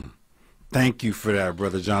 Thank you for that,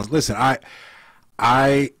 Brother Johnson. Listen,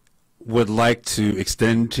 I would like to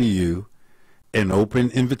extend to you an open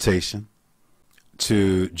invitation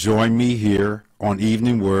to join me here on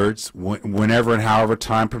Evening Words whenever and however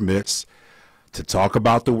time permits, to talk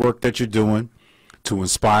about the work that you're doing, to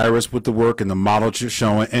inspire us with the work and the model that you're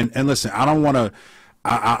showing. And listen, I don't want to,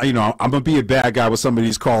 I'm going to be a bad guy with some of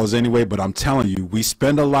these callers anyway, but I'm telling you, we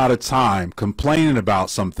spend a lot of time complaining about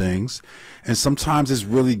some things, and sometimes it's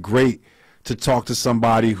really great to talk to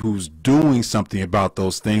somebody who's doing something about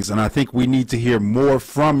those things. And I think we need to hear more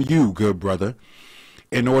from you, good brother,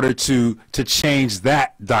 in order to change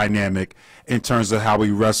that dynamic in terms of how we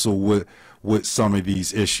wrestle with some of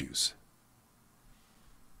these issues.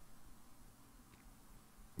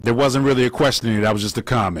 There wasn't really a question here. That was just a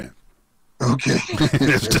comment. Okay.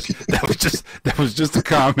 that was just a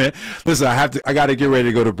comment. Listen, I got to get ready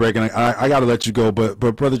to go to break, and I got to let you go. But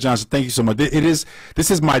Brother Johnson, thank you so much. This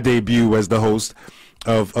is my debut as the host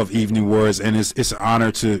of Evening Words, and it's an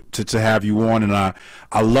honor to have you on. And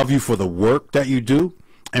I love you for the work that you do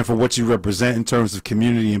and for what you represent in terms of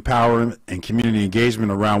community empowerment and community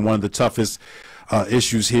engagement around one of the toughest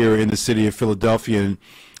issues here in the city of Philadelphia. And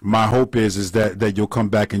my hope is that you'll come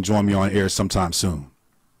back and join me on air sometime soon.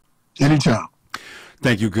 Anytime.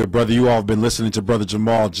 Thank you, good brother. You all have been listening to Brother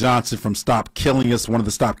Jamal Johnson from Stop Killing Us, one of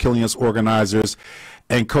the Stop Killing Us organizers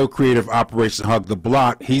and co-creator of Operation Hug the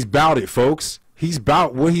Block. He's about it, folks. He's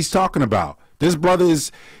about what he's talking about. This brother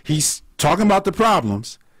he's talking about the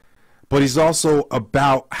problems, but he's also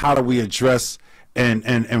about how do we address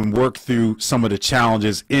and work through some of the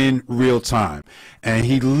challenges in real time. And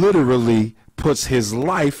he literally puts his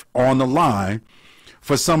life on the line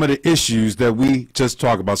for some of the issues that we just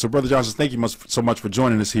talked about. So, Brother Johnson, thank you so much for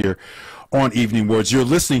joining us here on Evening Words. You're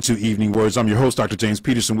listening to Evening Words. I'm your host, Dr. James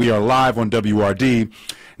Peterson. We are live on WURD,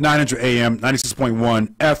 900 AM,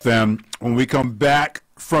 96.1 FM. When we come back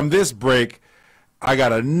from this break, I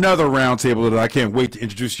got another roundtable that I can't wait to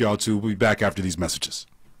introduce y'all to. We'll be back after these messages.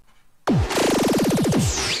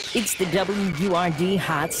 It's the WURD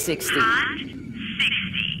Hot 60.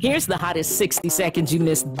 Here's the hottest 60 seconds you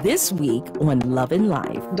missed this week on Love and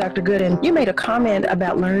Life. Dr. Gooden, you made a comment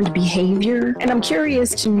about learned behavior, and I'm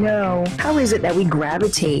curious to know, how is it that we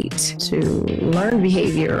gravitate to learned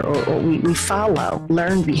behavior or we follow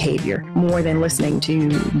learned behavior more than listening to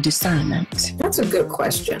discernment? That's a good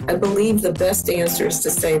question. I believe the best answer is to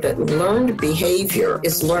say that learned behavior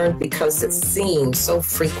is learned because it's seen so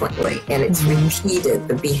frequently and it's repeated,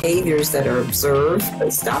 the behaviors that are observed.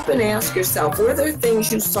 Stop and ask yourself, were there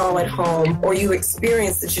things you saw at home or you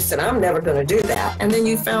experienced that you said, I'm never going to do that, and then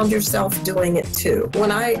you found yourself doing it too? When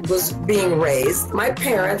I was being raised, my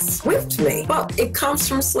parents whipped me. Well, it comes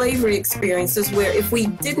from slavery experiences where if we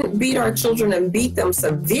didn't beat our children and beat them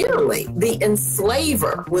severely, the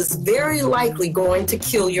enslaver was very likely going to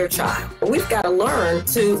kill your child. We've got to learn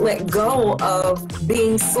to let go of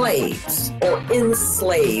being slaves or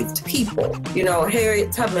enslaved people. You know,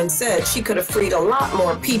 Harriet Tubman said she could have freed a lot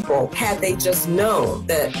more people had they just known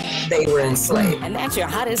that they were enslaved. And that's your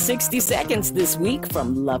hottest 60 seconds this week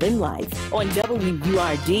from Love and Life on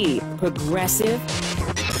WURD, Progressive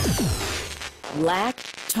Black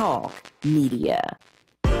Talk Media.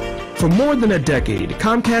 For more than a decade,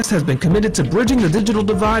 Comcast has been committed to bridging the digital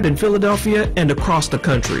divide in Philadelphia and across the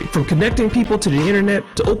country. From connecting people to the internet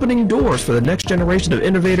to opening doors for the next generation of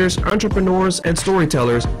innovators, entrepreneurs, and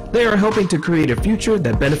storytellers, they are helping to create a future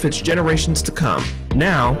that benefits generations to come.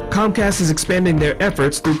 Now, Comcast is expanding their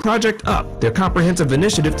efforts through Project Up, their comprehensive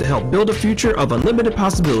initiative to help build a future of unlimited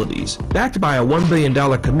possibilities. Backed by a $1 billion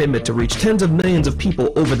commitment to reach tens of millions of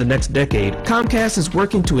people over the next decade, Comcast is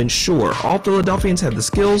working to ensure all Philadelphians have the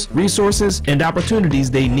skills, resources, and opportunities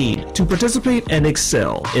they need to participate and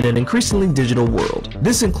excel in an increasingly digital world.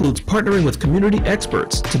 This includes partnering with community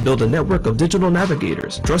experts to build a network of digital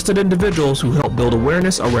navigators, trusted individuals who help build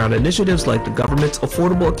awareness around initiatives like the government's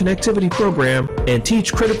Affordable Connectivity Program and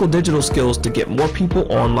teach critical digital skills to get more people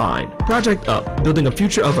online. Project Up, building a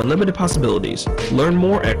future of unlimited possibilities. Learn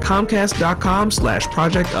more at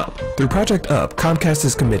comcast.com/Project Up. Through Project Up, Comcast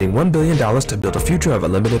is committing $1 billion to build a future of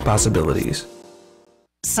unlimited possibilities.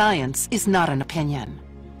 Science is not an opinion.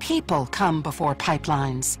 People come before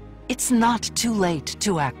pipelines. It's not too late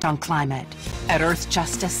to act on climate. At Earth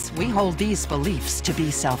Justice, we hold these beliefs to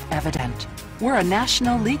be self-evident. We're a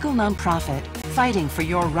national legal nonprofit fighting for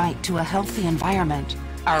your right to a healthy environment.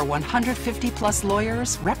 Our 150-plus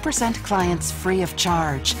lawyers represent clients free of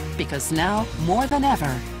charge because now, more than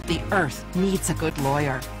ever, the Earth needs a good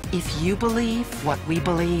lawyer. If you believe what we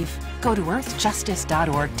believe, go to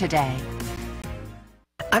earthjustice.org today.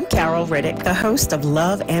 I'm Carol Riddick, the host of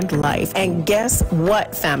Love and Life. And guess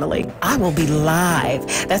what, family? I will be live.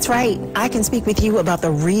 That's right. I can speak with you about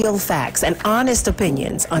the real facts and honest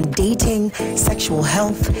opinions on dating, sexual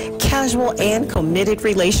health, casual and committed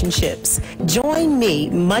relationships. Join me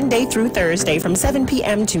Monday through Thursday from 7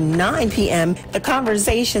 p.m. to 9 p.m. The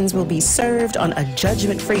conversations will be served on a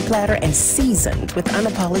judgment-free platter and seasoned with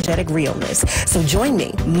unapologetic realness. So join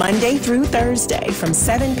me Monday through Thursday from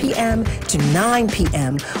 7 p.m. to 9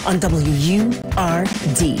 p.m. on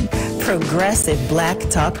WURD, Progressive Black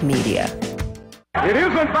Talk Media. It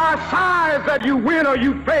isn't by size that you win or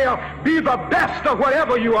you fail. Be the best of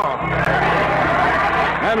whatever you are.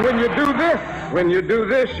 And when you do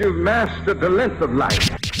this, you've mastered the length of life.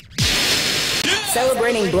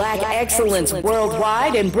 celebrating black excellence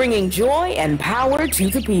worldwide and bringing joy and power to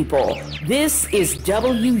the people. This is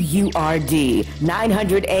WURD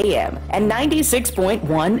 900 AM and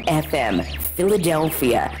 96.1 FM,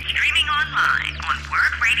 Philadelphia. Streaming online on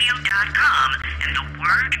WURDradio.com and the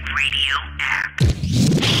WURD Radio app.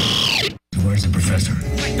 Where's the professor?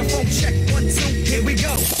 Microphone check, 1, 2, here we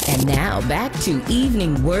go. And now back to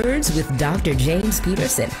Evening Words with Dr. James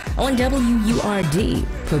Peterson on WURD,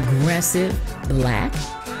 Progressive Black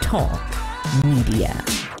Talk Media.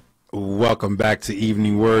 Welcome back to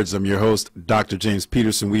Evening Words. I'm your host, Dr. James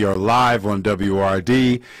Peterson. We are live on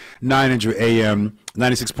WURD, 900 AM,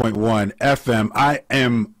 96.1 FM. I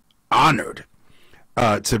am honored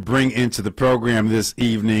to bring into the program this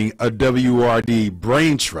evening a WURD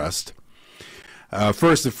Brain Trust.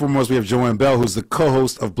 First and foremost, we have Joanne Bell, who's the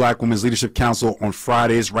co-host of Black Women's Leadership Council on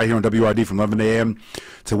Fridays, right here on WURD from 11 a.m.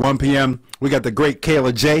 to 1 p.m. We got the great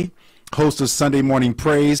Kayla J., host of Sunday Morning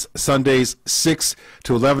Praise, Sundays 6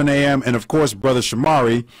 to 11 a.m. And, of course, Brother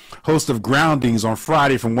Shamari, host of Groundings on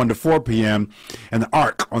Friday from 1 to 4 p.m. and The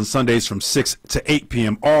Arc on Sundays from 6 to 8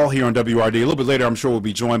 p.m., all here on WURD. A little bit later, I'm sure we'll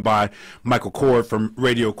be joined by Michael Cord from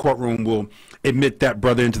Radio Courtroom. We'll admit that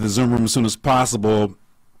brother into the Zoom room as soon as possible.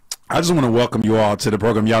 I just want to welcome you all to the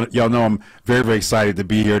program. Y'all know I'm very, very excited to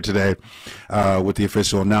be here today with the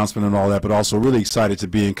official announcement and all that, but also really excited to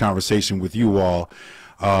be in conversation with you all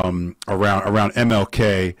around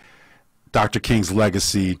MLK, Dr. King's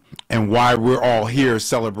legacy, and why we're all here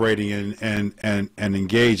celebrating and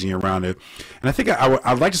engaging around it. And I think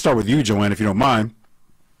I'd like to start with you, Joanne, if you don't mind.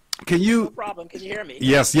 Can you? No problem. Can you hear me?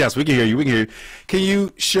 Yes, we can hear you. We can hear you. Can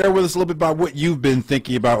you share with us a little bit about what you've been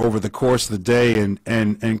thinking about over the course of the day,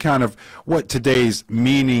 and kind of what today's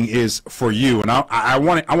meaning is for you? And I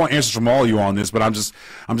want answers from all of you on this, but I'm just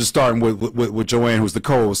starting with Joanne, who's the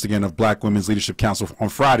co-host again of Black Women's Leadership Council on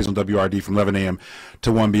Fridays on WURD from 11 a.m.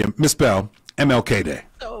 to 1 p.m. Miss Bell, MLK Day.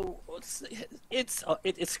 So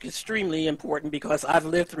it's extremely important because I've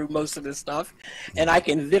lived through most of this stuff, and I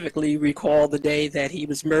can vividly recall the day that he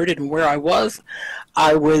was murdered and where I was.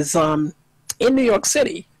 I was in New York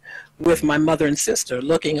City with my mother and sister,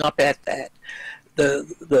 looking up at that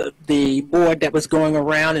the board that was going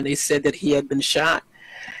around, and they said that he had been shot.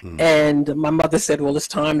 And my mother said, "Well, it's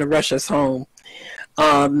time to rush us home."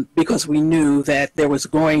 Because we knew that there was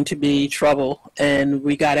going to be trouble, and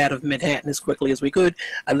we got out of Manhattan as quickly as we could.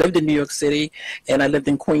 I lived in New York City, and I lived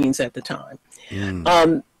in Queens at the time.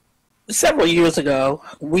 Several years ago,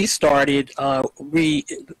 we started we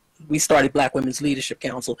started Black Women's Leadership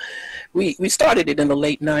Council. We started it in the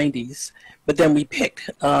late 90s, but then we picked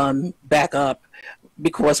back up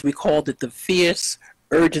because we called it the Fierce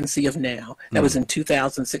Urgency of Now. That was in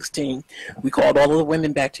 2016. We called all of the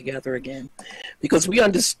women back together again because we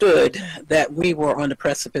understood that we were on the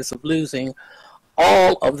precipice of losing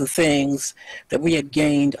all of the things that we had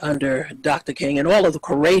gained under Dr. King and all of the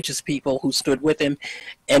courageous people who stood with him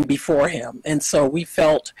and before him. And so we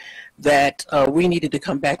felt that we needed to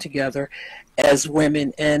come back together as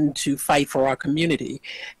women and to fight for our community.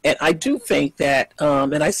 And I do think that,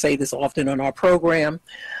 and I say this often on our program,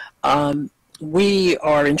 we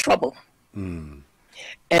are in trouble, and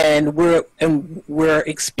we're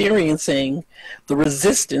experiencing the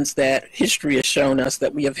resistance that history has shown us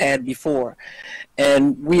that we have had before,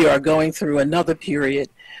 and we are going through another period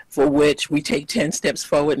for which we take 10 steps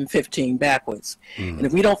forward and 15 backwards. And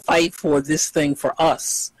if we don't fight for this thing for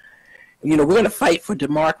us, we're going to fight for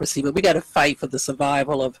democracy, but we got to fight for the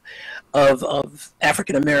survival of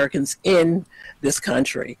African Americans in this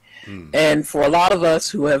country. And for a lot of us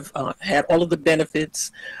who have had all of the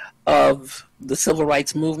benefits of the civil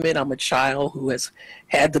rights movement, I'm a child who has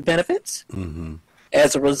had the benefits.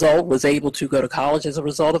 As a result, was able to go to college as a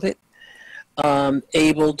result of it,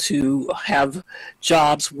 able to have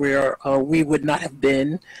jobs where we would not have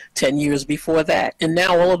been 10 years before that. And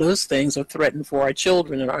now all of those things are threatened for our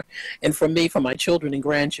children and for me, for my children and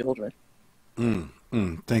grandchildren.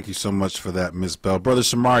 Thank you so much for that, Ms. Bell. Brother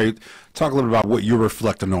Shamari, talk a little bit about what you're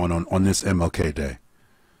reflecting on this MLK Day.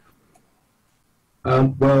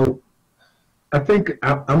 Well, I think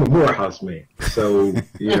I'm a Morehouse man. So,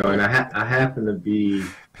 and I happen to be,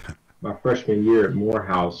 my freshman year at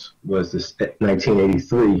Morehouse was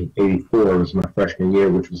 1983, 84 was my freshman year,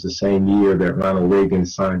 which was the same year that Ronald Reagan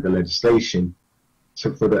signed the legislation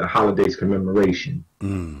for the holidays commemoration.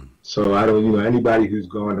 So I don't, anybody who's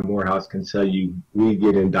gone to Morehouse can tell you we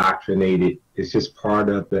get indoctrinated. It's just part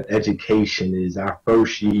of the education is our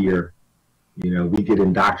first year. We get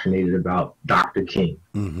indoctrinated about Dr. King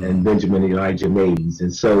and Benjamin Elijah Mays.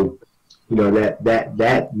 And so you know,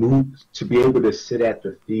 that move to be able to sit at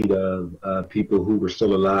the feet of people who were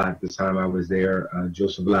still alive at the time I was there,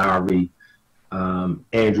 Joseph Lowry,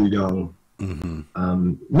 Andrew Young,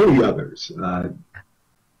 many others.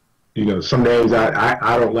 You know, some names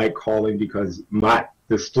I don't like calling because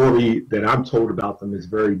the story that I'm told about them is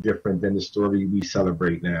very different than the story we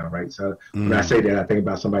celebrate now, right? So when I say that, I think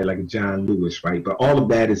about somebody like a John Lewis, right? But all of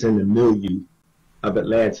that is in the milieu of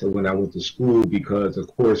Atlanta when I went to school because, of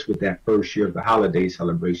course, with that first year of the holiday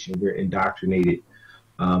celebration, we're indoctrinated.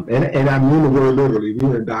 And I mean the word literally, we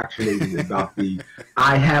were indoctrinated about the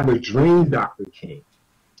I have a dream Dr. King,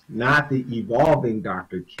 not the evolving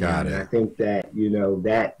Dr. King. Got it. And I think that, you know,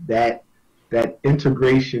 that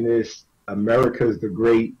integrationist, America's the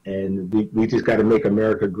great, and we just got to make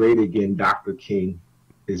America great again, Dr. King,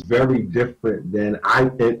 is very different than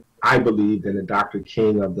I believe than the Dr.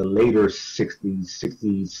 King of the later 60s,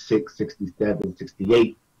 66, 67,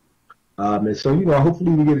 68. And so, you know,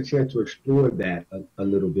 hopefully we get a chance to explore that a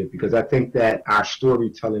little bit, because I think that our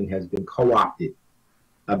storytelling has been co-opted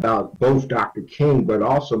about both Dr. King, but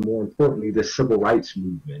also more importantly, the civil rights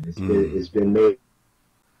movement. It's been made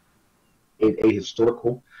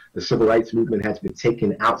ahistorical. The civil rights movement has been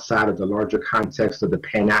taken outside of the larger context of the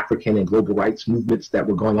Pan-African and global rights movements that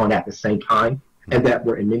were going on at the same time, and that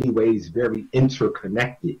were in many ways very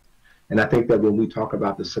interconnected. And I think that when we talk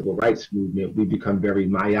about the civil rights movement, we become very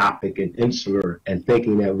myopic and insular and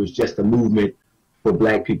thinking that it was just a movement for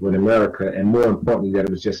Black people in America, and more importantly, that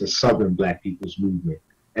it was just a Southern Black people's movement.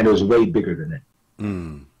 And it was way bigger than that.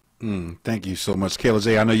 Thank you so much, Kayla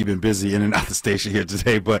J. I know you've been busy in and out the station here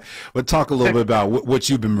today, but talk a little bit about what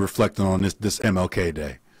you've been reflecting on this MLK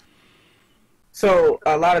Day. So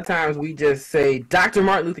a lot of times we just say Dr.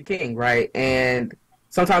 Martin Luther King, right? And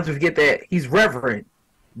sometimes we forget that he's Reverend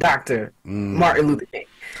Dr. Martin Luther King.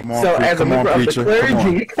 So as a member of the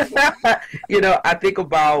clergy, you know, I think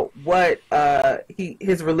about what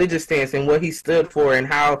his religious stance and what he stood for, and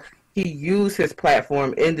how he used his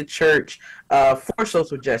platform in the church for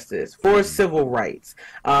social justice, for civil rights.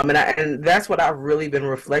 And that's what I've really been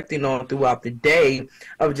reflecting on throughout the day,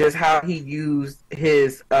 of just how he used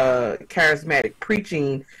his charismatic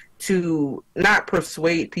preaching to not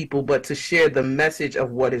persuade people, but to share the message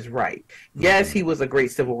of what is right. Yes, he was a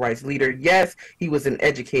great civil rights leader. Yes, he was an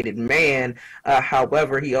educated man.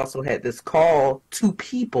 However, he also had this call to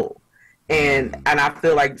people. And I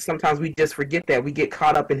feel like sometimes we just forget that. We get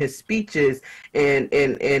caught up in his speeches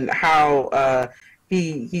and how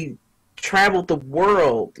he traveled the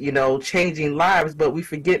world, you know, changing lives, but we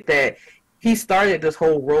forget that he started this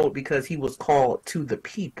whole road because he was called to the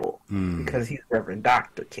people, because he's Reverend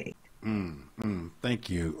Dr. King. Thank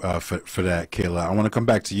you for that, Kayla. I want to come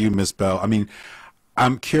back to you, Miss Bell. I mean,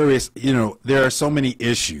 I'm curious, you know, there are so many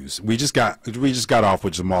issues. We just got off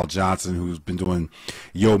with Jamal Johnson, who's been doing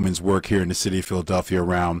yeoman's work here in the city of Philadelphia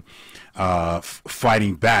around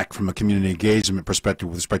fighting back from a community engagement perspective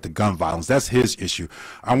with respect to gun violence. That's his issue.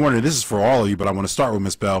 I'm wondering, this is for all of you, but I want to start with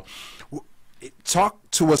Miss Bell. Talk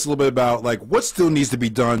to us a little bit about, like, what still needs to be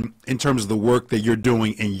done in terms of the work that you're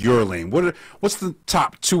doing in your lane. What's the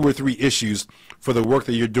top 2 or 3 issues for the work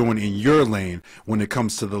that you're doing in your lane when it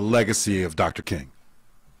comes to the legacy of Dr. King?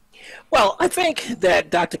 Well, I think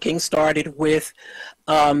that Dr. King started with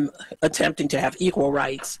attempting to have equal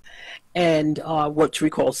rights and what we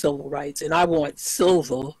call civil rights. And I want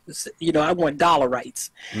silver, you know, I want dollar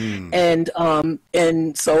rights. And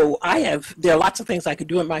so there are lots of things I could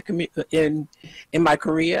do in my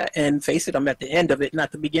career, and face it, I'm at the end of it,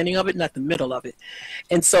 not the beginning of it, not the middle of it.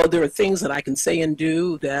 And so there are things that I can say and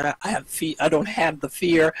do that I don't have the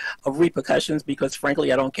fear of repercussions, because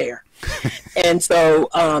frankly, I don't care. And so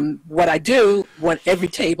what I do, when every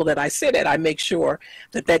table that I sit at, I make sure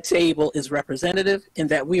that that table is representative, and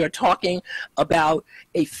that we are talking about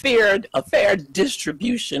a fair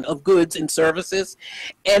distribution of goods and services,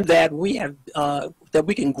 and that we have that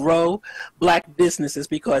we can grow Black businesses,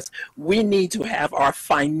 because we need to have our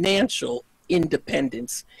financial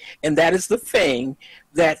independence, and that is the thing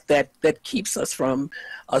that keeps us from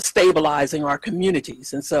stabilizing our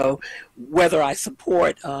communities. And so whether I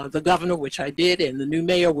support the governor, which I did, and the new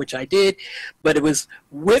mayor, which I did, but it was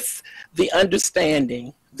with the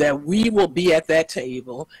understanding that we will be at that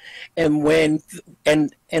table, and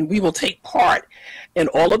we will take part in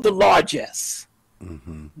all of the largesse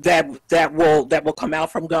that will come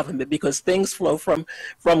out from government, because things flow from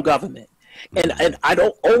government. And I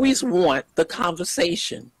don't always want the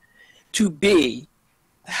conversation to be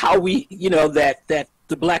how we, you know, that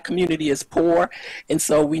the Black community is poor, and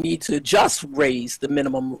so we need to just raise the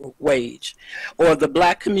minimum wage, or the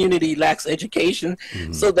Black community lacks education,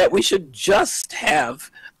 so that we should just have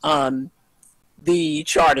the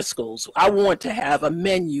charter schools. I want to have a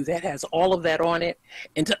menu that has all of that on it,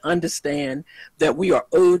 and to understand that we are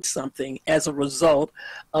owed something as a result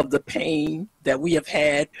of the pain that we have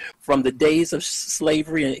had from the days of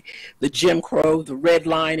slavery and the Jim Crow, the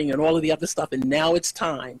redlining, and all of the other stuff. And now it's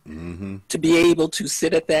time to be able to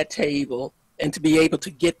sit at that table and to be able to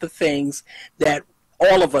get the things that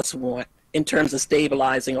all of us want in terms of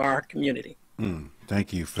stabilizing our community.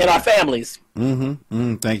 Thank you for and our families.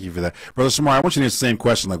 Thank you for that, Brother Shamar. I want you to answer the same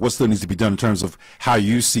question, like what still needs to be done in terms of how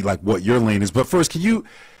you see like what your lane is. But first, can you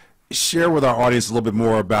share with our audience a little bit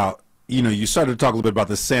more about, you started to talk a little bit about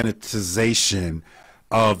the sanitization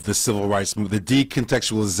of the civil rights movement, the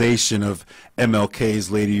decontextualization of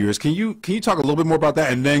MLK's later years. Can you talk a little bit more about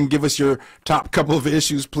that, and then give us your top couple of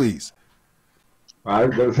issues, please?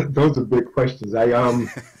 Those are big questions.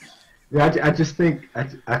 I just think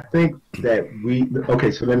that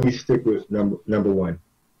okay, so let me stick with number one.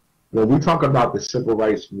 When we talk about the civil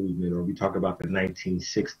rights movement, or we talk about the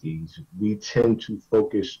 1960s, we tend to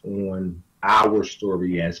focus on our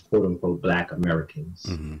story as quote unquote Black Americans.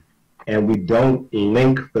 And we don't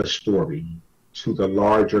link the story to the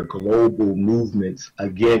larger global movements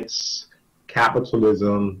against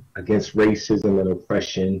capitalism, against racism and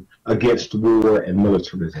oppression, against war and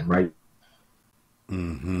militarism, right?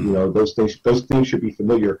 Those things should be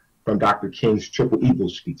familiar from Dr. King's triple evil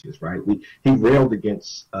speeches, right? He railed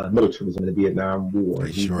against militarism in the Vietnam War.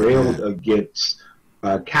 He railed against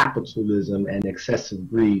capitalism and excessive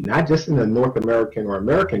greed, not just in the North American or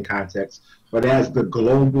American context, but as the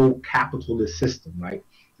global capitalist system, right?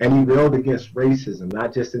 And he railed against racism,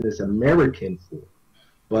 not just in this American form,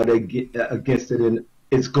 but against it in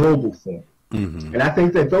its global form. And I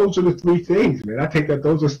think that those are the three things, man. I think that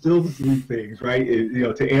those are still the three things, right?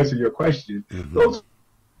 To answer your question, those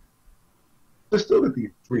are still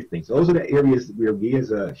the three things. Those are the areas where we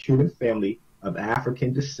as a human family of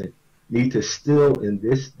African descent need to still in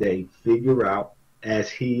this day figure out, as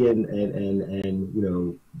he and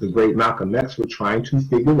the great Malcolm X were trying to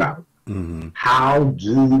figure out, how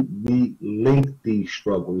do we link these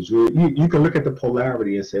struggles? You can look at the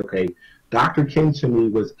polarity and say, okay, Dr. King to me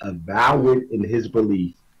was avowed in his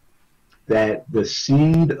belief that the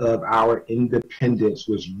seed of our independence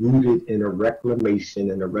was rooted in a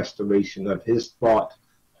reclamation and a restoration of his thought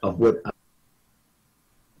of what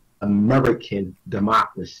American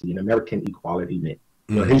democracy and American equality meant.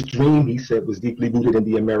 His dream, he said, was deeply rooted in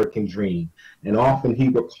the American dream. And often he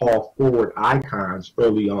would call forward icons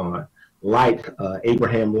early on, like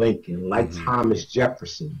Abraham Lincoln, like Thomas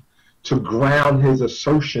Jefferson, to ground his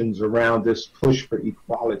assertions around this push for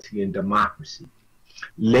equality and democracy.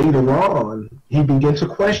 Later on, he began to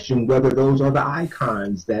question whether those are the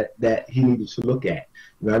icons that he needed to look at.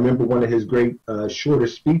 And I remember one of his great shorter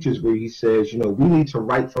speeches where he says, we need to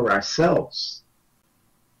write for ourselves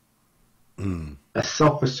a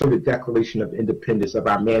self-asserted declaration of independence of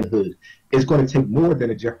our manhood is going to take more than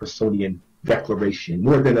a Jeffersonian declaration,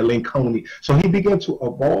 more than a Lincolnian. So he began to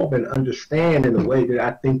evolve and understand in a way that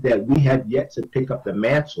I think that we have yet to pick up the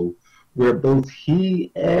mantle, where both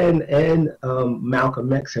he and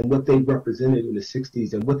Malcolm X and what they represented in the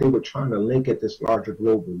 60s and what they were trying to link at this larger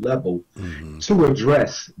global level to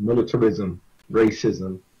address militarism,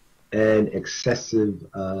 racism, and excessive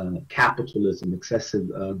capitalism, excessive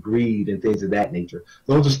greed, and things of that nature.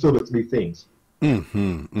 Those are still the three things.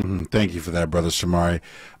 Thank you for that, Brother Shamari.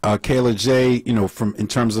 Kayla J., in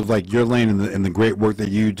terms of like your lane and the great work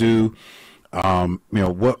that you do,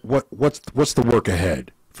 what's the work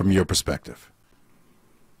ahead from your perspective?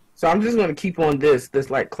 So I'm just going to keep on this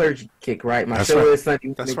like clergy kick, right? My show is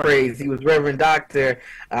Sunday Morning Praise. He was Reverend Doctor.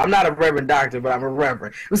 I'm not a Reverend Doctor, but I'm a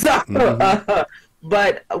Reverend. So,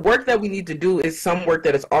 but work that we need to do is some work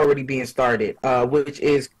that is already being started, which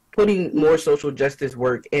is putting more social justice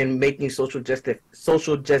work and making social justice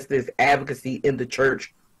advocacy in the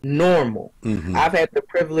church normal. I've had the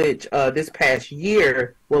privilege this last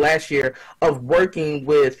year, of working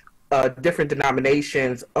with different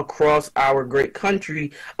denominations across our great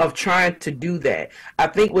country of trying to do that. I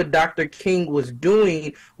think what Dr. King was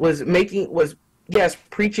doing was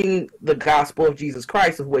preaching the gospel of Jesus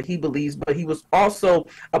Christ, of what he believes, but he was also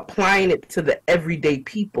applying it to the everyday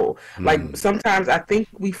people. Like sometimes I think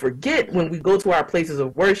we forget when we go to our places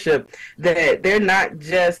of worship that they're not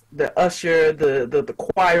just the usher, the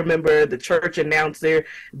choir member, the church announcer.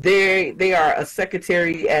 They are a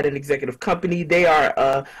secretary at an executive company. They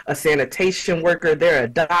are a sanitation worker. They're a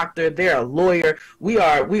doctor. They're a lawyer. We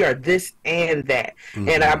are this and that.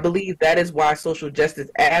 And I believe that is why social justice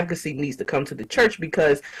advocacy needs to come to the church,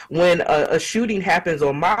 because when a shooting happens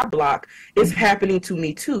on my block, it's happening to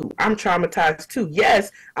me too. I'm traumatized too.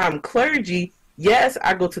 Yes, I'm clergy. yes,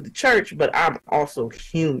 I go to the church, but I'm also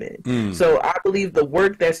human. So I believe the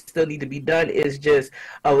work that still need to be done is just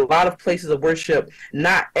a lot of places of worship,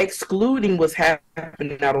 not excluding what's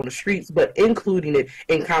happening out on the streets, but including it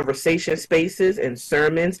in conversation spaces and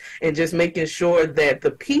sermons, and just making sure that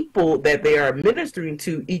the people that they are ministering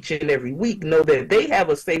to each and every week know that they have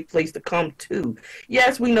a safe place to come to.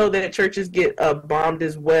 Yes, we know that churches get bombed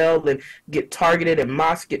as well and get targeted, and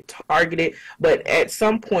mosques get targeted, but at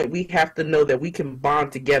some point we have to know that we can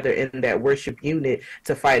bond together in that worship unit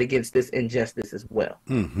to fight against this injustice as well.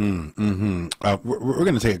 We're going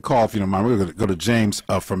to take a call, if you don't mind. We're going to go to James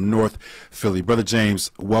from North Philly. Brother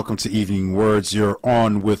James, welcome to Evening Words. You're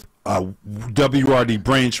on with WRD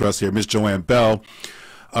Brain Trust here. Miss Joanne Bell,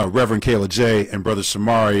 Reverend Kayla J., and Brother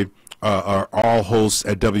Shamari are all hosts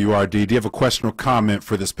at WRD. Do you have a question or comment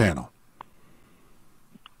for this panel?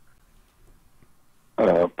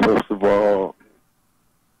 First of all,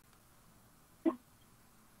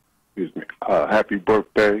 excuse me, happy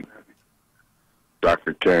birthday,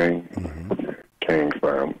 Dr. King, King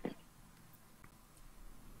family.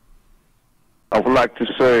 I would like to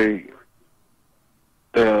say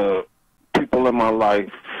the people in my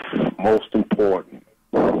life, most important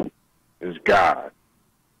is God,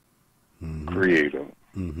 Creator,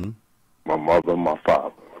 my mother, my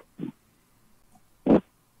father,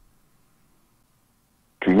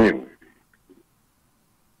 community.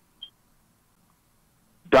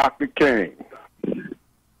 Dr. King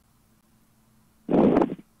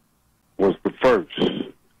was the first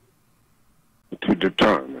to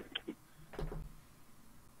determine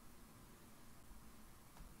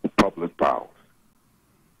public powers.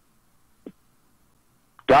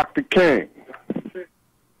 Dr. King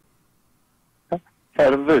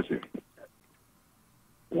had a vision.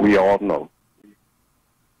 We all know.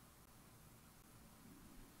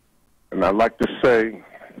 And I'd like to say,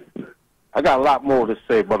 I got a lot more to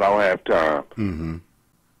say, but I don't have time.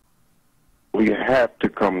 We have to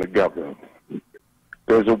come together.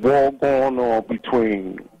 There's a war going on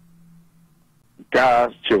between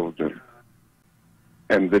God's children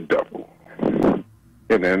and the devil. And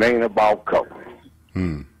it ain't about color.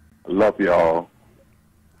 I love y'all.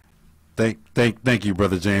 Thank you,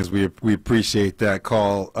 Brother James. We appreciate that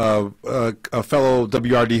call. A fellow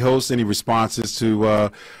WRD host, any responses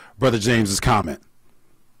to Brother James's comment?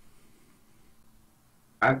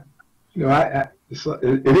 It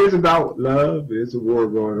is about love. There's a war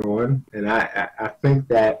going on, and I think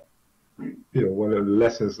that one of the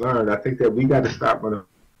lessons learned. I think that we got to stop running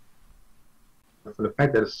from the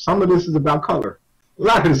fact that some of this is about color. A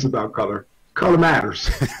lot of this is about color. Color matters.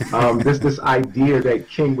 This idea that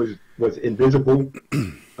King was invisible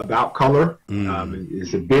about color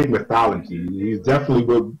is a big mythology. He definitely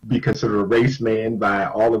would be considered a race man by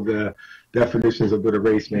all of the definitions of what a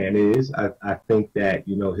race man is. I think that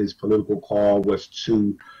his political call was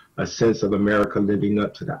to a sense of America living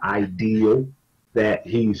up to the ideal that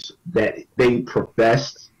they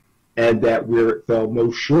professed, and that we fell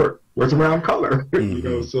no short was around color.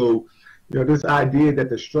 So this idea that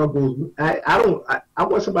the struggle, I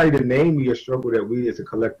want somebody to name me a struggle that we as a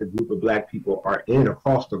collective group of Black people are in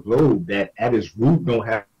across the globe that at its root don't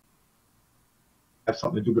have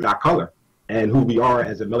something to do with our color and who we are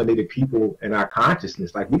as a melanated people and our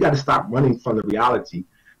consciousness. Like, we got to stop running from the reality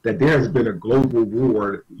that there has been a global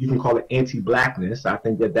war. You can call it anti-Blackness. I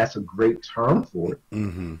think that that's a great term for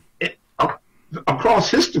it.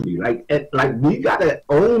 Across history, like we gotta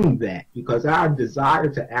own that, because our desire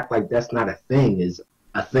to act like that's not a thing is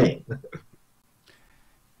a thing.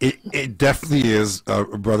 It definitely is,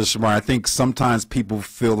 Brother Shamar. I think sometimes people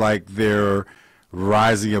feel like they're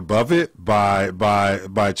rising above it by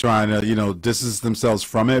trying to distance themselves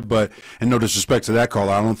from it. But, and no disrespect to that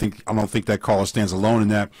caller, I don't think that caller stands alone in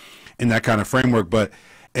that kind of framework. But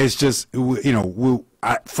it's just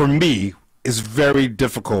for me, it's very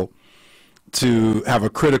difficult to have a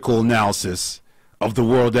critical analysis of the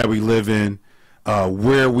world that we live in,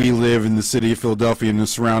 where we live in the city of Philadelphia and the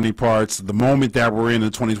surrounding parts, the moment that we're in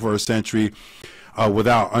the 21st century,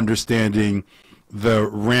 without understanding the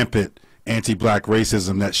rampant anti-Black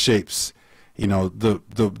racism that shapes, the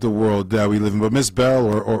world that we live in. But Ms. Bell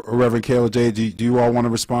or Reverend Kayla J., do you all want to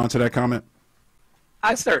respond to that comment?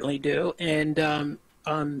 I certainly do, and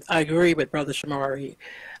I agree with Brother Shamari.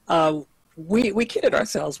 We kidded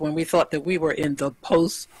ourselves when we thought that we were in the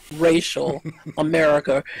post-racial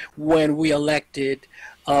America when we elected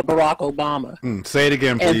Barack Obama. Say it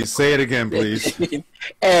again, please. Say it again, please.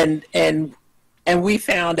 and we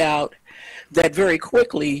found out that very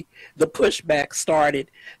quickly the pushback started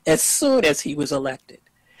as soon as he was elected.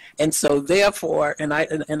 And so therefore, and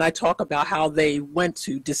I talk about how they went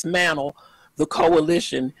to dismantle the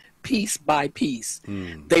coalition piece by piece.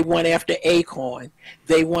 They went after Acorn.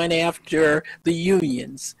 They went after the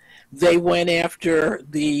unions. They went after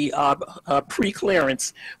the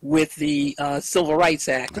pre-clearance with the Civil Rights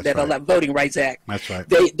Act, Voting Rights Act. That's right.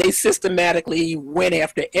 They systematically went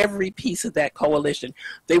after every piece of that coalition.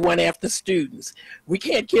 They went after students. We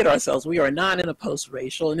can't kid ourselves. We are not in a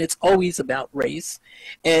post-racial, and it's always about race,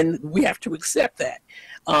 and we have to accept that.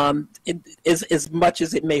 As much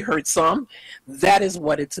as it may hurt some, that is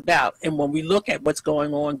what it's about. And when we look at what's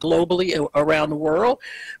going on globally around the world,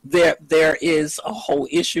 there is a whole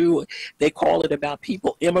issue. They call it about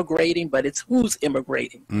people immigrating, but it's who's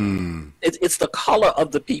immigrating. It's the color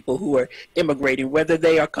of the people who are immigrating, whether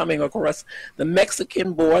they are coming across the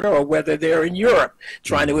Mexican border or whether they're in Europe,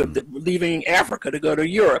 leaving Africa to go to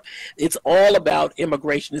Europe. It's all about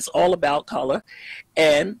immigration. It's all about color.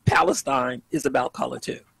 And Palestine is about color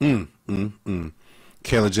too.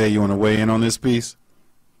 Kayla J., you want to weigh in on this piece?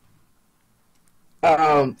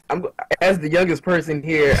 I'm, as the youngest person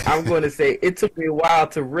here, I'm going to say it took me a while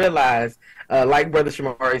to realize, like Brother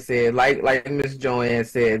Shamari said, like Miss Joanne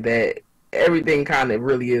said, that everything kind of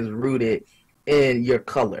really is rooted in your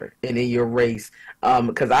color and in your race.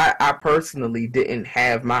 Because I personally didn't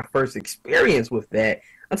have my first experience with that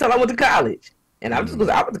until I went to college. And I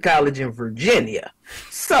went to college in Virginia.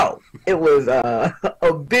 So it was a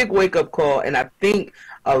big wake-up call. And I think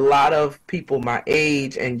a lot of people my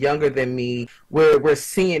age and younger than me, we're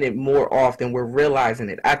seeing it more often. We're realizing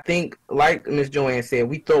it. I think, like Ms. Joanne said,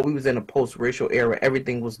 we thought we was in a post-racial era.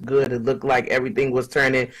 Everything was good. It looked like everything was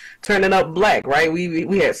turning up black, right?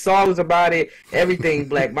 We had songs about it. Everything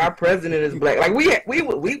black. My president is black. Like we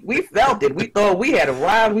felt it. We thought we had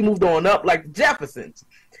arrived. We moved on up like the Jeffersons.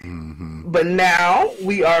 But now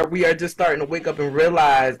we are just starting to wake up and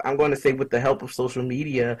realize, I'm going to say with the help of social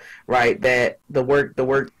media, right, that the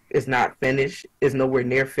work is not finished, is nowhere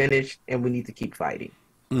near finished, and we need to keep fighting.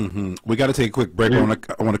 We got to take a quick break. I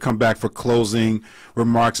want to come back for closing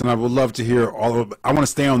remarks, and I would love to hear I want to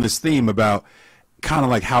stay on this theme about kind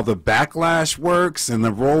of like how the backlash works and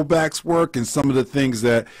the rollbacks work, and some of the things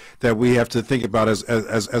that we have to think about as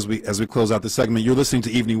we close out the segment. You're listening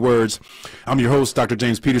to Evening Words. I'm your host, Dr.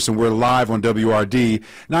 James Peterson. We're live on WRD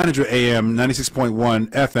 900 AM,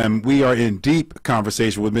 96.1 FM. We are in deep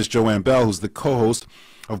conversation with Miss Joanne Bell, who's the co-host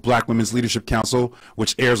of Black Women's Leadership Council,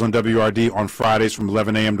 which airs on WRD on Fridays from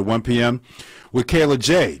 11 a.m. to 1 p.m. With Kayla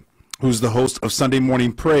J., who's the host of Sunday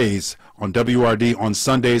Morning Praise on WRD on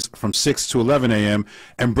Sundays from 6 to 11 a.m.,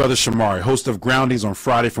 and Brother Shamari, host of Groundings on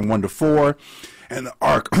Friday from 1 to 4, and the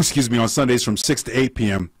ARC, on Sundays from 6 to 8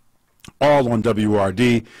 p.m., all on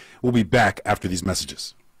WRD. We'll be back after these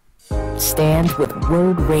messages. Stand with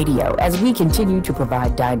WURD Radio as we continue to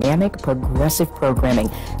provide dynamic, progressive programming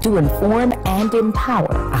to inform and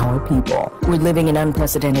empower our people. We're living in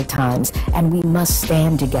unprecedented times, and we must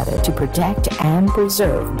stand together to protect and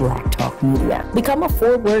preserve Black Talk Media. Become a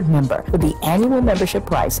 4WURD member with the annual membership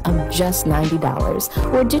price of just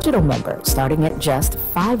 $90, or a digital member starting at just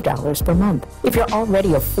 $5 per month. If you're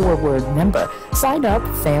already a 4WURD member, sign up,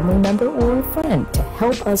 family member, or a friend to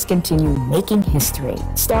help us continue making history.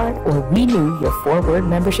 Start or renew your 4WURD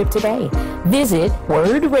membership today. Visit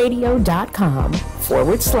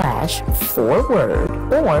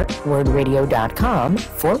wordradio.com/4WURD or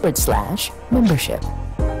wordradio.com/membership.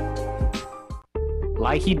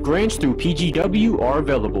 Light heat grants through PGW are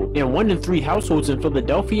available, and 1 in 3 households in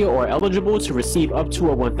Philadelphia are eligible to receive up to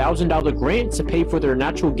a $1,000 grant to pay for their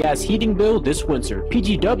natural gas heating bill this winter.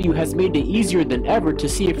 PGW has made it easier than ever to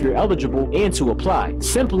see if you're eligible and to apply.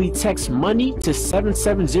 Simply text MONEY to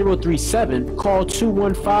 77037, call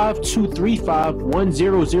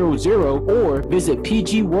 215-235-1000, or visit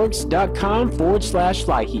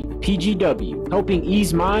pgworks.com/light. PGW, helping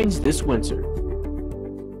ease minds this winter.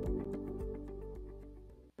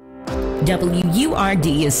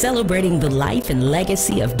 WURD is celebrating the life and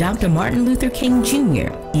legacy of Dr. Martin Luther King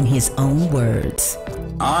Jr. in his own words.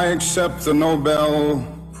 I accept the Nobel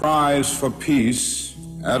Prize for Peace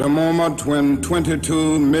at a moment when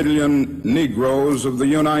 22 million Negroes of the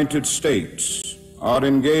United States are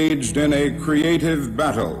engaged in a creative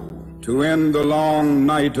battle to end the long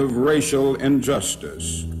night of racial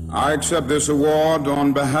injustice. I accept this award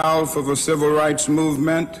on behalf of a civil rights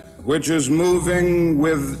movement which is moving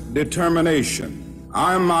with determination.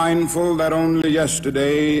 I'm mindful that only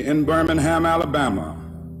yesterday in Birmingham, Alabama,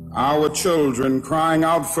 our children crying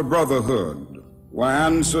out for brotherhood were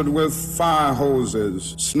answered with fire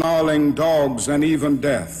hoses, snarling dogs, and even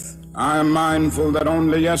death. I am mindful that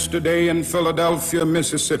only yesterday in Philadelphia,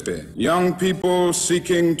 Mississippi, young people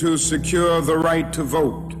seeking to secure the right to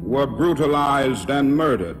vote were brutalized and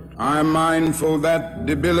murdered. I'm mindful that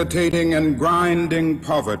debilitating and grinding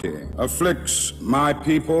poverty afflicts my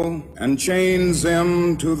people and chains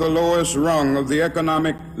them to the lowest rung of the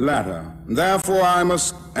economic ladder. Therefore, I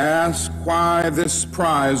must ask why this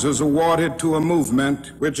prize is awarded to a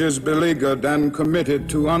movement which is beleaguered and committed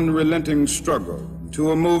to unrelenting struggle,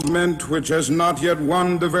 to a movement which has not yet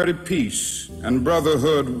won the very peace and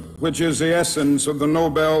brotherhood which is the essence of the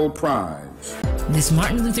Nobel Prize. This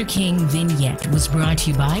Martin Luther King vignette was brought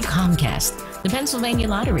to you by Comcast, the Pennsylvania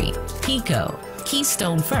Lottery, PICO,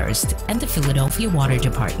 Keystone First, and the Philadelphia Water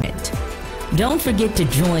Department. Don't forget to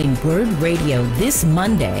join WURD Radio this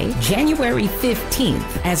Monday, January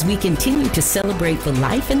 15th, as we continue to celebrate the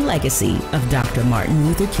life and legacy of Dr. Martin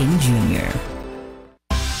Luther King Jr.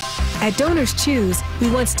 At Donors Choose, we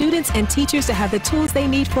want students and teachers to have the tools they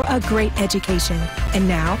need for a great education. And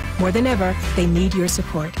now, more than ever, they need your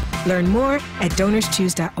support. Learn more at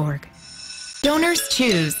donorschoose.org. Donors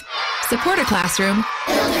Choose. Support a classroom.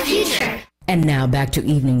 Build a future. And now back to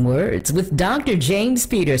Evening Words with Dr. James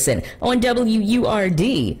Peterson on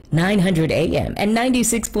WURD 900 AM and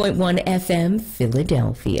 96.1 FM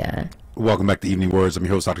Philadelphia. Welcome back to Evening Words. I'm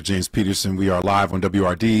your host, Dr. James Peterson. We are live on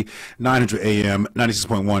WRD 900 AM,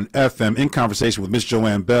 96.1 FM, in conversation with Miss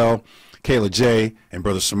Joanne Bell, Kayla J., and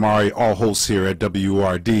Brother Shamari, all hosts here at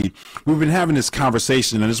WRD. We've been having this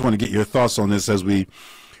conversation, and I just want to get your thoughts on this as we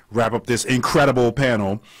wrap up this incredible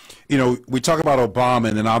panel. You know, we talk about Obama,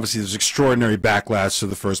 and then obviously there's extraordinary backlash to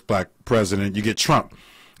the first black president. You get Trump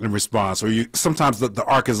in response, or sometimes the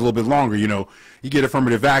arc is a little bit longer. You know, you get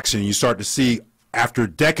affirmative action. You start to see, after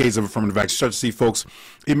decades of affirmative action, start to see folks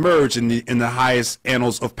emerge in the highest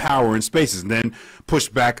annals of power and spaces, and then push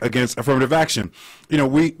back against affirmative action. You know,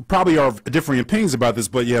 we probably are of differing opinions about this,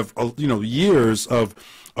 but you have years of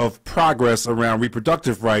progress around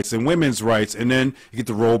reproductive rights and women's rights, and then you get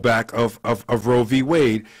the rollback of Roe v.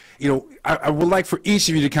 Wade. You know, I would like for each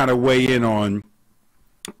of you to kind of weigh in on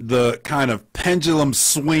the kind of pendulum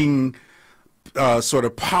swing sort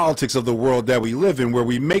of politics of the world that we live in, where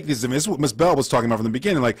we make these, I mean, this is what Ms. Bell was talking about from the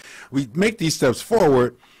beginning, like we make these steps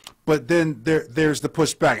forward, but then there's the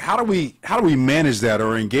pushback. How do we manage that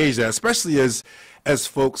or engage that, especially as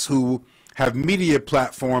folks who have media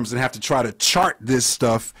platforms and have to try to chart this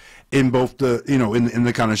stuff in both the, in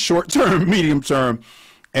the kind of short term, medium term,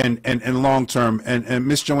 and long term. And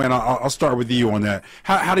Miss Joanne, I'll start with you on that.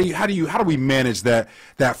 How do we manage that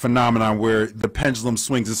phenomenon where the pendulum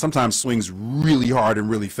swings, and sometimes swings really hard and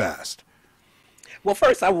really fast? Well,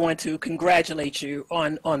 first I want to congratulate you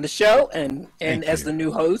on the show and as the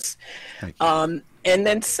new host. And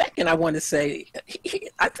then second, I want to say,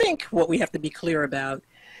 I think what we have to be clear about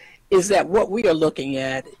is that what we are looking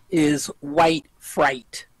at is white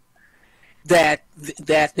fright, that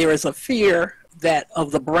there is a fear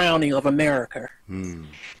of the browning of America.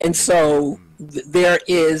 And so there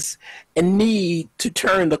is a need to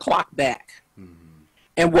turn the clock back.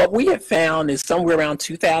 And what we have found is somewhere around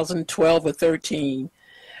 2012 or 13,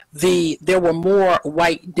 there were more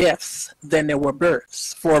white deaths than there were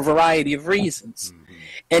births for a variety of reasons.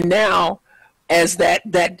 And now, as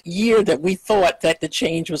that year that we thought that the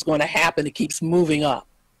change was going to happen, it keeps moving up.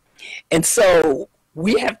 And so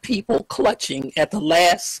we have people clutching at the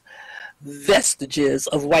last vestiges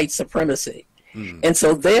of white supremacy. And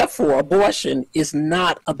so therefore abortion is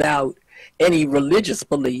not about any religious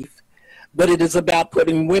belief, but it is about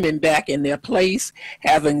putting women back in their place,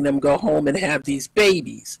 having them go home and have these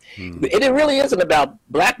babies. And it really isn't about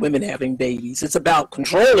black women having babies. It's about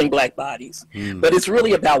controlling black bodies, but it's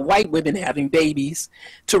really about white women having babies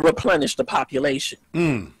to replenish the population.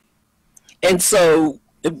 And so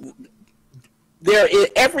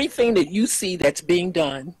everything that you see that's being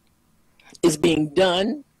done is being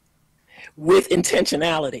done with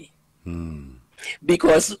intentionality,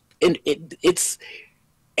 because it's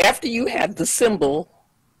after you have the symbol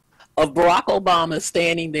of Barack Obama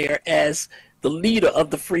standing there as the leader of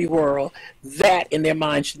the free world, that in their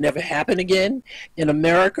mind should never happen again. In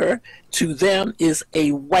America, to them, is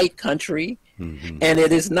a white country, and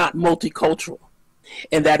it is not multicultural.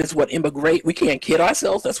 And that is what we can't kid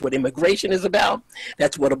ourselves. That's what immigration is about.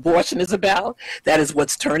 That's what abortion is about. That is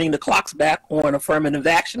what's turning the clocks back on affirmative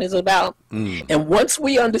action is about. And once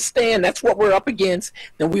we understand that's what we're up against,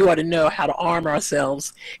 then we ought to know how to arm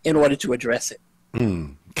ourselves in order to address it.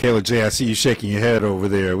 Kayla J., I see you shaking your head over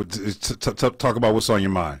there. Talk about what's on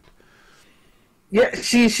your mind. Yeah,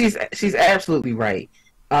 she's absolutely right.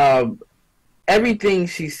 everything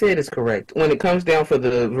she said is correct. When it comes down for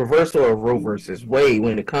the reversal of Roe versus Wade,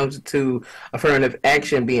 when it comes to affirmative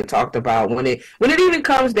action being talked about, when it even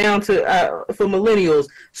comes down to for millennials,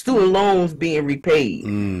 student loans being repaid,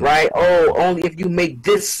 right? Oh, only if you make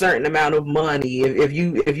this certain amount of money. If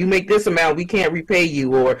you make this amount, we can't repay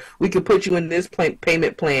you, or we can put you in this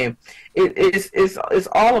payment plan. It's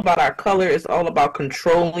all about our color. It's all about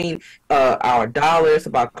controlling our dollars. It's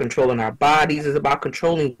about controlling our bodies. It's about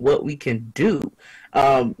controlling what we can do.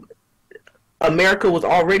 America was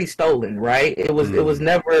already stolen, right? It was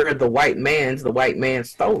never the white man's. The white man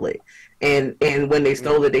stole it, and when they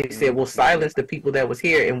stole it, they said, "We'll silence the people that was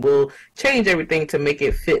here, and we'll change everything to make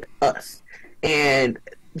it fit us." And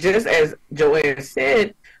just as Joanne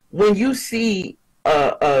said, when you see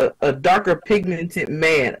a darker pigmented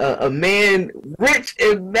man, a man rich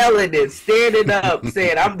in melanin, standing up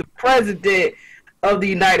saying, "I'm the president of the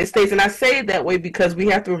United States," and I say it that way because we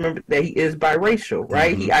have to remember that he is biracial,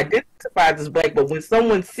 right? He identifies as black, but when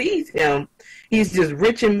someone sees him, he's just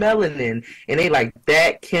rich in melanin, and they like,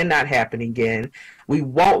 that cannot happen again. We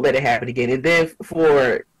won't let it happen again. And then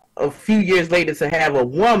for a few years later to have a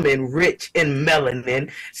woman rich in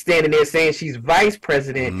melanin standing there saying she's vice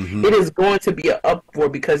president, it is going to be an uproar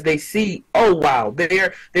because they see, oh wow,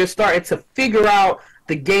 they're starting to figure out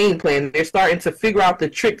the game plan. They're starting to figure out the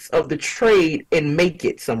tricks of the trade and make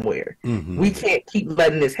it somewhere. We can't keep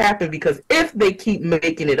letting this happen, because if they keep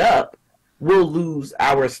making it up, we'll lose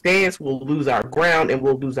our stance, we'll lose our ground, and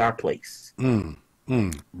we'll lose our place.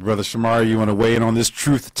 Brother Shamari, you want to weigh in on this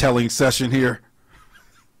truth-telling session here?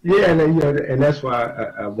 Yeah, and that's why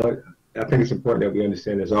I think it's important that we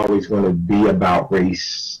understand there's always going to be about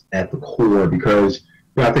race at the core, because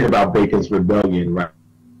I think about Bacon's Rebellion, right?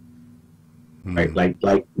 Right,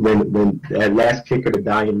 like when that last kick of the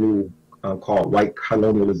dying mule called white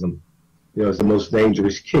colonialism, is the most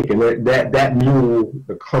dangerous kick, and that mule,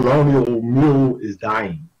 the colonial mule, is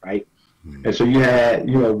dying, right? And so you had,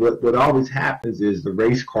 what always happens is the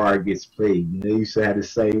race card gets played. You used to have to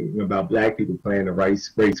say about black people playing the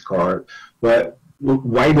race card, but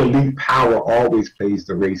white elite power always plays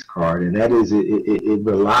the race card, and that is it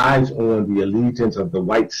relies on the allegiance of the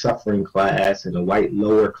white suffering class and the white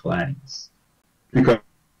lower class, because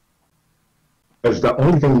the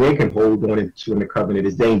only thing they can hold on to in the covenant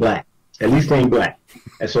is they ain't black. At least they ain't black,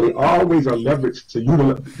 and so they always are leveraged to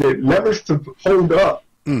hold up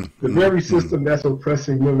the very system that's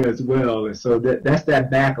oppressing women as well. And so that's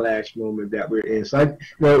that backlash moment that we're in. So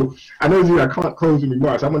I know these are closing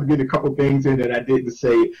remarks. I'm going to get a couple things in that I didn't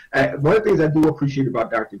say. One of the things I do appreciate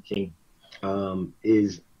about Dr. King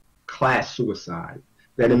is class suicide.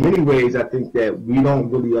 That in many ways, I think that we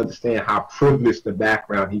don't really understand how privileged the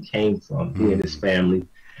background he came from, he and his family,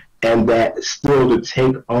 and that still to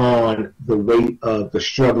take on the weight of the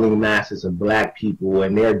struggling masses of black people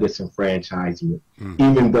and their disenfranchisement,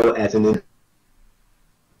 even though as an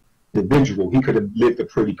individual, he could have lived a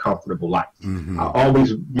pretty comfortable life. I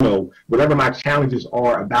always, whatever my challenges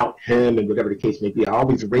are about him and whatever the case may be, I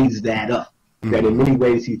always raise that up, that in many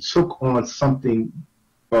ways he took on something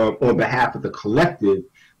on behalf of the collective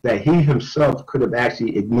that he himself could have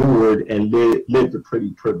actually ignored and lived a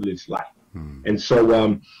pretty privileged life. And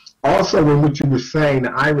so also in what you were saying,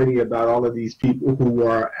 the irony about all of these people who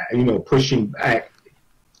are, pushing back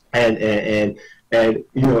and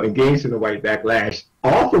engaged in the white backlash,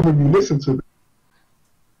 often when you listen to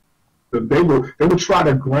them, they will try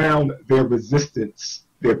to ground their resistance,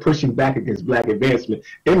 their pushing back against black advancement,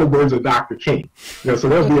 in the words of Dr. King. So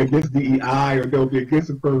they'll be against DEI or they'll be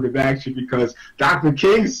against affirmative action because Dr.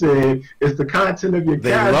 King said it's the content of your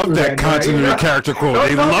character. They love that content of your character quote.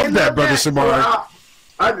 They love that, Brother Shamari.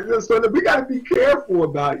 So we got to be careful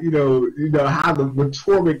about how the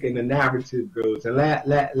rhetoric and the narrative goes. And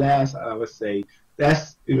last I would say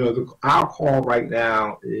that's our call right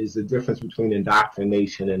now is the difference between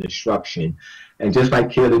indoctrination and instruction. And just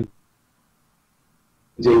like Kelly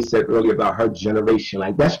Jay said earlier about her generation,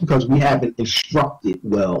 like that's because we haven't instructed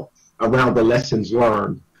well around the lessons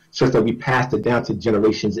learned, such that we passed it down to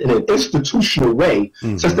generations in an institutional way,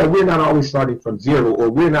 such that we're not always starting from zero,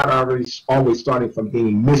 or we're not always starting from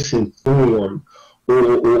being misinformed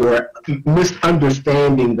or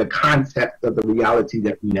misunderstanding the concept of the reality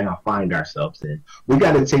that we now find ourselves in. We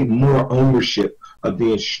got to take more ownership of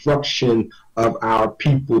the instruction of our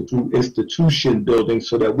people through institution building,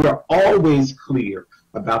 so that we're always clear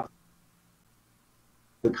about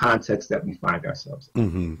the context that we find ourselves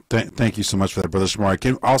in. Thank you so much for that, Brother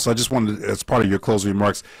Shamari. Also, I just wanted, as part of your closing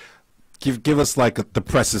remarks, give us like the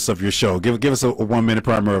preface of your show. Give us a 1 minute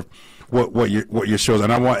primer of what your shows.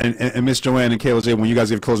 And I want and Miss Joanne and Kayla J, when you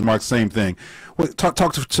guys give closing remarks, same thing. Well, talk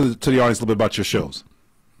to the audience a little bit about your shows.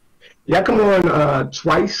 Yeah, I come on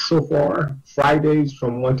twice so far. Fridays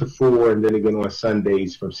from 1 to 4, and then again on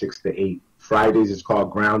Sundays from 6 to 8. Fridays is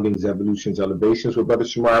called Groundings, Evolutions, Elevations with Brother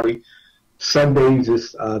Shamari. Sundays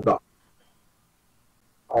is the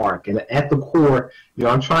Arc. And at the core,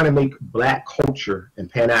 I'm trying to make Black culture and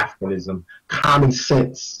Pan-Africanism common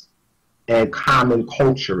sense and common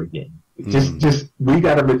culture again. Just we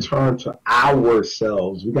got to return to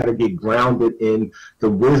ourselves. We got to get grounded in the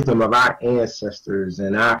wisdom of our ancestors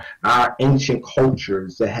and our ancient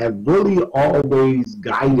cultures that have really always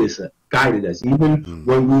guided us. Even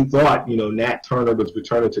when we thought, Nat Turner was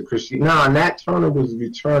returning to Christianity. No, Nat Turner was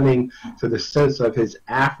returning to the sense of his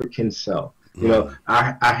African self.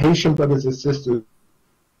 Our Haitian brothers and sisters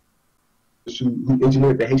who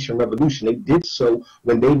engineered the Haitian Revolution, they did so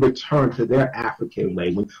when they returned to their African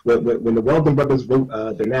way. When the Weldon brothers wrote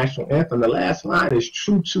the national anthem, the last line is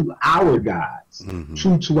true to our gods,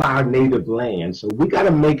 true to our native land. So we got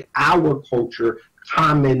to make our culture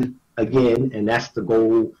common again, and that's the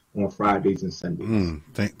goal on Fridays and Sundays.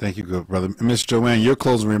 Thank you, good brother. Miss Joanne, your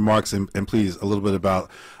closing remarks, and please a little bit about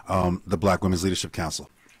the Black Women's Leadership Council.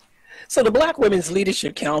 So the Black Women's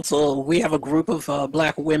Leadership Council, we have a group of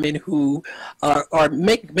Black women who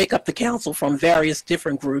make up the council from various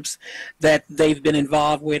different groups that they've been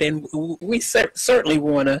involved with, and we certainly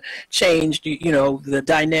want to change, the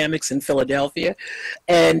dynamics in Philadelphia.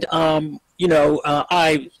 And I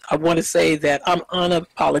want to say that I'm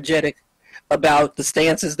unapologetic about the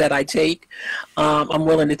stances that I take. I'm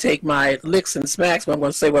willing to take my licks and smacks, but I'm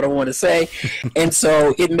going to say what I want to say. And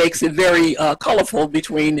so it makes it very colorful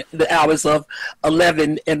between the hours of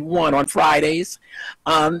 11 and 1 on Fridays.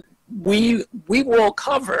 We will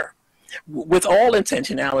cover with all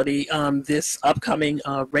intentionality this upcoming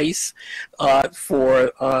race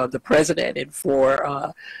for the president and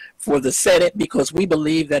for the Senate, because we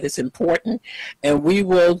believe that it's important, and we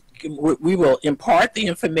will impart the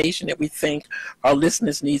information that we think our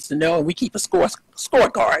listeners needs to know, and we keep a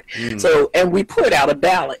scorecard. So, and we put out a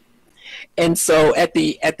ballot. And so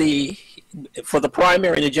for the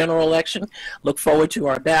primary and the general election, look forward to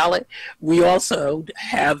our ballot. We also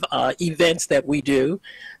have events that we do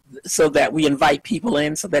so that we invite people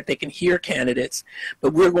in so that they can hear candidates.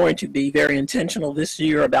 But we're going to be very intentional this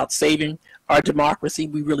year about saving our democracy.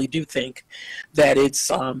 We really do think that it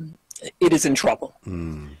is in trouble.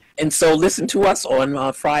 And so listen to us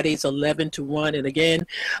on Fridays 11 to 1. And again,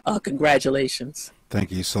 congratulations.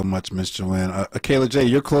 Thank you so much, Ms. Joanne. Kayla J.,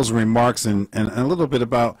 your closing remarks and a little bit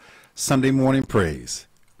about Sunday morning praise.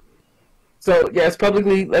 So, yes,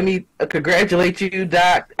 publicly, let me congratulate you,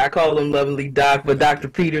 Doc. I call him lovingly Doc, but Dr.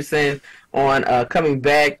 Peterson on coming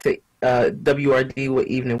back to WRD with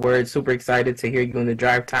Evening Word. Super excited to hear you in the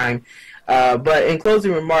drive time. But in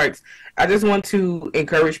closing remarks, I just want to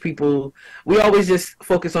encourage people. We always just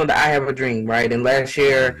focus on the I have a dream, right? And last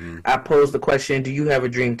year I posed the question, do you have a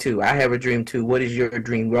dream too? I have a dream too. What is your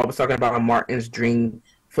dream? We're always talking about Martin's dream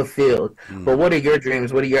fulfilled. But what are your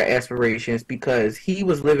dreams? What are your aspirations? Because he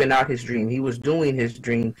was living out his dream. He was doing his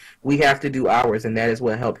dream. We have to do ours, and that is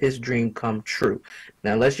what helped his dream come true.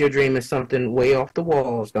 Now, unless your dream is something way off the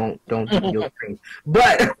walls, don't do your dream.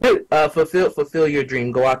 But fulfill your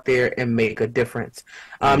dream. Go out there and make a difference.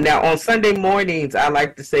 Now, on Sunday mornings, I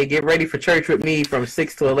like to say, get ready for church with me from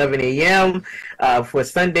 6 to 11 a.m. For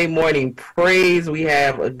Sunday morning praise, we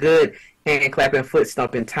have a good hand clapping, foot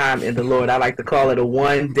stomping time in the Lord. I like to call it a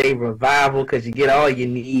one-day revival because you get all you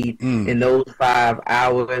need in those 5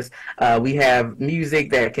 hours. We have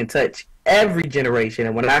music that can touch every generation,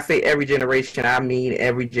 and when I say every generation, I mean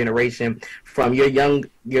every generation, from your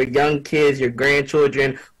young kids, your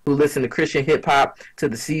grandchildren who listen to Christian hip hop, to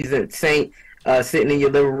the seasoned saint sitting in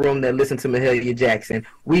your living room that listen to Mahalia Jackson.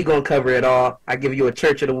 We gonna cover it all. I give you a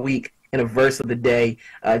church of the week and a verse of the day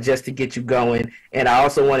just to get you going. And I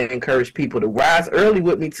also want to encourage people to rise early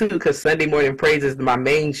with me too, because Sunday morning praise is my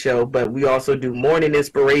main show, but we also do morning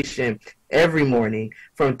inspiration every morning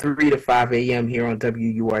from 3 to 5 a.m. here on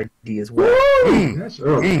WURD as well. That's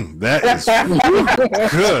early. That is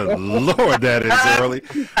good Lord, that is early.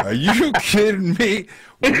 Are you kidding me?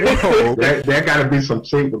 Whoa. There got to be some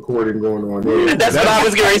tape recording going on there. That's what I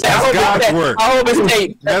was going to say. That's God's work. I hope it's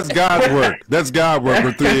tape. That's God's work. That's God's work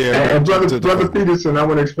for 3 a.m. And Brother Peterson, I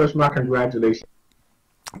want to express my congratulations.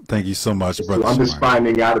 Thank you so much, brother. I'm just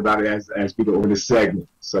finding out about it as we go over this segment.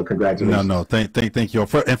 So congratulations. No. Thank you all.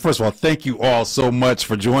 And first of all, thank you all so much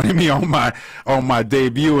for joining me on my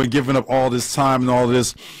debut and giving up all this time and all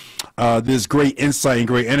this this great insight and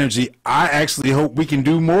great energy. I actually hope we can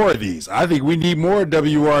do more of these. I think we need more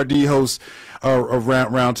WRD hosts of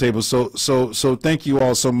roundtables. So thank you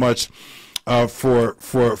all so much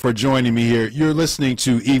for joining me here. You're listening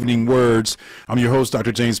to Evening Words. I'm your host,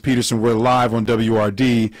 Dr. James Peterson. We're live on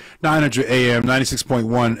WRD, 900 AM,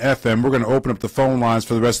 96.1 FM. We're going to open up the phone lines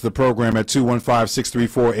for the rest of the program at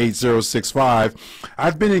 215-634-8065.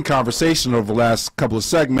 I've been in conversation over the last couple of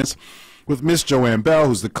segments with Miss Joanne Bell,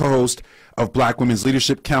 who's the co-host of Black Women's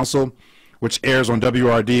Leadership Council, which airs on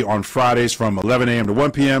WRD on Fridays from 11 a.m. to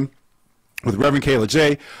 1 p.m., with Reverend Kayla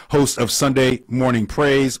J., host of Sunday Morning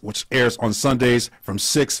Praise, which airs on Sundays from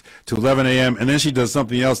 6 to 11 a.m. And then she does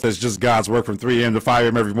something else that's just God's work from 3 a.m. to 5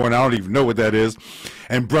 a.m. every morning. I don't even know what that is.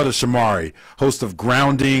 And Brother Shamari, host of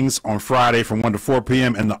Groundings on Friday from 1 to 4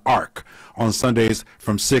 p.m. and The Ark on Sundays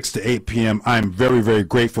from 6 to 8 p.m. I'm very, very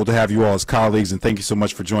grateful to have you all as colleagues, and thank you so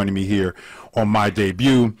much for joining me here on my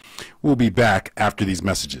debut. We'll be back after these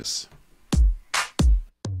messages.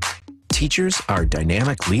 Teachers are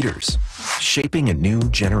dynamic leaders, shaping a new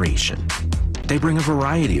generation. They bring a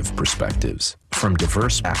variety of perspectives from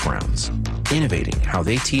diverse backgrounds, innovating how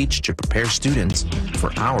they teach to prepare students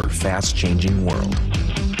for our fast-changing world.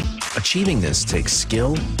 Achieving this takes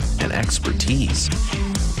skill and expertise.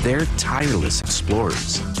 They're tireless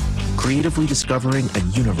explorers, creatively discovering a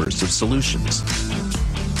universe of solutions,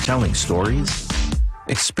 telling stories,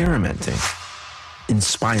 experimenting,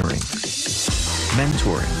 inspiring,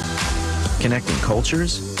 mentoring, connecting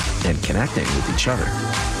cultures, and connecting with each other.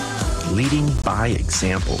 Leading by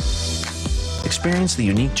example. Experience the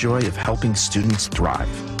unique joy of helping students thrive.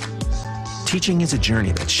 Teaching is a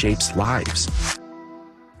journey that shapes lives.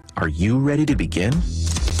 Are you ready to begin?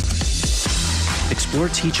 Explore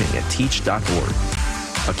teaching at teach.org,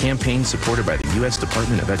 a campaign supported by the U.S.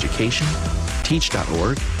 Department of Education,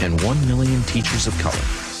 teach.org, and 1 million teachers of color.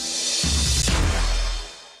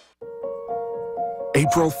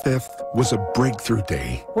 April 5th was a breakthrough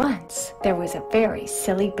day. Once, there was a very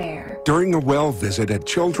silly bear. During a well visit at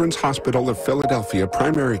Children's Hospital of Philadelphia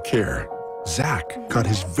Primary Care, Zach got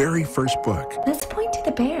his very first book. Let's point to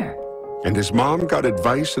the bear. And his mom got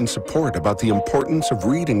advice and support about the importance of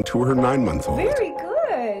reading to her 9-month-old. Very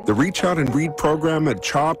good. The Reach Out and Read program at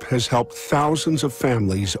CHOP has helped thousands of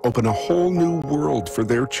families open a whole new world for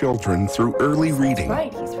their children through early reading.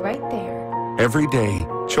 That's right, he's right there. Every day,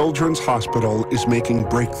 Children's Hospital is making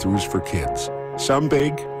breakthroughs for kids. Some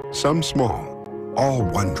big, some small, all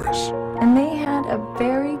wondrous. And they had a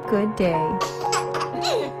very good day.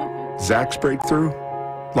 Zach's breakthrough?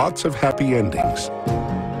 Lots of happy endings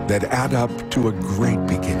that add up to a great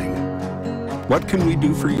beginning. What can we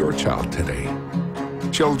do for your child today?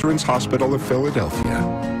 Children's Hospital of Philadelphia.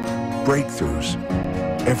 Breakthroughs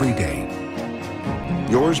every day.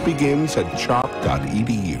 Yours begins at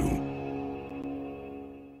chop.edu.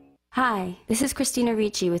 Hi, this is Christina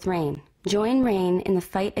Ricci with RAIN. Join RAIN in the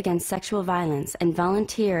fight against sexual violence and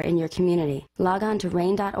volunteer in your community. Log on to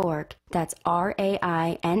RAIN.org, that's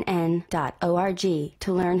RAINN.org,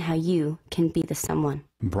 to learn how you can be the someone.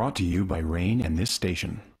 Brought to you by RAIN and this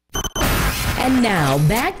station. And now,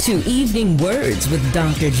 back to Evening Words with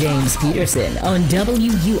Dr. James Peterson on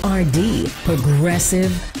WURD,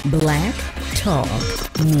 Progressive Black Talk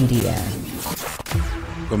Media.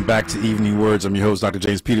 Welcome back to Evening Words. I'm your host, Dr.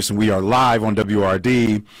 James Peterson. We are live on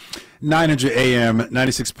WRD, 900 AM,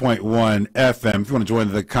 96.1 FM. If you want to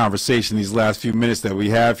join the conversation these last few minutes that we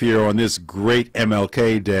have here on this great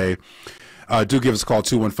MLK Day, do give us a call,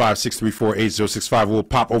 215-634-8065. We'll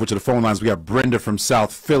pop over to the phone lines. We got Brenda from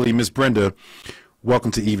South Philly. Miss Brenda,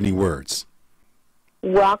 welcome to Evening Words.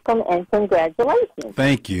 Welcome and congratulations.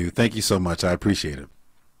 Thank you. Thank you so much. I appreciate it.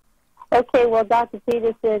 Okay, well, Dr.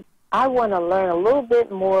 Peterson, I want to learn a little bit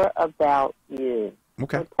more about you.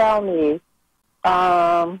 Okay. So tell me,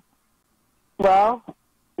 well,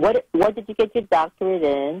 what did you get your doctorate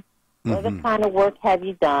in? What other kind of work have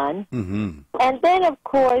you done? And then, of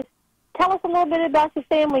course, tell us a little bit about your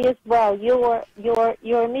family as well, your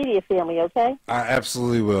immediate family, okay? I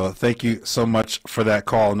absolutely will. Thank you so much for that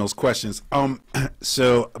call and those questions.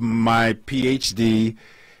 So my PhD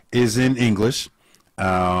is in English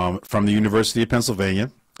from the University of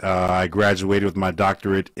Pennsylvania. I graduated with my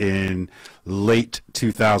doctorate in late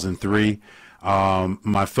 2003.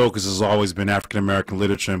 My focus has always been African American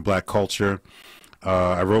literature and black culture.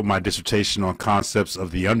 I wrote my dissertation on concepts of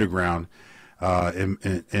the underground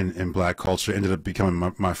in black culture. Ended up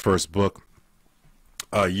becoming my first book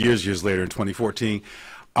years later in 2014.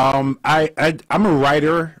 I'm a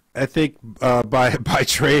writer, I think, by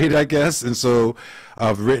trade, I guess, and so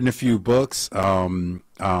I've written a few books.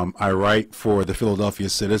 I write for the Philadelphia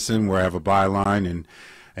Citizen, where I have a byline, and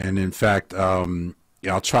And in fact,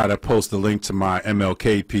 I'll try to post the link to my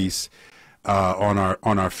MLK piece on our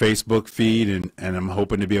Facebook feed, and I'm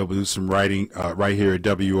hoping to be able to do some writing right here at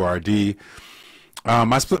WURD.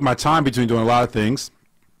 I split my time between doing a lot of things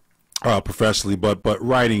professionally, but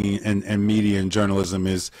writing and media and journalism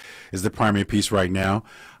is the primary piece right now.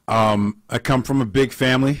 I come from a big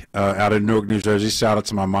family out of Newark, New Jersey. Shout out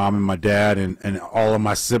to my mom and my dad and all of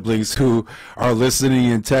my siblings who are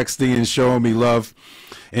listening and texting and showing me love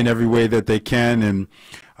in every way that they can. And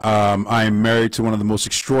I am married to one of the most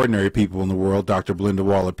extraordinary people in the world, Dr. Belinda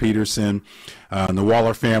Waller Peterson. And the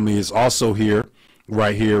Waller family is also here,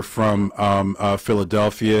 right here from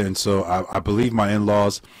Philadelphia. And so I believe my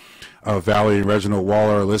in-laws, Valerie and Reginald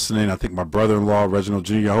Waller, are listening. I think my brother-in-law, Reginald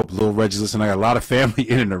Jr., I hope little Reggie's listening. I got a lot of family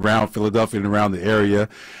in and around Philadelphia and around the area.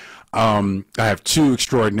 I have two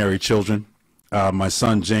extraordinary children. My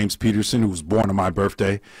son, James Peterson, who was born on my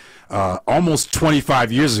birthday almost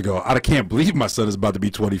 25 years ago. I can't believe my son is about to be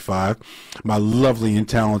 25. My lovely and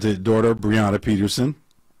talented daughter, Brianna Peterson,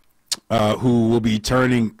 who will be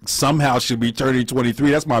turning, somehow she'll be turning 23.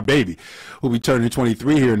 That's my baby. Who'll be turning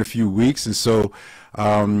 23 here in a few weeks. And so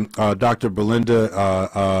Dr. Belinda,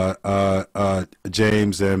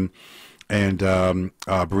 James, and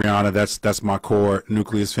Brianna, that's my core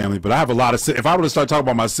nucleus family. But I have a lot of, if I were to start talking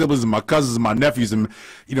about my siblings and my cousins and my nephews and,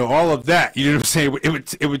 you know, all of that, you know what I'm saying,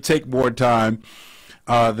 it would take more time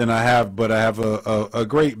than I have. But I have a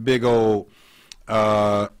great big old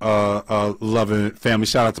loving family.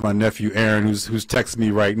 Shout out to my nephew Aaron, who's texting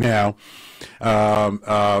me right now.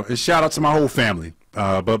 And shout out to my whole family.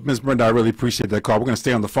 But Ms. Brenda, I really appreciate that call. We're going to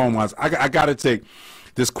stay on the phone lines. I got to take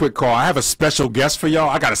this quick call. I have a special guest for y'all.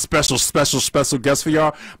 I got a special guest for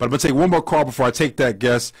y'all. But I'm going to take one more call before I take that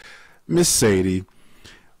guest. Miss Sadie,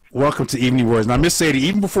 welcome to Evening Words. Now, Miss Sadie,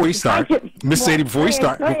 even before you start, Miss Sadie, before you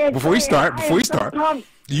start,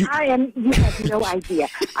 you have no idea.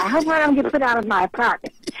 I hope I don't get put out of my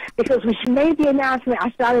apartment, because when she made the announcement, I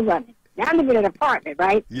started running. Now I live in an apartment,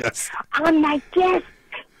 right? Yes. I'm like, yes,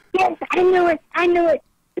 I knew it.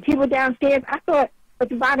 The people downstairs, I thought, but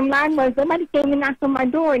the bottom line was somebody came and knocked on my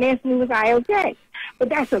door and asked me was I okay. But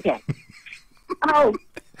that's okay. Oh,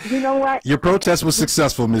 you know what? Your protest was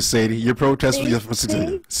successful, Miss Sadie. Your protest was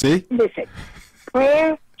successful. See? Listen,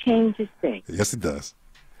 prayer changes things. Yes, it does.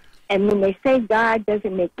 And when they say God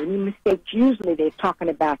doesn't make any mistakes, usually they're talking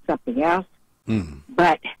about something else.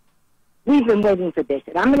 But we've been waiting for this.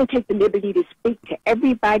 And I'm going to take the liberty to speak to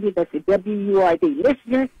everybody that's a WURD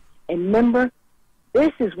listener and member.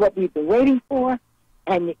 This is what we've been waiting for,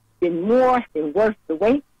 and it's been more than worth the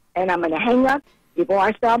wait. And I'm going to hang up before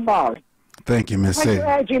I start bawling. Thank you, Miss Sadie.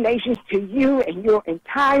 Congratulations to you and your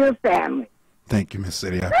entire family. Thank you, Miss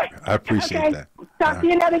Sadie. I appreciate that. Talk to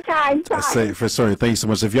you another time. Sorry, thank you so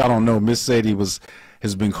much. If y'all don't know, Miss Sadie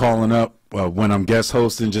has been calling up when I'm guest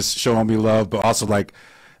hosting, just showing me love, but also like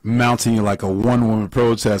mounting like a one-woman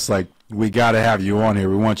protest. Like, we got to have you on here.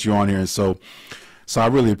 We want you on here. And so I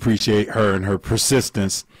really appreciate her and her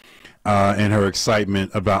persistence and her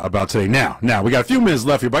excitement about today. Now we got a few minutes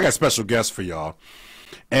left here, but I got a special guest for y'all.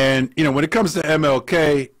 And, you know, when it comes to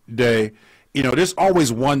MLK Day, you know, there's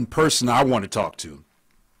always one person I want to talk to.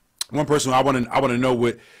 One person I want to know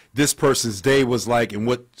what this person's day was like and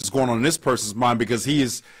what's going on in this person's mind, because he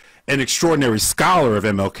is an extraordinary scholar of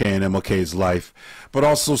MLK and MLK's life, but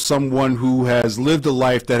also someone who has lived a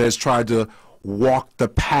life that has tried to walk the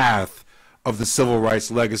path of the civil rights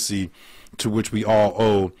legacy to which we all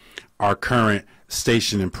owe our current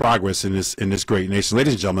station and progress in this great nation.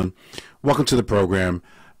 Ladies and gentlemen, welcome to the program,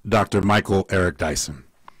 Dr. Michael Eric Dyson.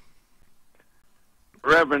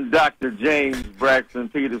 Reverend Dr. James Braxton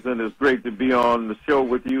Peterson, it's great to be on the show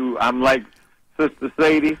with you. I'm like Sister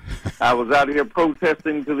Sadie. I was out here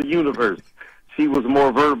protesting to the universe. She was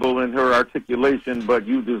more verbal in her articulation, but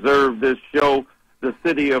you deserve this show. The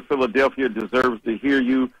city of Philadelphia deserves to hear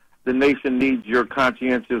you. The nation needs your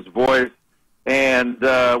conscientious voice. And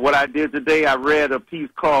what I did today, I read a piece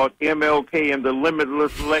called MLK and the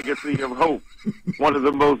Limitless Legacy of Hope, one of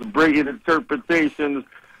the most brilliant interpretations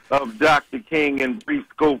of Dr. King in brief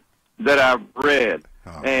scope that I've read.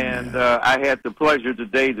 And I had the pleasure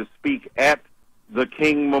today to speak at the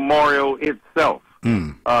King Memorial itself,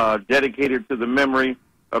 dedicated to the memory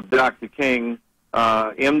of Dr. King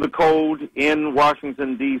in the cold in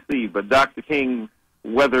Washington, D.C. But Dr. King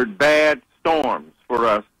weathered bad storms for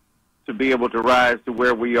us to be able to rise to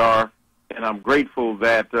where we are. And I'm grateful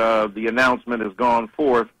that the announcement has gone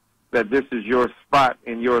forth that this is your spot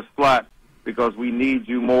and your slot because we need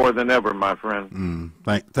you more than ever, my friend.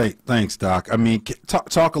 Thanks, Doc. I mean,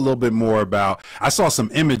 talk a little bit more about, I saw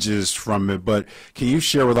some images from it, but can you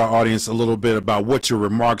share with our audience a little bit about what your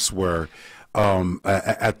remarks were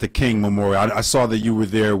at the King Memorial? I saw that you were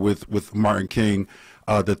there with Martin King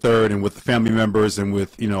the third, and with the family members, and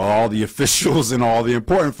with, you know, all the officials and all the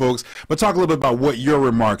important folks. But talk a little bit about what your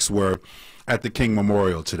remarks were at the King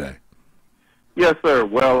Memorial today. Yes, sir.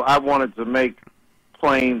 Well, I wanted to make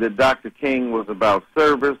plain that Dr. King was about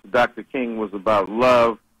service, Dr. King was about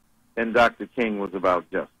love, and Dr. King was about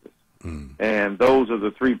justice. And those are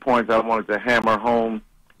the 3 points I wanted to hammer home.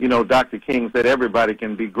 You know, Dr. King said everybody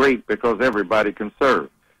can be great because everybody can serve,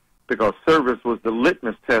 because service was the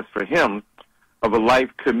litmus test for him of a life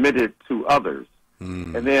committed to others.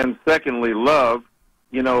 And then secondly, love,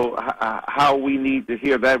 you know, how we need to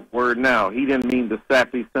hear that word now. He didn't mean the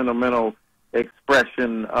sappy, sentimental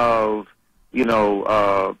expression of, you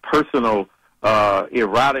know, personal,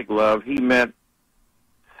 erotic love. He meant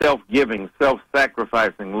self-giving,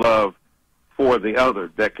 self-sacrificing love for the other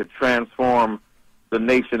that could transform the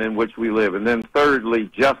nation in which we live. And then thirdly,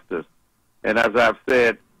 justice. And as I've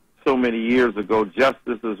said so many years ago,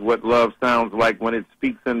 justice is what love sounds like when it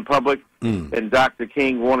speaks in public. And Dr.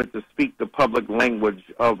 King wanted to speak the public language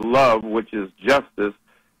of love, which is justice,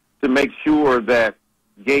 to make sure that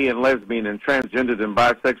gay and lesbian and transgendered and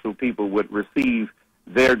bisexual people would receive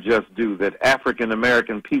their just due, that African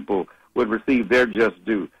American people would receive their just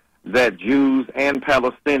due, that Jews and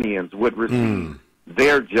Palestinians would receive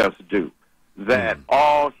their just due, that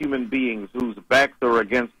all human beings whose backs are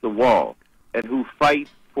against the wall and who fight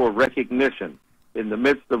for recognition in the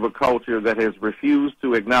midst of a culture that has refused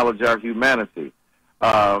to acknowledge our humanity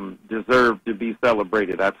deserve to be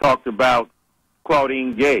celebrated. I talked about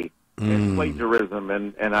Claudine Gay and plagiarism,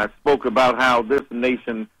 and I spoke about how this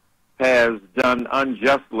nation has done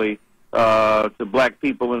unjustly to black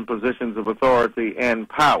people in positions of authority and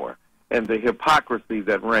power, and the hypocrisy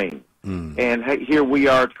that reigns. And here we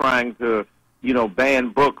are trying to, you know, ban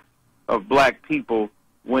books of black people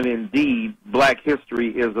when indeed black history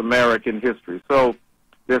is American history. So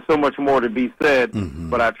there's so much more to be said,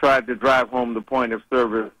 but I tried to drive home the point of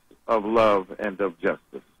service, of love, and of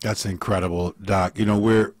justice. That's incredible, Doc. You know,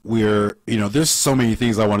 we're you know, there's so many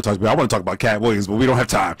things I want to talk about. I want to talk about Cat Williams, but we don't have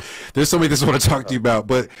time. There's so many things I want to talk to you about,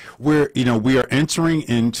 but you know, we are entering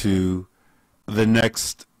into the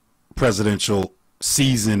next presidential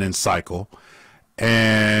season and cycle,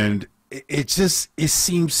 and it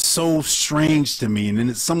seems so strange to me. And then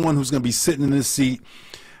it's someone who's going to be sitting in this seat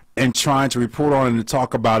and trying to report on it and to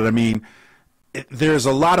talk about it. I mean, there's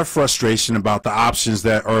a lot of frustration about the options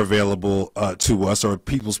that are available to us, or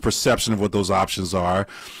people's perception of what those options are.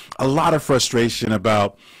 A lot of frustration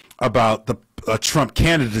about the Trump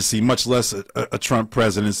candidacy, much less a Trump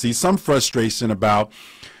presidency. Some frustration about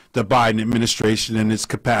the Biden administration and its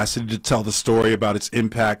capacity to tell the story about its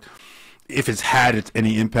impact, if it's had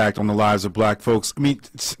any impact on the lives of black folks. I mean,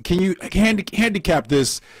 can you handicap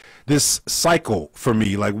this cycle for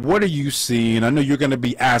me? Like, what are you seeing? I know you're going to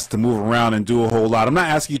be asked to move around and do a whole lot. I'm not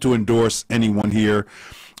asking you to endorse anyone here,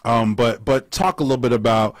 but talk a little bit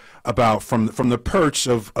about from the perch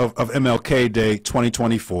of MLK Day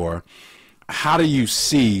 2024. How do you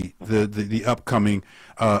see the upcoming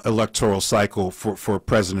electoral cycle for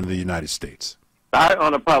President of the United States? I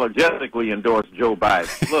unapologetically endorse Joe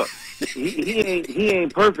Biden. Look, he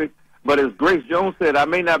ain't perfect, but as Grace Jones said, I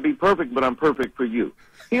may not be perfect, but I'm perfect for you.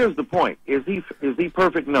 Here's the point: is he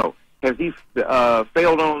perfect? No. Has he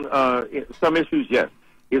failed on some issues? Yes.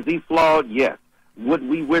 Is he flawed? Yes. Would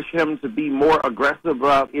we wish him to be more aggressive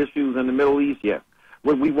about issues in the Middle East? Yes.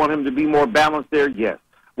 Would we want him to be more balanced there? Yes.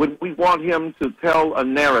 Would we want him to tell a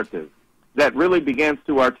narrative that really begins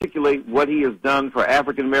to articulate what he has done for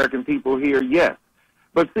African American people here? Yes.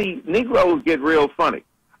 But see, Negroes get real funny.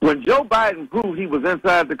 When Joe Biden proved he was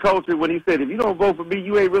inside the culture, when he said, if you don't vote for me,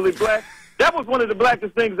 you ain't really black, that was one of the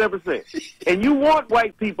blackest things ever said. And you want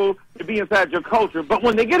white people to be inside your culture, but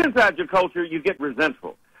when they get inside your culture, you get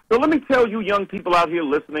resentful. So let me tell you, young people out here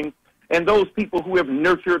listening, and those people who have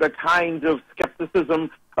nurtured a kind of skepticism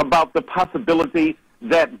about the possibility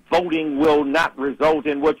that voting will not result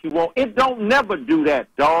in what you want. It don't never do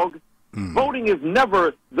that, dog. Voting is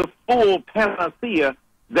never the full panacea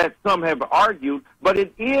that some have argued, but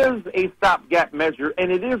it is a stopgap measure,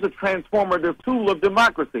 and it is a transformative tool of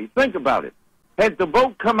democracy. Think about it. Had the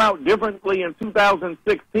vote come out differently in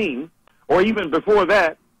 2016, or even before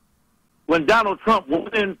that, when Donald Trump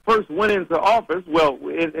first went into office, well,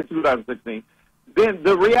 in 2016, then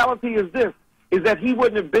the reality is this, is that he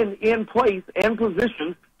wouldn't have been in place and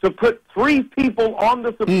positioned to put 3 people on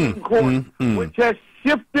the Supreme Court, which has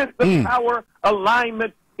shifted the power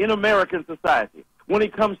alignment in American society when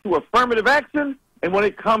it comes to affirmative action and when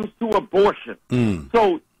it comes to abortion.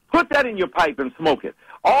 So put that in your pipe and smoke it.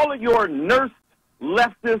 All of your nursed,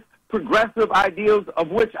 leftist, progressive ideals, of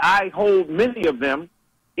which I hold many of them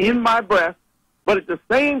in my breast, but at the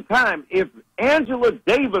same time, if Angela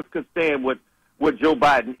Davis could stand with Joe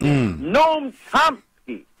Biden, if Noam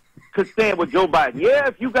Chomsky could stand with Joe Biden, yeah,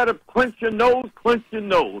 if you got to clench your nose,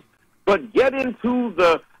 but get into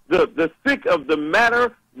the thick of the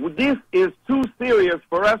matter. This is too serious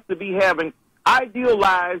for us to be having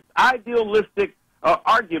idealized, idealistic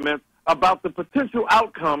arguments about the potential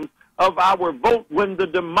outcomes of our vote when the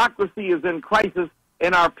democracy is in crisis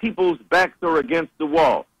and our people's backs are against the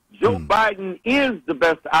wall. Joe Biden is the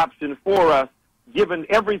best option for us, given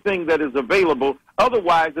everything that is available.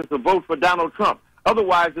 Otherwise, it's a vote for Donald Trump.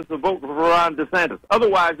 Otherwise, it's a vote for Ron DeSantis.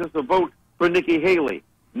 Otherwise, it's a vote for Nikki Haley.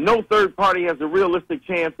 No third party has a realistic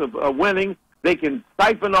chance of winning. They can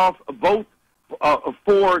siphon off votes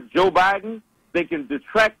for Joe Biden. They can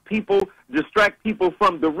distract people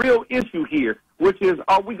from the real issue here, which is,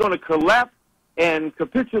 are we going to collapse and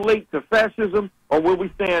capitulate to fascism, or will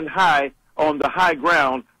we stand high on the high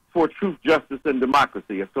ground for truth, justice, and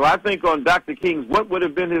democracy? So I think on Dr. King's, what would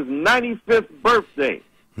have been his 95th birthday,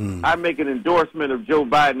 I make an endorsement of Joe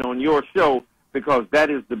Biden on your show, because that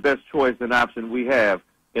is the best choice and option we have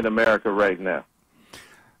in America right now.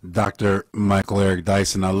 Dr. Michael Eric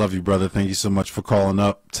Dyson, I love you, brother. Thank you so much for calling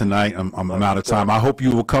up tonight. I'm out of time. I hope you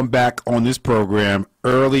will come back on this program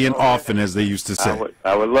early and often, as they used to say.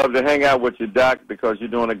 I would love to hang out with you, Doc, because you're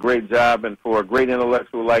doing a great job, and for a great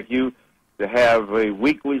intellectual like you to have a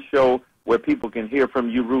weekly show where people can hear from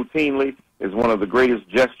you routinely is one of the greatest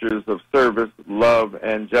gestures of service, love,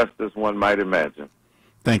 and justice one might imagine.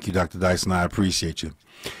 Thank you, Dr. Dyson. I appreciate you.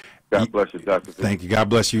 God bless you, Dr. Thank you. God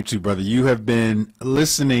bless you too, brother. You have been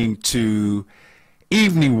listening to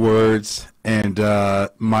Evening Words and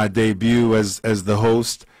my debut as the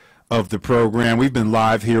host of the program. We've been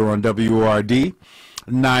live here on WURD,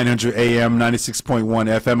 900 AM, 96.1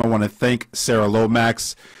 FM. I want to thank Sarah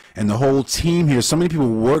Lomax and the whole team here. So many people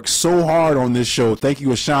work so hard on this show. Thank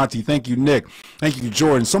you, Ashanti. Thank you, Nick. Thank you,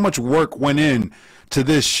 Jordan. So much work went in to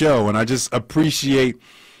this show, and I just appreciate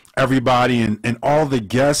everybody and all the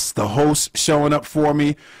guests, the hosts showing up for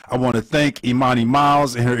me. I want to thank Imani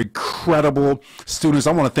Miles and her incredible students.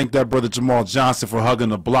 I want to thank that brother Jamal Johnson for hugging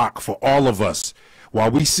the block for all of us.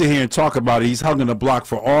 While we sit here and talk about it, he's hugging the block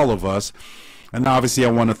for all of us. And obviously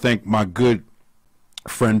I want to thank my good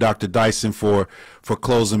friend Dr. Dyson for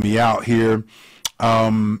closing me out here.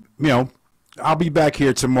 You know, I'll be back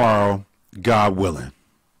here tomorrow, God willing.